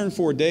 if it's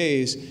 104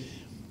 days,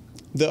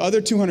 the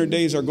other 200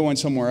 days are going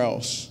somewhere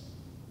else.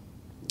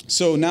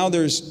 So now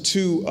there's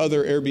 2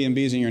 other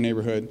Airbnbs in your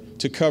neighborhood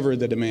to cover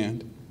the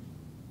demand.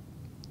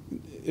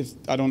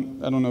 I don't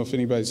know if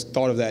anybody's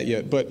thought of that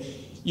yet, but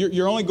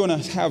you're only going to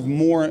have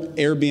more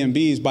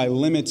Airbnbs by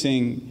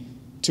limiting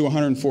to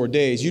 104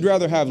 days. You'd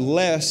rather have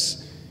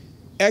less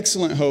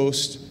excellent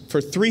hosts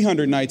for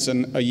 300 nights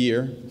a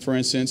year, for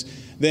instance,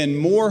 than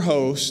more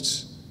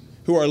hosts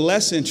who are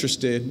less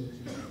interested,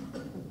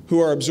 who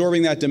are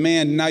absorbing that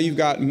demand. Now you've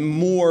got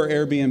more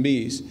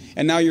Airbnbs,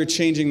 and now you're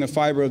changing the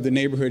fiber of the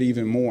neighborhood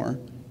even more,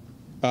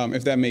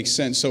 if that makes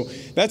sense. So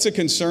that's a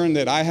concern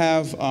that I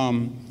have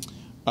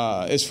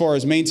as far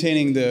as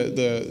maintaining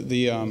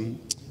the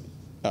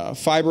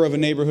fiber of a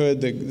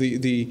neighborhood,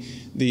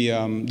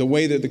 the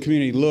way that the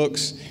community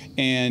looks,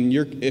 and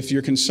if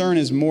your concern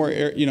is more,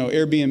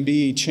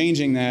 Airbnb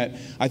changing that,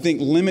 I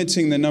think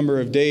limiting the number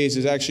of days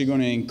is actually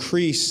going to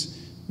increase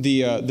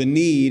the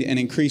need and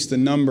increase the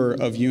number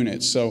of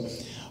units. So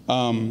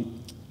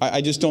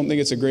I just don't think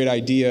it's a great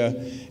idea,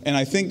 and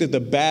I think that the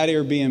bad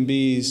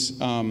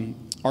Airbnbs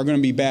are going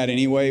to be bad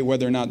anyway,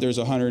 whether or not there's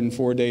a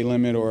 104-day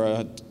limit or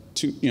a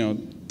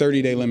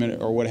 30-day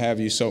limit or what have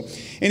you. So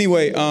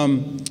anyway.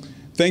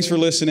 Thanks for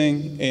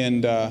listening,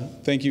 and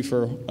thank you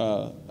for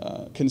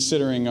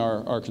considering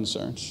our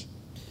concerns.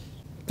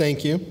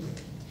 Thank you.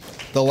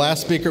 The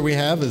last speaker we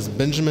have is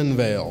Benjamin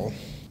Vale.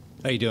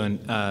 How you doing?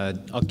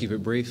 I'll keep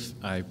it brief.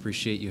 I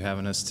appreciate you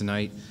having us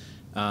tonight.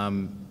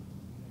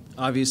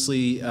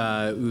 Obviously,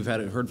 we've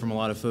heard from a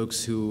lot of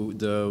folks who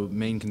the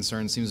main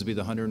concern seems to be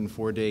the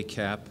 104-day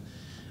cap.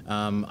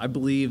 I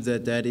believe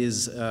that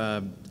is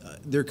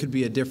there could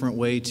be a different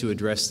way to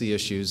address the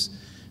issues.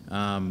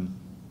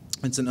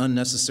 It's an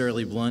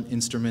unnecessarily blunt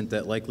instrument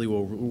that likely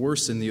will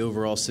worsen the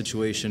overall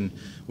situation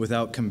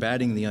without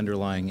combating the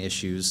underlying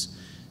issues.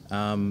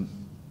 One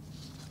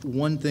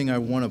thing I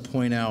want to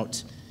point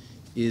out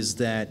is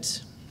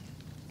that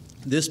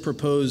this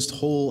proposed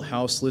whole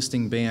house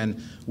listing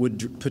ban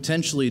would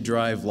potentially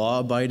drive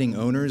law-abiding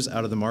owners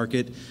out of the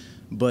market,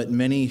 but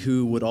many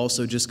who would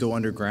also just go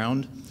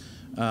underground,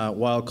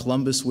 while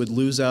Columbus would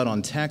lose out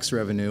on tax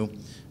revenue.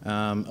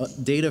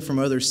 Data from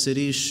other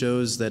cities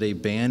shows that a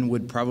ban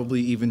would probably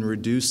even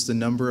reduce the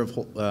number of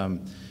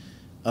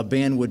a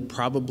ban would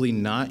probably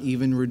not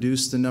even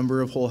reduce the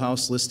number of whole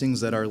house listings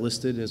that are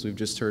listed, as we've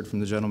just heard from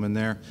the gentleman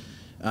there.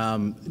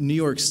 New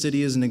York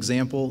City is an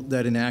example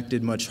that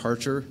enacted much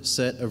harsher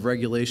set of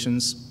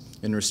regulations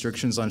and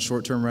restrictions on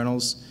short-term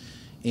rentals,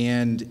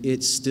 and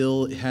it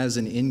still has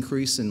an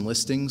increase in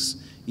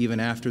listings even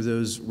after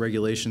those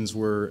regulations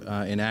were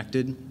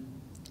enacted.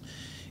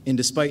 And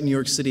despite New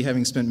York City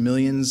having spent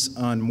millions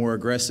on more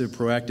aggressive,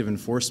 proactive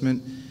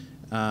enforcement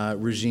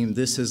regime,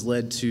 this has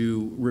led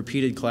to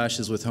repeated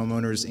clashes with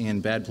homeowners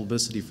and bad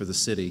publicity for the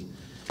city.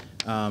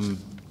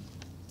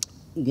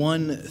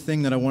 One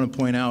thing that I want to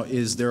point out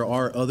is there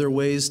are other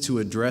ways to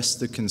address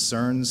the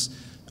concerns,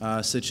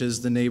 such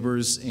as the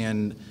neighbors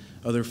and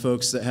other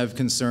folks that have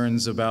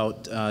concerns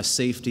about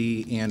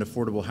safety and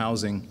affordable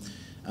housing.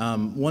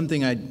 One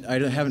thing I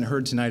haven't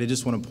heard tonight, I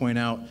just want to point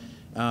out,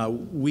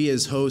 we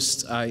as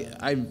hosts,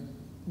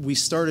 we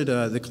started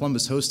the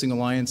Columbus Hosting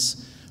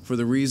Alliance for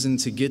the reason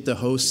to get the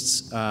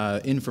hosts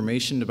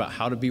information about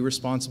how to be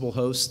responsible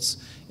hosts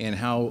and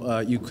how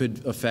you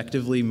could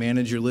effectively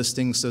manage your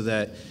listing so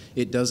that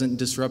it doesn't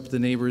disrupt the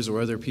neighbors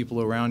or other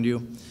people around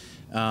you.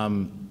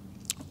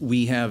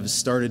 We have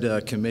started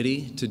a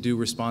committee to do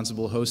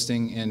responsible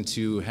hosting and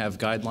to have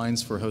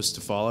guidelines for hosts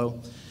to follow.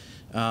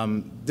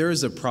 There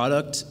is a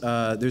product,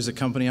 there's a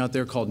company out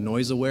there called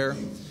NoiseAware,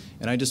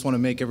 and I just want to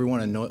make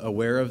everyone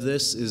aware of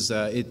this.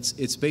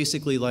 It's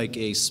basically like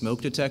a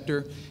smoke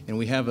detector, and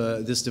we have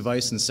this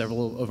device in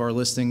several of our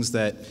listings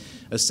that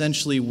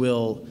essentially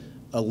will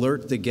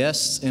alert the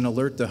guests and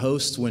alert the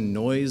host when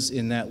noise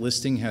in that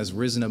listing has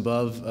risen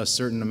above a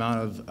certain amount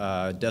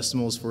of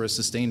decibels for a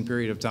sustained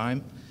period of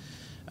time.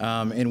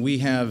 And we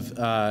have,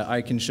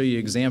 I can show you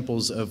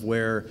examples of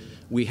where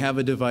we have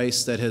a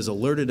device that has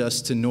alerted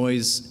us to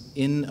noise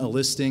in a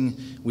listing,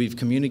 we've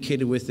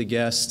communicated with the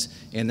guest,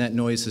 and that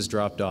noise has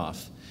dropped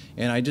off.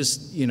 And I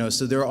just,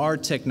 so there are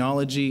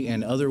technology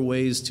and other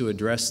ways to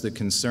address the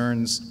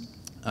concerns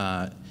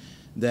that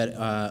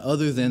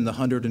other than the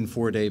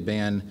 104-day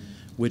ban,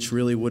 which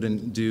really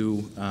wouldn't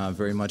do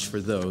very much for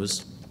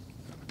those.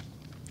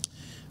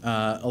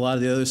 A lot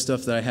of the other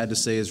stuff that I had to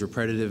say is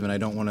repetitive, and I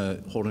don't want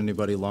to hold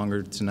anybody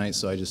longer tonight,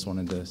 so I just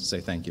wanted to say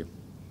thank you.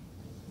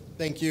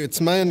 Thank you. It's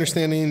my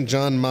understanding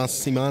John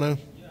Massimano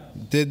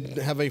did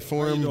have a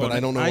form, but I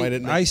don't know why I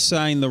didn't. I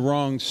signed the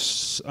wrong,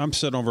 I'm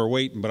sitting over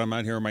waiting, but I'm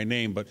not hearing my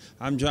name, but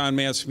I'm John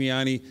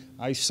Massimani.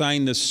 I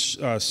signed this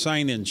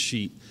sign-in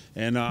sheet,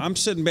 and I'm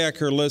sitting back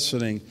here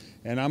listening,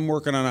 and I'm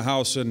working on a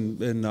house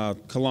in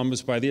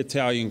Columbus by the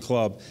Italian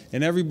Club,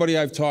 and everybody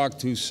I've talked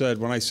to said,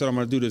 when I said I'm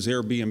going to do this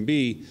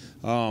Airbnb,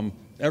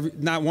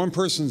 not one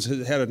person's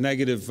had a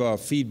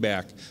negative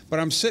feedback. But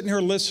I'm sitting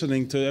here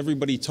listening to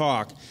everybody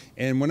talk,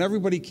 and when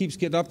everybody keeps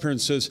getting up here and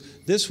says,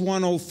 this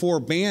 104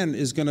 ban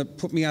is going to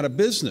put me out of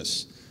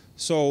business.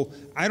 So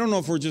I don't know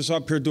if we're just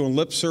up here doing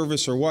lip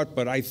service or what,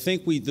 but I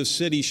think the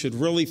city should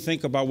really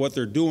think about what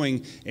they're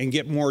doing and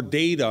get more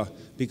data,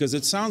 because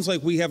it sounds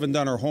like we haven't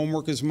done our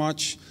homework as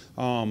much.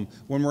 When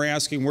we're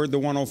asking where'd the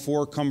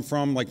 104 come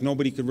from, like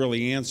nobody could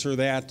really answer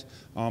that.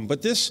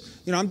 But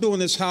this, I'm doing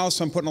this house,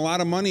 I'm putting a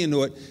lot of money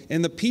into it,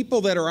 and the people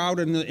that are out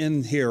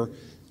in here,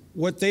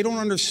 what they don't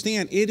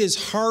understand, it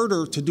is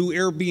harder to do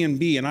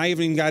Airbnb, and I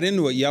haven't even got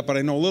into it yet, but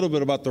I know a little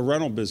bit about the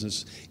rental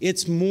business.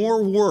 It's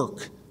more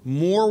work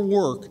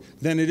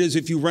than it is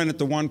if you rent it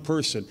to one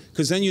person,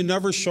 because then you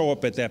never show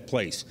up at that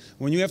place.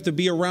 When you have to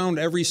be around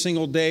every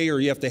single day or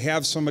you have to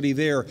have somebody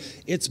there,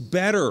 it's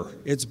better.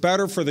 It's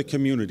better for the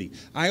community.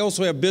 I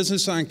also have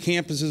business on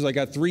campuses. I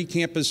got 3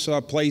 campus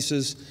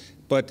places.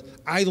 But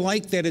I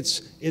like that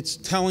it's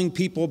telling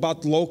people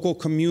about the local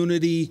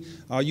community.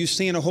 You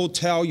stay in a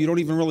hotel, you don't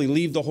even really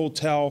leave the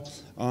hotel.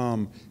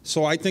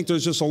 So I think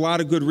there's just a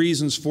lot of good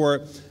reasons for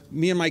it.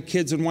 Me and my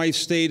kids and wife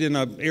stayed in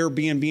an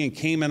Airbnb in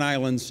Cayman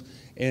Islands,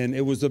 and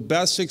it was the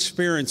best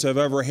experience I've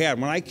ever had.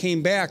 When I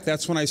came back,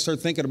 that's when I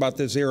started thinking about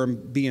this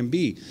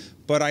Airbnb.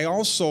 But I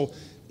also,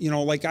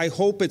 I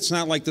hope it's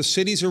not like the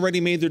city's already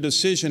made their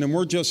decision and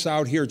we're just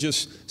out here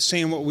just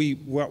saying what we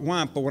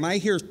want. But when I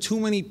hear too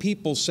many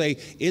people say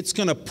it's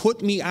going to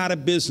put me out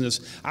of business,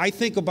 I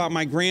think about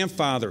my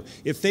grandfather.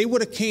 If they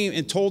would have came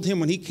and told him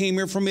when he came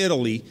here from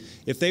Italy,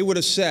 if they would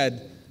have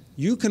said,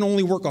 you can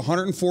only work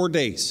 104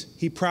 days,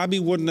 he probably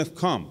wouldn't have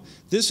come.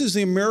 This is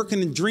the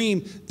American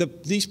dream.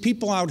 These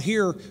people out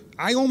here,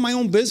 I own my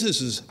own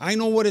businesses. I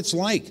know what it's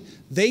like.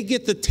 They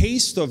get the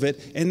taste of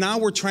it, and now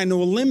we're trying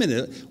to eliminate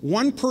it.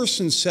 One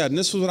person said, and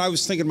this is what I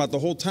was thinking about the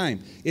whole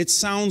time, it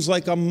sounds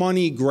like a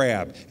money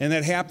grab, and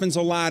that happens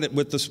a lot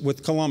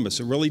with Columbus.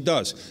 It really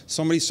does.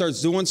 Somebody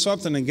starts doing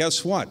something, and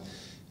guess what?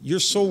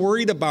 You're so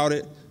worried about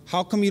it,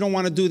 how come you don't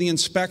want to do the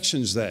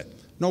inspections then?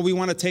 No, we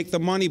want to take the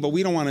money, but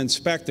we don't want to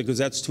inspect it because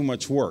that's too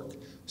much work.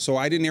 So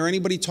I didn't hear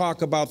anybody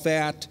talk about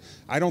that.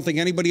 I don't think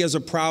anybody has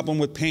a problem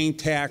with paying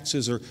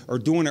taxes or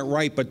doing it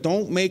right, but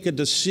don't make a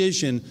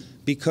decision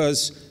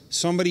because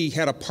somebody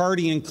had a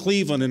party in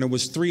Cleveland and there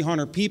was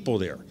 300 people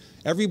there.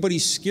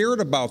 Everybody's scared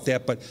about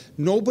that, but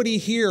nobody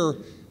here,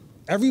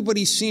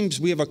 everybody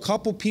seems, we have a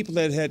couple people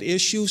that had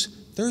issues.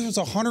 There's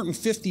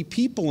 150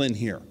 people in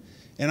here.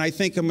 And I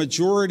think a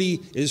majority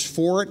is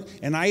for it,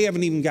 and I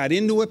haven't even got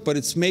into it, but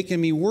it's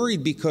making me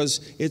worried because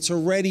it's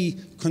already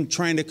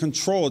trying to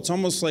control. It's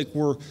almost like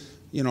we're,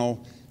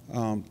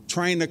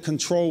 trying to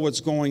control what's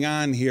going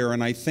on here,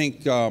 and I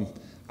think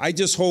I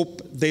just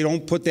hope they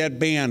don't put that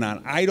ban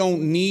on. I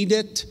don't need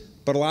it,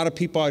 but a lot of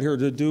people out here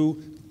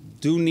do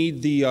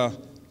need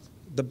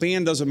the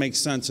ban. Doesn't make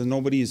sense, and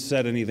nobody has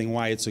said anything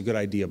why it's a good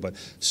idea. But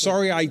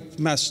sorry I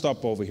messed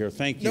up over here.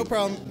 Thank you. No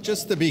problem.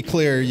 Just to be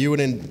clear, you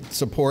wouldn't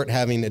support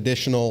having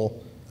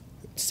additional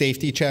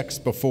safety checks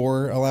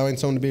before allowing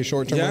someone to be a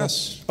short-term rental?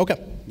 Yes. Okay.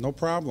 No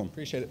problem.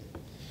 Appreciate it.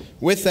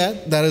 With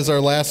that, that is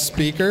our last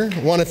speaker. I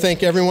want to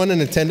thank everyone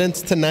in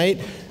attendance tonight.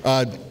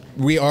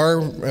 We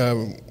are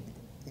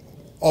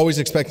always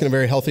expecting a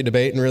very healthy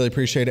debate and really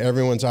appreciate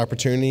everyone's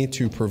opportunity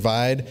to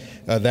provide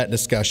that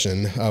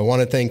discussion. I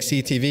want to thank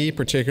CTV,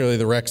 particularly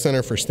the Rec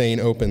Center, for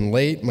staying open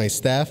late, my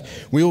staff.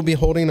 We will be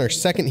holding our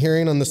second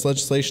hearing on this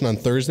legislation on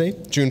Thursday,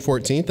 June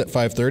 14th at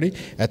 5:30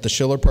 at the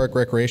Schiller Park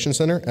Recreation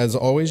Center. As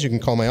always, you can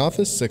call my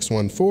office,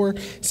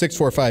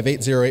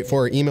 614-645-8084,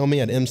 or email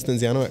me at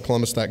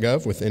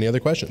mstenziano@columbus.gov with any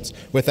other questions.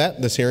 With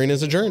that, this hearing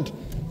is adjourned.